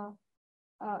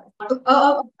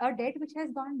a debt which has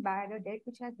gone bad, a debt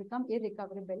which has become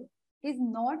irrecoverable, is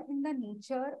not in the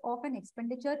nature of an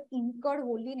expenditure incurred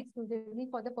wholly and exclusively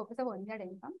for the purpose of earning that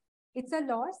income. It's a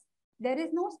loss. There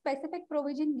is no specific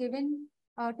provision given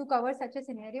to cover such a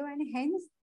scenario, and hence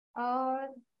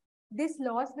this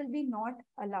loss will be not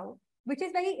allowed, which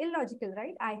is very illogical,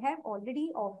 right? I have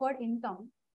already offered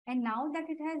income, and now that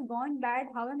it has gone bad,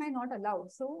 how am I not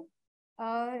allowed? So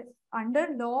under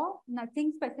law,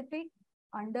 nothing specific.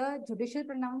 Under judicial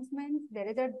pronouncements, there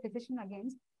is a decision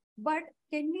against. But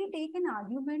can we take an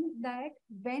argument that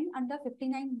when under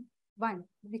 59.1,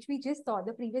 which we just saw,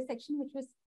 the previous section, which was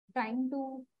trying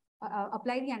to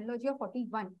apply the analogy of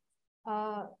 41,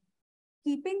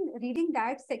 reading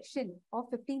that section of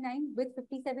 59 with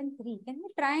 57.3, can we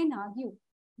try and argue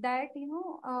that,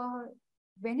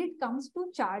 when it comes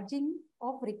to charging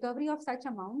of recovery of such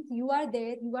amounts, you are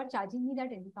charging me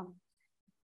that income.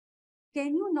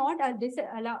 Can you not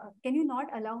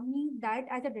allow me that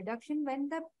as a deduction when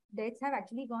the debts have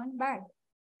actually gone bad?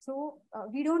 So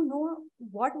we don't know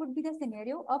what would be the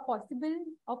scenario. A possible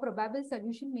or probable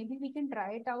solution, maybe we can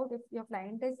try it out if your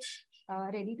client is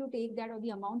ready to take that or the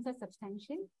amounts are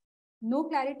substantial. No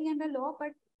clarity under law,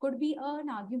 but could be an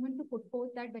argument to put forth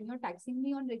that when you're taxing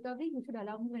me on recovery, you should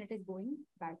allow me when it is going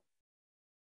bad.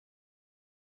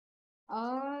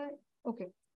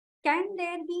 Okay. Can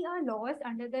there be a loss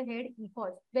under the head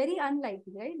IFOS? Very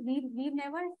unlikely, right? We've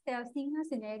never seen a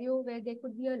scenario where there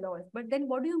could be a loss. But then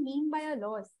what do you mean by a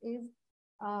loss? Is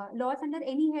loss under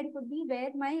any head could be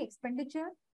where my expenditure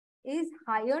is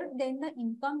higher than the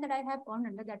income that I have earned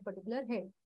under that particular head.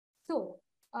 So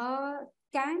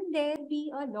can there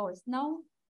be a loss? Now,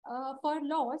 for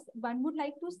loss, one would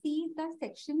like to see the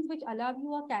sections which allow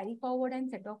you a carry forward and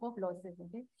set off of losses.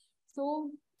 Okay,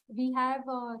 so we have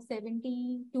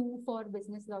 72 for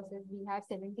business losses. We have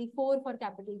 74 for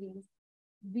capital gains.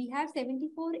 We have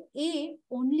 74A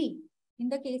only. in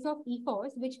the case of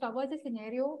IFOS, which covers a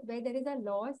scenario where there is a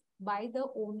loss by the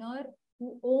owner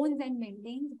who owns and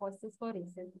maintains horses for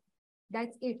races.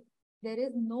 That's it. There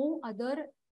is no other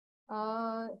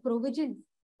provisions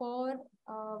for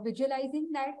visualizing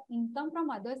that income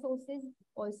from other sources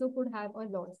also could have a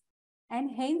loss. And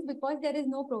hence, because there is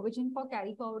no provision for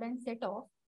carry forward and set off,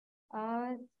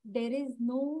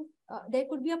 there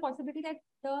could be a possibility that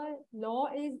the law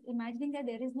is imagining that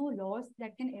there is no loss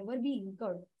that can ever be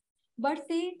incurred. But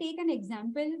say, take an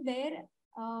example where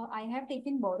I have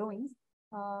taken borrowings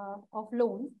of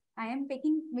loans. I am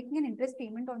making an interest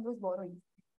payment on those borrowings.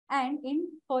 And in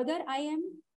further, I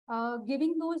am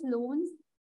giving those loans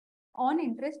on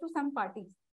interest to some parties.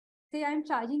 Say I am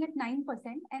charging at 9%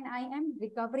 and I am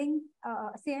recovering,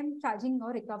 say I'm charging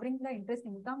or recovering the interest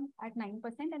income at 9%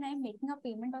 and I am making a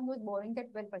payment on those borrowings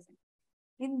at 12%.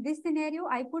 In this scenario,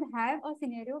 I could have a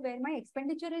scenario where my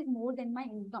expenditure is more than my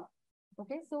income.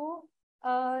 Okay, so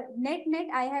net,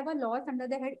 I have a loss under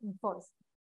the head IFOS.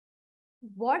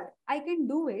 What I can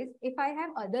do is, if I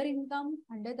have other income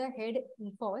under the head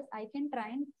IFOS, I can try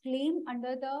and claim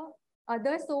under the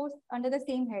other source under the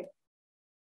same head.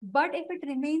 But if it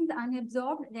remains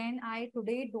unabsorbed, then I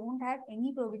today don't have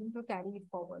any provision to carry it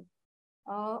forward.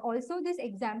 Also, this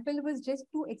example was just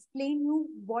to explain you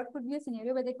what could be a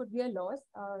scenario where there could be a loss.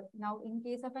 Now, in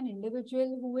case of an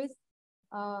individual who is,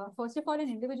 first of all, an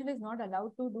individual is not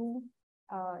allowed to do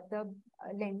the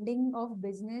lending of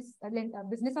business,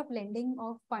 business of lending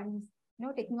of funds,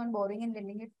 taking on borrowing and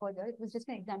lending it further. It was just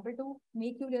an example to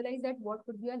make you realize that what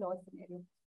could be a loss scenario.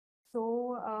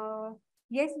 So,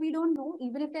 yes, we don't know.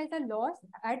 Even if there's a loss,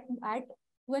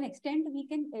 to an extent, we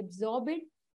can absorb it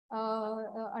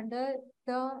under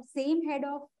the same head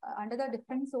of, under the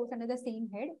different source, under the same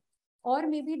head, or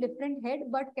maybe different head,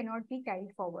 but cannot be carried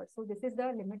forward. So this is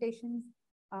the limitations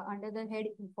under the head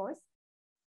IFOS.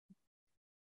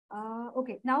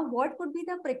 Okay, now what could be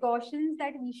the precautions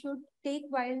that we should take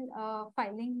while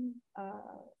filing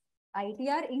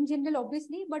ITR in general,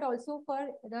 obviously, but also for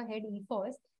the head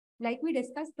IFOS? Like we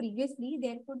discussed previously,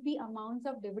 there could be amounts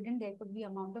of dividend, there could be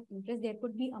amount of interest, there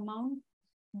could be amount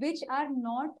which are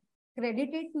not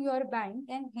credited to your bank,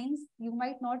 and hence you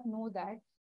might not know that.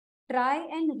 Try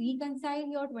and reconcile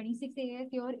your 26AS,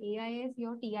 your AIS,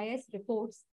 your TIS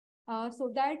reports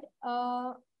so that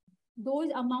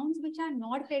those amounts which are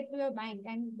not paid to your bank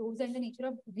and those are in the nature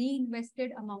of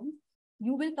reinvested amounts,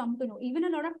 you will come to know. Even a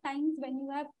lot of times when you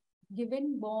have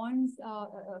given bonds,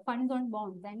 funds on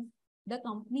bonds, and the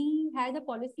company has a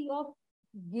policy of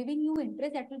giving you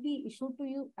interest that will be issued to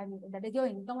you, I mean, that is your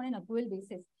income on an accrual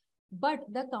basis. But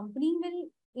the company will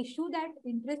issue that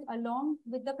interest along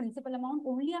with the principal amount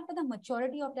only after the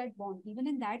maturity of that bond. Even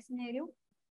in that scenario,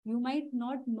 you might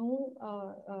not know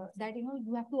that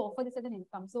you have to offer this as an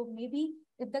income. So maybe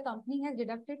if the company has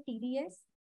deducted TDS,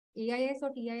 AIS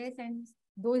or TIS, and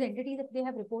those entities, if they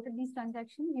have reported these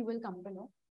transactions, you will come to know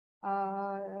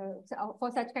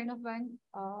for such kind of an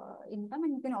income,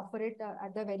 and you can offer it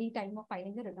at the very time of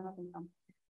filing the return of income.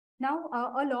 Now,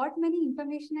 a lot many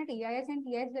information at AIS and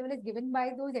TIS level is given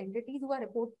by those entities who are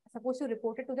supposed to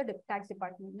report it to the tax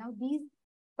department. Now, these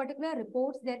particular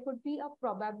reports, there could be a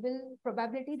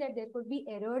probability that there could be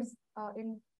errors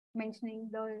in mentioning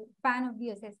the PAN of the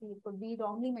assessee. It could be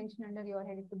wrongly mentioned under your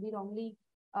head. It could be wrongly,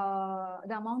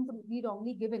 the amount could be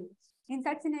wrongly given. In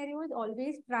such scenarios,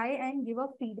 always try and give a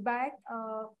feedback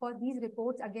for these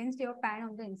reports against your PAN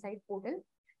on the inside portal.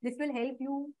 This will help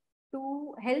you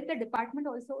to help the department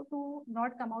also to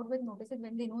not come out with notices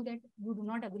when they know that you do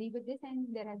not agree with this and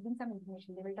there has been some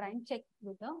information. They will try and check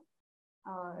with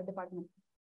the department,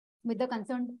 with the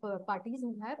concerned parties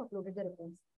who have uploaded the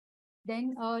reports.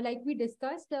 Then, like we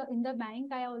discussed, in the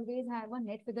bank, I always have a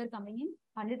net figure coming in.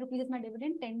 100 rupees is my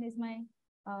dividend, 10 is my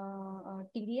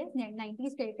TDS, 90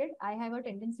 is stated. I have a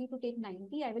tendency to take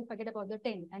 90. I will forget about the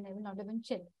 10 and I will not even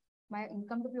check. My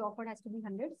income to be offered has to be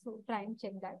 100. So try and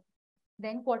check that.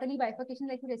 Then quarterly bifurcation,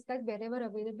 like we discussed, wherever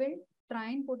available, try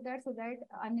and put that so that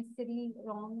unnecessary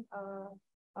wrong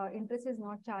interest is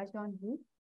not charged on you.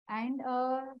 And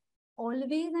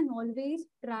always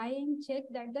try and check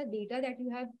that the data that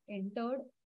you have entered,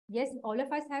 yes, all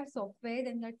of us have software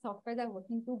and that softwares are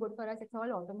working too good for us. It's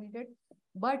all automated,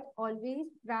 but always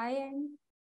try and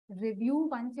review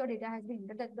once your data has been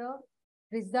entered that the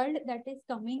result that is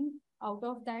coming out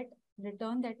of that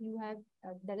return that you have,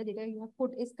 that the data you have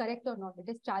put is correct or not. It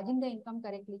is charging the income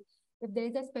correctly. If there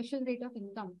is a special rate of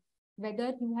income,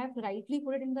 whether you have rightly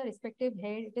put it in the respective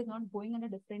head, it is not going on a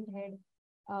different head.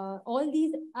 All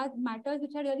these are matters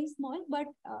which are really small, but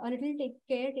a little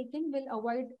care taken will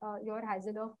avoid your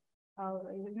hassle of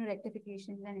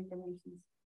rectifications and interventions.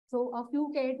 So a few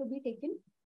care to be taken.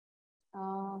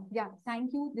 Yeah,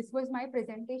 thank you. This was my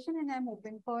presentation and I'm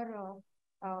open for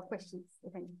questions,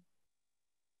 if any.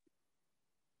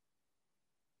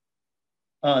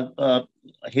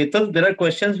 Hetal, there are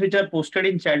questions which are posted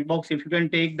in chat box. If you can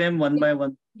take them one by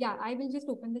one. Yeah, I will just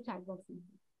open the chat box.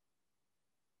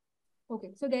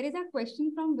 Okay, so there is a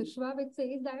question from Vishwa which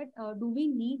says that do we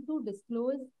need to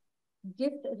disclose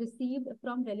gift received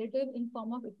from relative in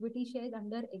form of equity shares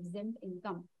under exempt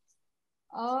income?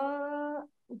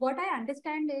 What I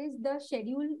understand is the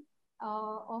schedule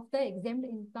of the exempt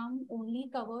income only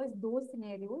covers those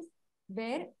scenarios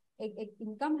where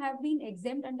income have been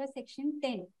exempt under section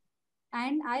 10.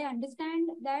 And I understand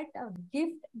that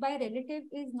gift by relative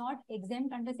is not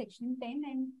exempt under section 10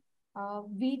 and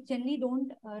we generally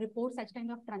don't report such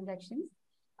kind of transactions.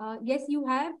 Yes, you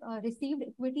have received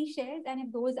equity shares and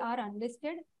if those are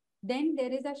unlisted, then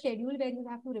there is a schedule where you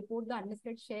have to report the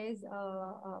unlisted shares,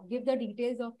 give the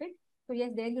details of it. So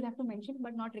yes, there you have to mention,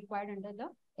 but not required under the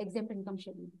exempt income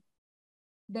schedule.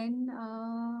 Then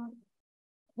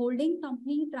holding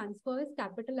company transfers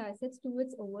capital assets to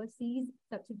its overseas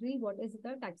subsidiary. What is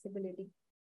the taxability?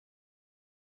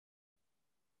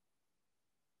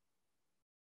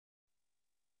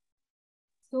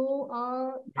 So,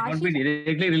 it won't be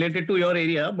directly related to your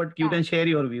area, but you can share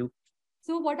your view.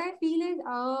 So what I feel is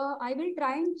I will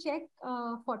try and check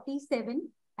 47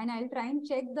 and I'll try and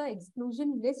check the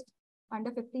exclusion list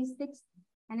under 56.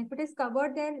 And if it is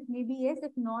covered there, maybe yes.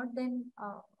 If not, then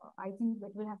I think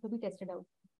it will have to be tested out.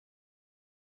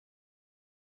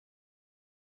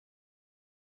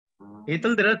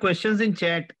 Hetal, there are questions in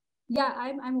chat. Yeah,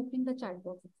 I'm opening the chat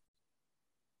box.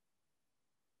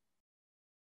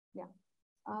 Yeah.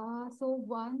 So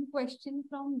one question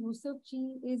from Yusuf Chi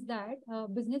is that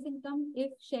business income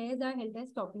if shares are held as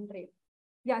stock in trade.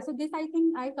 Yeah, so this I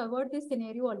think I covered this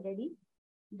scenario already,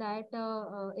 that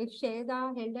if shares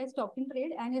are held as stock in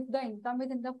trade and if the income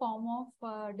is in the form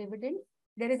of dividend,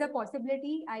 there is a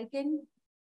possibility I can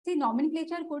see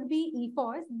nomenclature could be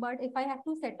IFOS, but if I have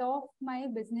to set off my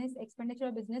business expenditure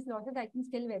or business losses, I can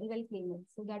still very well claim it.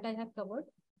 So that I have covered.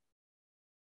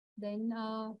 Then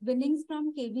winnings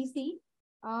from KBC.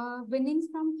 Winnings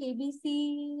from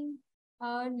KBC,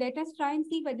 let us try and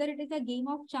see whether it is a game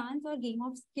of chance or game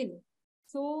of skill.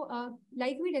 So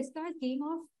like we discussed, game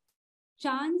of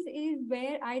chance is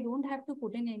where I don't have to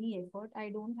put in any effort.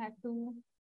 I don't have to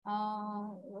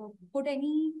put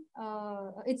any,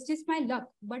 it's just my luck.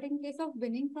 But in case of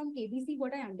winning from KBC,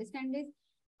 what I understand is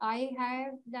I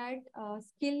have that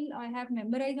skill, I have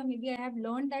memorized or maybe I have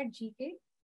learned that GK.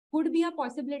 Could be a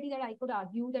possibility that I could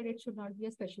argue that it should not be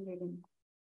a special rating.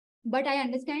 But I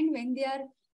understand when they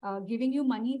are giving you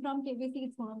money from KBC,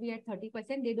 it's going to be at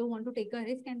 30%. They don't want to take a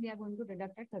risk and they are going to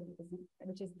deduct at 30%,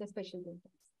 which is the special rating.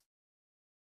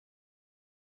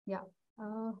 Yeah.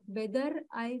 Whether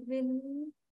I will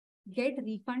get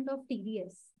refund of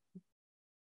TDS.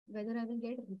 Whether I will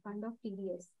get refund of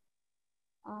TDS.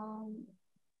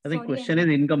 I think question is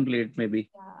incomplete, maybe.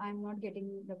 Yeah, I'm not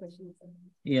getting the question.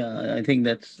 Yeah, I think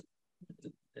that's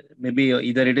maybe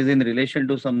either it is in relation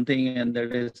to something and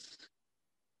that is.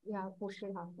 Yeah,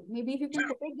 posted harmful. Maybe if you can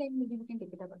put it, then maybe we can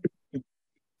take it up.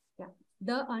 Yeah.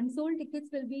 The unsold tickets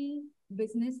will be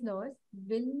business loss.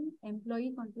 Will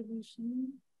employee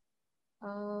contribution?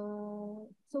 So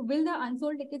will the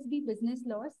unsold tickets be business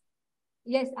loss?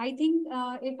 Yes, I think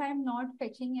if I'm not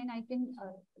fetching and I can,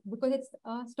 because it's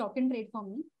a stock and trade for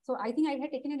me. So I think I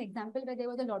had taken an example where there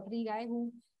was a lottery guy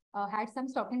who had some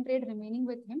stock and trade remaining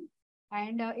with him.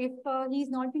 And if he's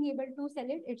not being able to sell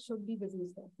it, it should be business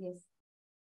loss. Yes.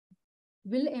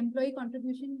 Will employee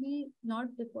contribution be not,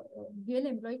 will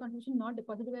employee contribution not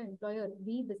deposited by employer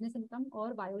be business income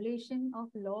or violation of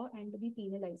law and be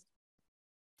penalized?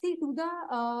 See, to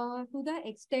the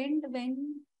extent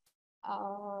when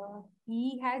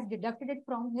he has deducted it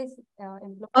from his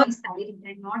employee's salary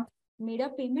and not made a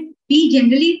payment, we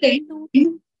generally tend to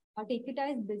take it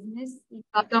as business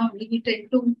income. We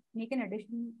tend to make an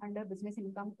addition under business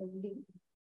income only.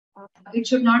 It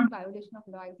should not be violation of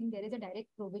law. I think there is a direct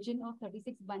provision of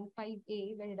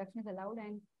 3615A where reduction is allowed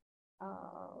and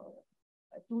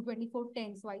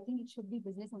 22410. So I think it should be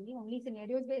business only. Only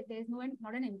scenarios where there is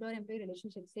not an employer-employee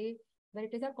relationship. Say where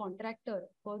it is a contractor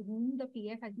for whom the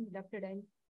PF has been deducted and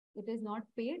it is not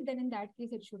paid, then in that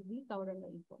case it should be covered under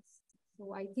IFOS.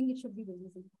 So I think it should be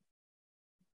business income.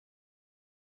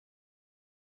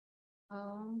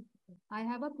 I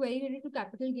have a query related to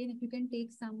capital gain. If you can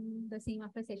take the same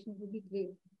after session, it would be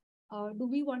great. Do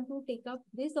we want to take up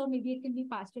this or maybe it can be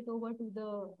passed it over to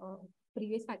the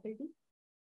previous faculty?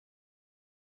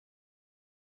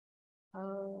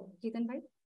 Chetan bhai?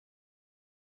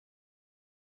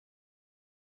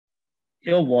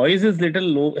 Your voice is little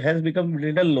low, has become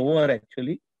little lower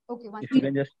actually. Okay, one If you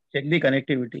can just check the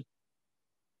connectivity.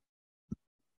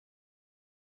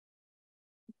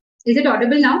 Is it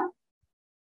audible now?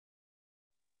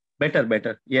 Better,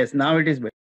 better. Yes, now it is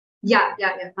better. Yeah.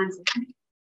 One second.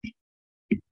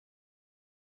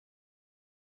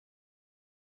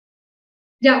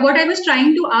 Yeah, what I was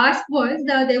trying to ask was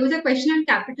there was a question on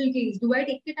capital gains. Do I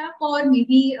take it up, or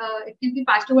maybe it can be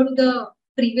passed over to the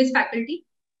previous faculty?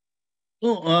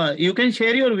 So you can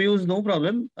share your views, no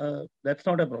problem. That's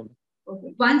not a problem.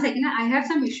 Okay, one second. I have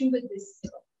some issue with this.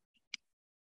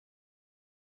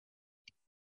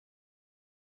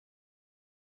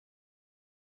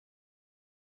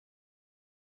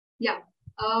 Yeah.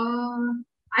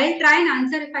 I'll try and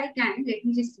answer if I can. Let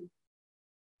me just see.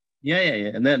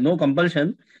 Yeah. No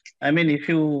compulsion. I mean, if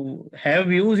you have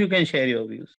views, you can share your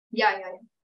views. Yeah.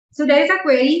 So there is a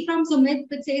query from Sumit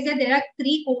which says that there are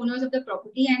 3 owners of the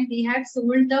property and they have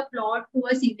sold the plot to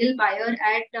a single buyer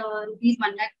at rupees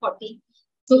 140.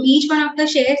 So each one of the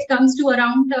shares comes to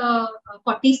around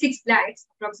 46 lakhs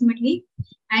approximately,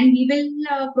 and we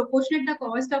will proportionate the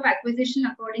cost of acquisition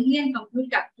accordingly and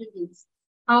compute capital gains.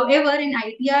 However, in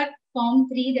ITR Form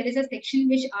 3, there is a section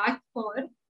which asks for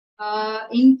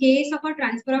in case of a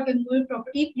transfer of immovable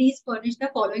property, please furnish the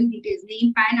following details: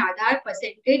 name, PAN, Aadhaar,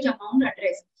 percentage, amount,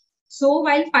 address. So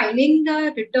while filing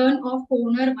the return of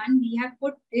owner 1, we have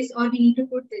put this, or we need to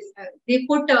put this. They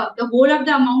put the whole of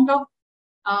the amount of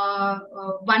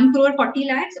 1 crore 40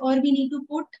 lakhs, or we need to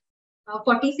put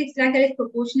 46 lakh, that is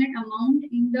proportionate amount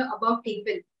in the above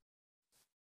table.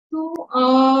 So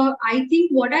I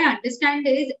think what I understand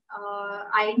is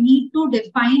I need to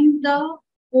define the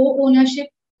co-ownership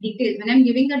details. When I'm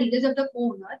giving the details of the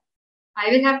co-owner, I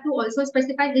will have to also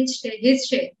specify his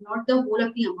share, not the whole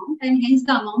of the amount, and hence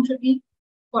the amount should be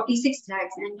 46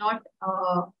 lakhs and not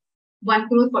 1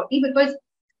 crore 40, because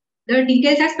the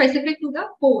details are specific to the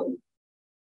co-owner.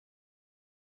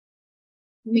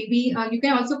 Maybe you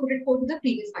can also put it for the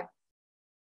previous one.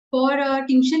 For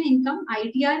tuition income,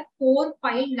 ITR 4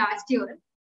 filed last year.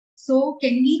 So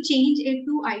can we change it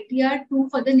to ITR 2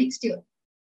 for the next year?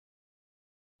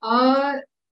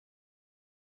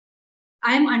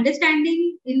 I am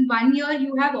understanding in 1 year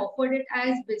you have offered it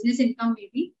as business income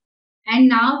maybe, and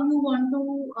now you want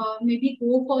to maybe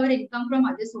go for income from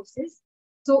other sources.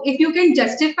 So if you can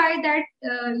justify that,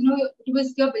 it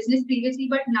was your business previously,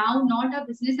 but now not a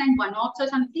business and one-offs or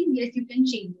something, yes, you can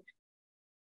change it.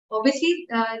 Obviously,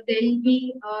 there will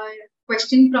be a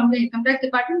question from the income tax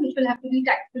department, which will have to be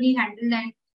tactfully handled,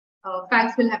 and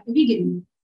facts will have to be given.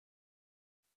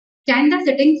 Can the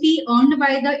sitting fee earned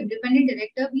by the independent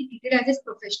director be treated as his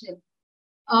professional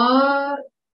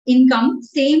income?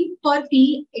 Same for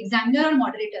fee, examiner or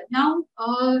moderator. Now,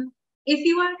 if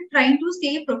you are trying to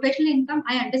say professional income,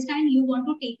 I understand you want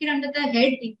to take it under the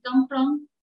head income from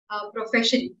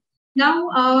profession.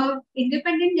 Now,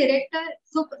 independent director,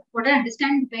 so what I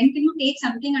understand, when can you take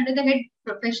something under the head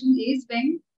profession is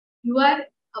when you are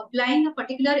applying a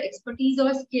particular expertise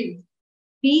or skills.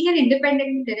 Being an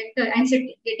independent director and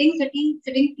getting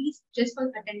sitting fees just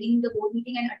for attending the board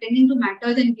meeting and attending to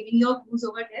matters and giving your views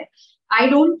over there, I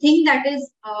don't think that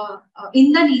is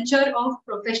in the nature of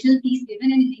professional fees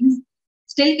given, and hence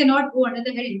still cannot go under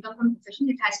the head income from profession.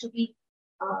 It has to be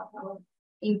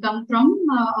income from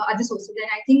other sources. And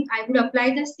I think I would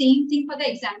apply the same thing for the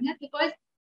examiner, because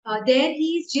there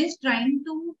he is just trying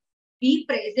to be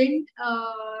present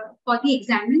for the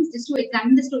examiners, just to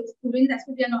examine the students, as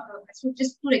to they are not,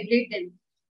 just to regulate them.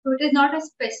 So it is not a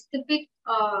specific,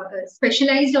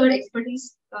 specialized or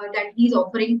expertise that he is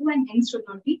offering to, and hence should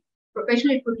not be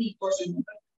professional. It could be possible.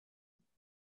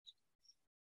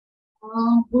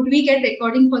 Would we get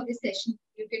recording for this session?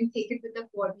 You can take it with the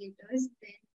coordinators.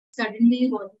 Then suddenly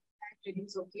volume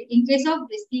reduce. Okay. In case of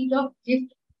receipt of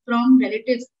gift from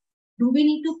relatives, do we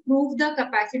need to prove the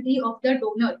capacity of the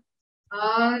donor?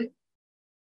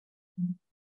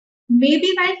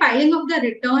 Maybe while filing of the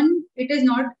return, it is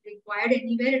not required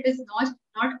anywhere. It is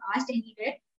not asked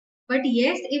anywhere. But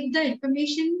yes, if the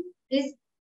information is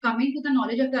coming to the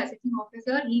knowledge of the assessing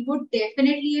officer, he would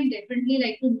definitely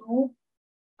like to know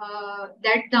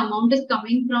that the amount is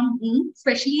coming from whom,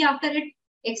 especially after it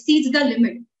exceeds the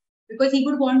limit, because he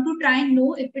would want to try and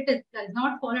know if it does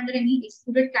not fall under any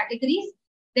excluded categories,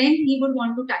 then he would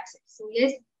want to tax it. So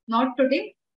yes, not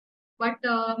today, but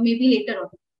maybe later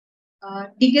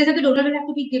on. Details of the donor will have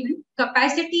to be given.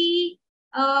 Capacity,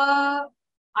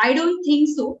 I don't think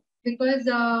so, because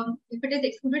if it is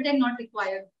excluded, then not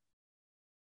required.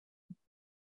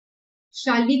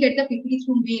 Shall we get the PPT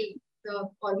through mail? The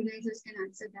organizers can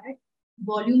answer that.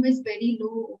 Volume is very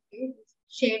low. Okay, it's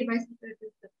shared by speaker.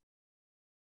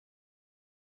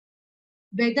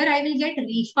 whether I will get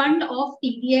refund of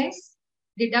TDS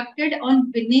deducted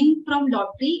on winning from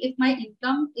lottery if my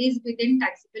income is within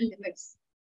taxable limits.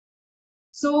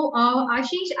 So,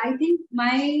 Ashish, I think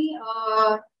my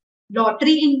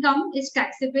lottery income is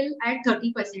taxable at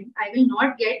 30%. I will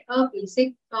not get a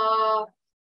basic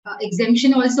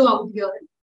exemption also out here.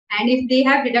 And if they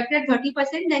have deducted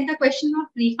 30%, then the question of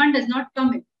refund does not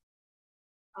come in.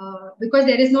 Because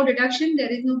there is no deduction,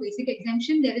 there is no basic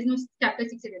exemption, there is no chapter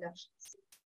 60 deductions.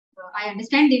 I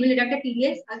understand they will deduct a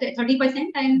TDS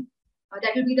 30%, and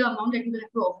that will be the amount that you will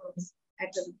have to offer us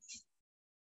at the moment.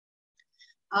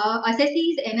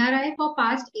 Assessee's NRI for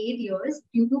past 8 years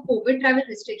due to COVID travel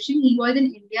restriction. He was in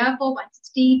India for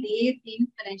 160 days in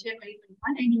financial year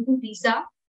 2021 and due to visa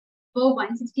for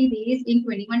 160 days in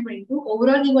 21-22.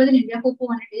 Overall, he was in India for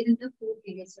 400 days in the 4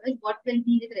 previous years. What will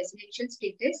be his residential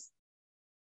status?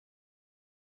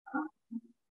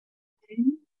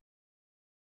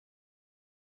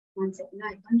 One second,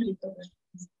 I can't read the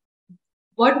questions.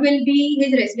 What will be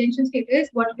his residential status?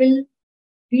 What will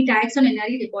be tax on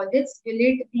NRE deposits? Will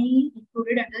it be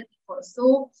included under IFOS?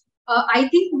 So, I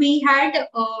think we had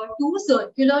 2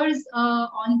 circulars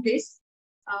on this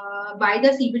by the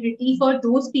CBDT for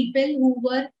those people who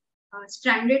were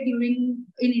stranded in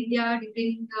India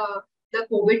during the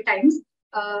COVID times.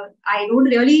 I don't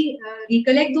really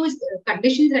recollect those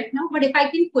conditions right now, but if I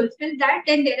can fulfill that,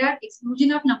 then there are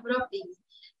exclusion of number of days.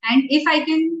 And if I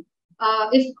can,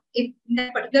 if in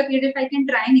that particular period, if I can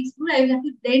try and exclude, I will have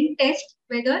to then test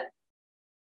whether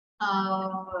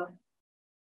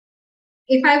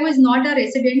if I was not a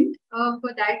resident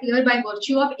for that year by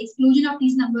virtue of exclusion of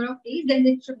these number of days, then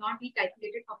it should not be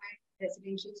calculated for my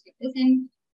residential status. And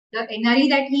the NRE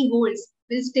that he holds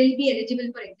will still be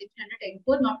eligible for exemption under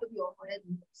 10(4), not to be offered as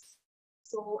IFOS.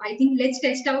 So I think let's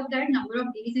test out that number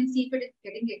of days and see if it is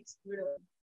getting excluded.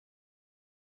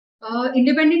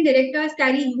 Independent directors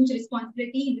carry huge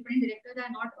responsibility. Independent directors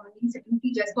are not earning certain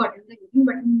fee just for attending the meeting,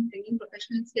 but in bringing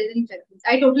professional skills and judgments.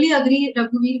 I totally agree,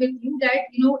 Raghuveer, with you that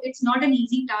it's not an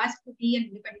easy task to be an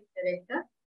independent director,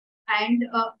 and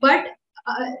but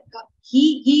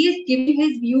he is giving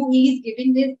his view. He is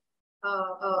giving his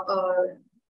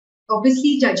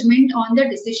obviously judgment on the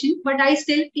decision. But I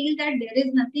still feel that there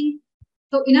is nothing.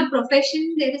 So in a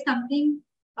profession, there is something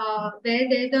where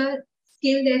there's a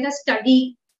skill, there's a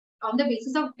study, on the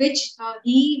basis of which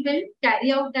he will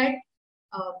carry out that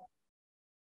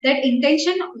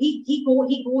intention. He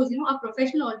goes. A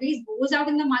professional always goes out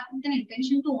in the market with an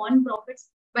intention to earn profits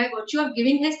by virtue of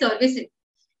giving his services.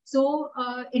 So,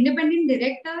 independent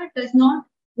director does not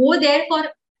go there for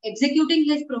executing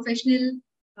his professional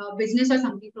business or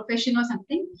something, profession or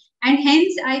something, and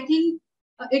hence I think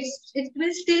it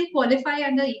will still qualify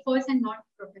under IFOS and not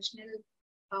professional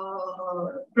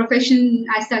profession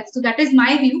as such. So that is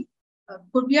my view.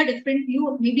 Could be a different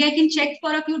view. Maybe I can check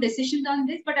for a few decisions on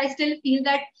this, but I still feel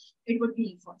that it would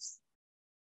be IFOS.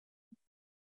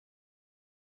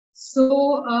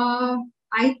 So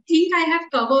I think I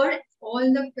have covered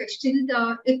all the questions.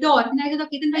 If the organizers of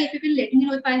Ketan Bhai, if you can let me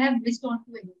know if I have missed on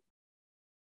to any.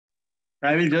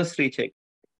 I will just recheck.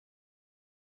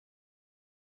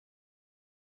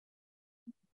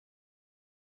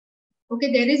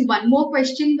 Okay, there is one more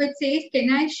question which says, can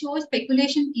I show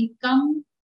speculation income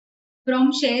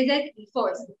from shares as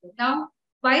IFOS? Now,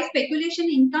 by speculation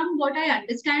income, what I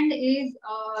understand is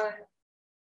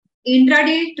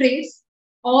intraday trades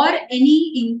or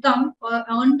any income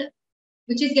earned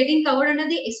which is getting covered under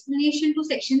the explanation to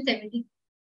section 70.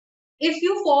 If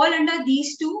you fall under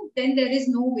these two, then there is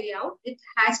no way out. It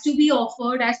has to be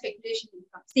offered as speculation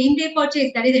income. Same day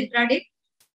purchase, that is intraday.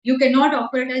 You cannot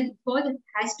offer it as IFOS. It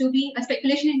has to be a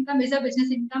speculation income is a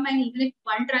business income, and even if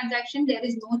one transaction, there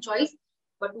is no choice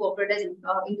but to offer it as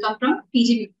income from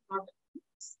PGB.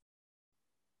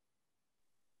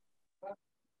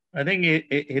 I think,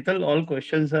 Hetal, all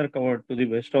questions are covered to the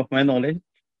best of my knowledge.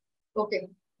 Okay.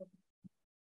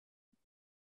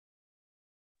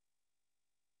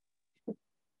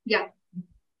 Yeah.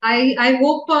 I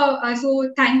hope,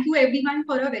 so thank you everyone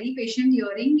for a very patient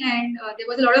hearing, and there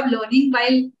was a lot of learning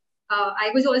while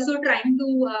I was also trying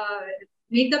to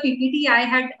make the PPT. I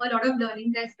had a lot of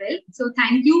learning as well. So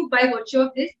thank you by virtue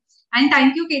of this. And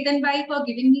thank you, Ketan Bhai, for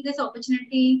giving me this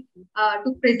opportunity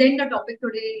to present the topic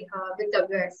today with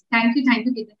WS. Thank you,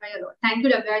 Ketan Bhai, a lot. Thank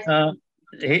you, WS.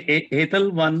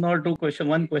 Hetal,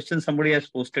 one question somebody has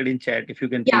posted in chat, if you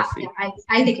can please see. Yeah,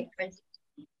 I'll take it.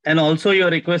 And also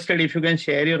you're requested if you can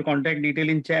share your contact detail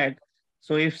in chat.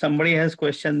 So if somebody has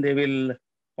question, they will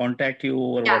contact you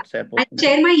over WhatsApp. I'll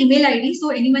share my email ID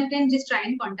so anyone can just try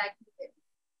and contact me.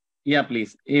 Yeah,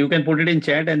 please. You can put it in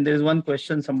chat, and there is one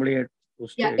question somebody had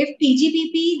posted. Yeah, if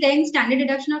PGPP, then standard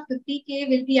deduction of 50K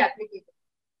will be applicable.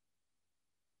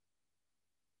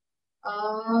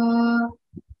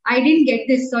 I didn't get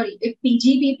this, sorry. If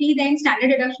PGPP, then standard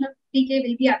deduction of 50K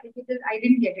will be applicable. I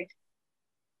didn't get it.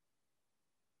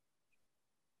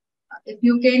 If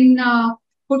you can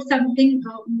put something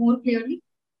more clearly.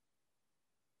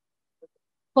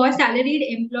 For salaried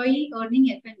employee earning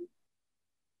FNO.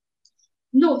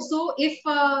 No, so if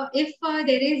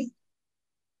there is,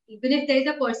 even if there is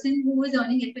a person who is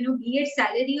earning FNO, be it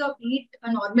salary or be it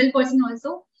a normal person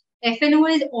also, FNO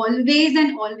is always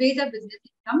and always a business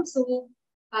income. So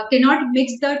cannot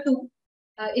mix the two.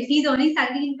 If he's earning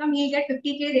salary income, he'll get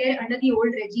 50K there under the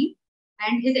old regime,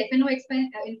 and his FNO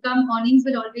income earnings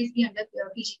will always be under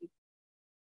PGP.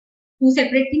 Two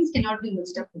separate things cannot be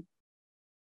mixed up.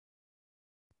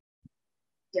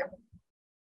 Yeah.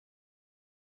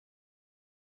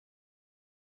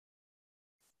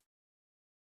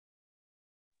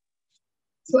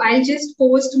 So I'll just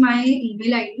post my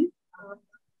email ID.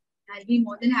 I'll be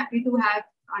more than happy to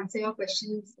answer your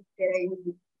questions if there are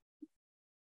any.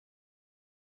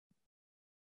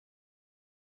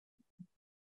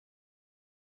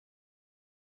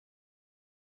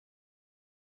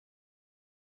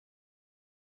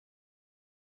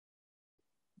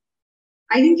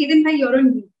 I think even by your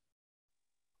own.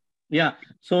 Yeah.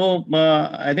 So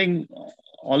I think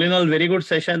all in all, very good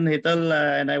session, Hetal,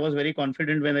 and I was very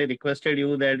confident when I requested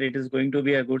you that it is going to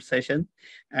be a good session.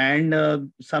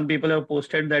 And some people have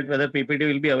posted that whether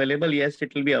PPT will be available. Yes,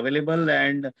 it will be available,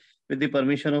 and with the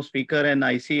permission of speaker and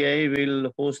ICI,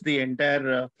 will host the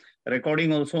entire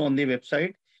recording also on the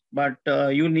website. But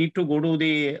you need to go to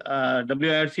the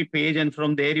WIRC page, and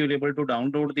from there you'll be able to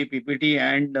download the PPT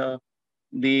and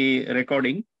the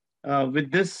recording.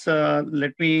 With this,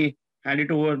 let me hand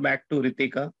it over back to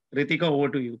Ritika. Ritika, over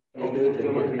to you.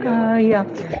 Yeah.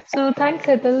 So thanks,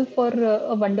 Hetal, for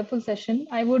a wonderful session.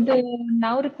 I would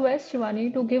now request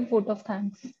Shivani to give vote of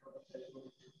thanks. Good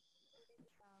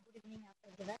evening,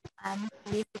 everyone. I'm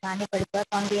Shivani Padkar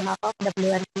on behalf of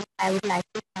WRC. I would like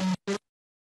to thank you.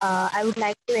 I would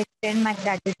like to extend my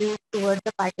gratitude towards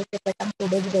the participants on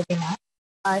today's webinar.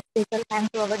 Special thanks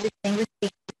to our distinguished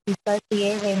speaker,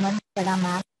 CA Hemant Gada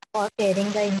ma'am, for sharing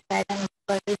the insight and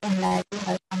expertise enlightening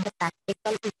us on the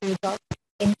practical issues of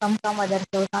income from other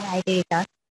sources on IT data.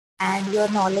 And your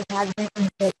knowledge has been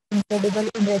incredible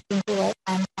interesting to us.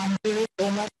 And thank you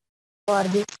so much for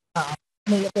this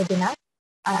webinar.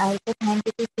 I also thank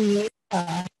you to CA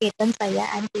Ketan Saya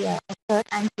and Sir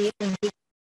and CA Pinky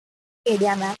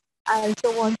Kedia ma'am. I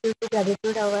also want you to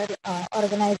gratitude our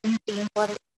organizing team for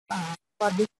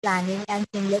this planning and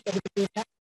seamless execution.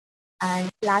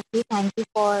 And lastly, thank you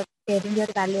for sharing your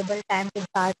valuable time to be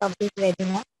part of this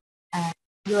webinar.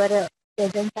 Your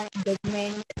presence and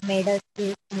engagement made us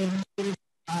this meaningful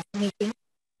meeting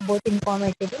both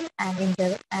informative and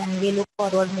enjoyable. And we look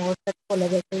forward more such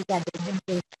collaborative gatherings in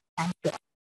future. Thank you.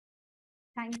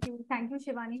 Thank you. Thank you,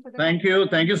 Shivani, for the Thank you.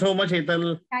 Thank you so much,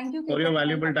 Hetal. Thank you for your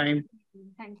valuable time.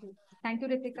 Thank you. Thank you,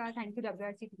 Ritika. Thank you,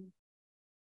 WRC team.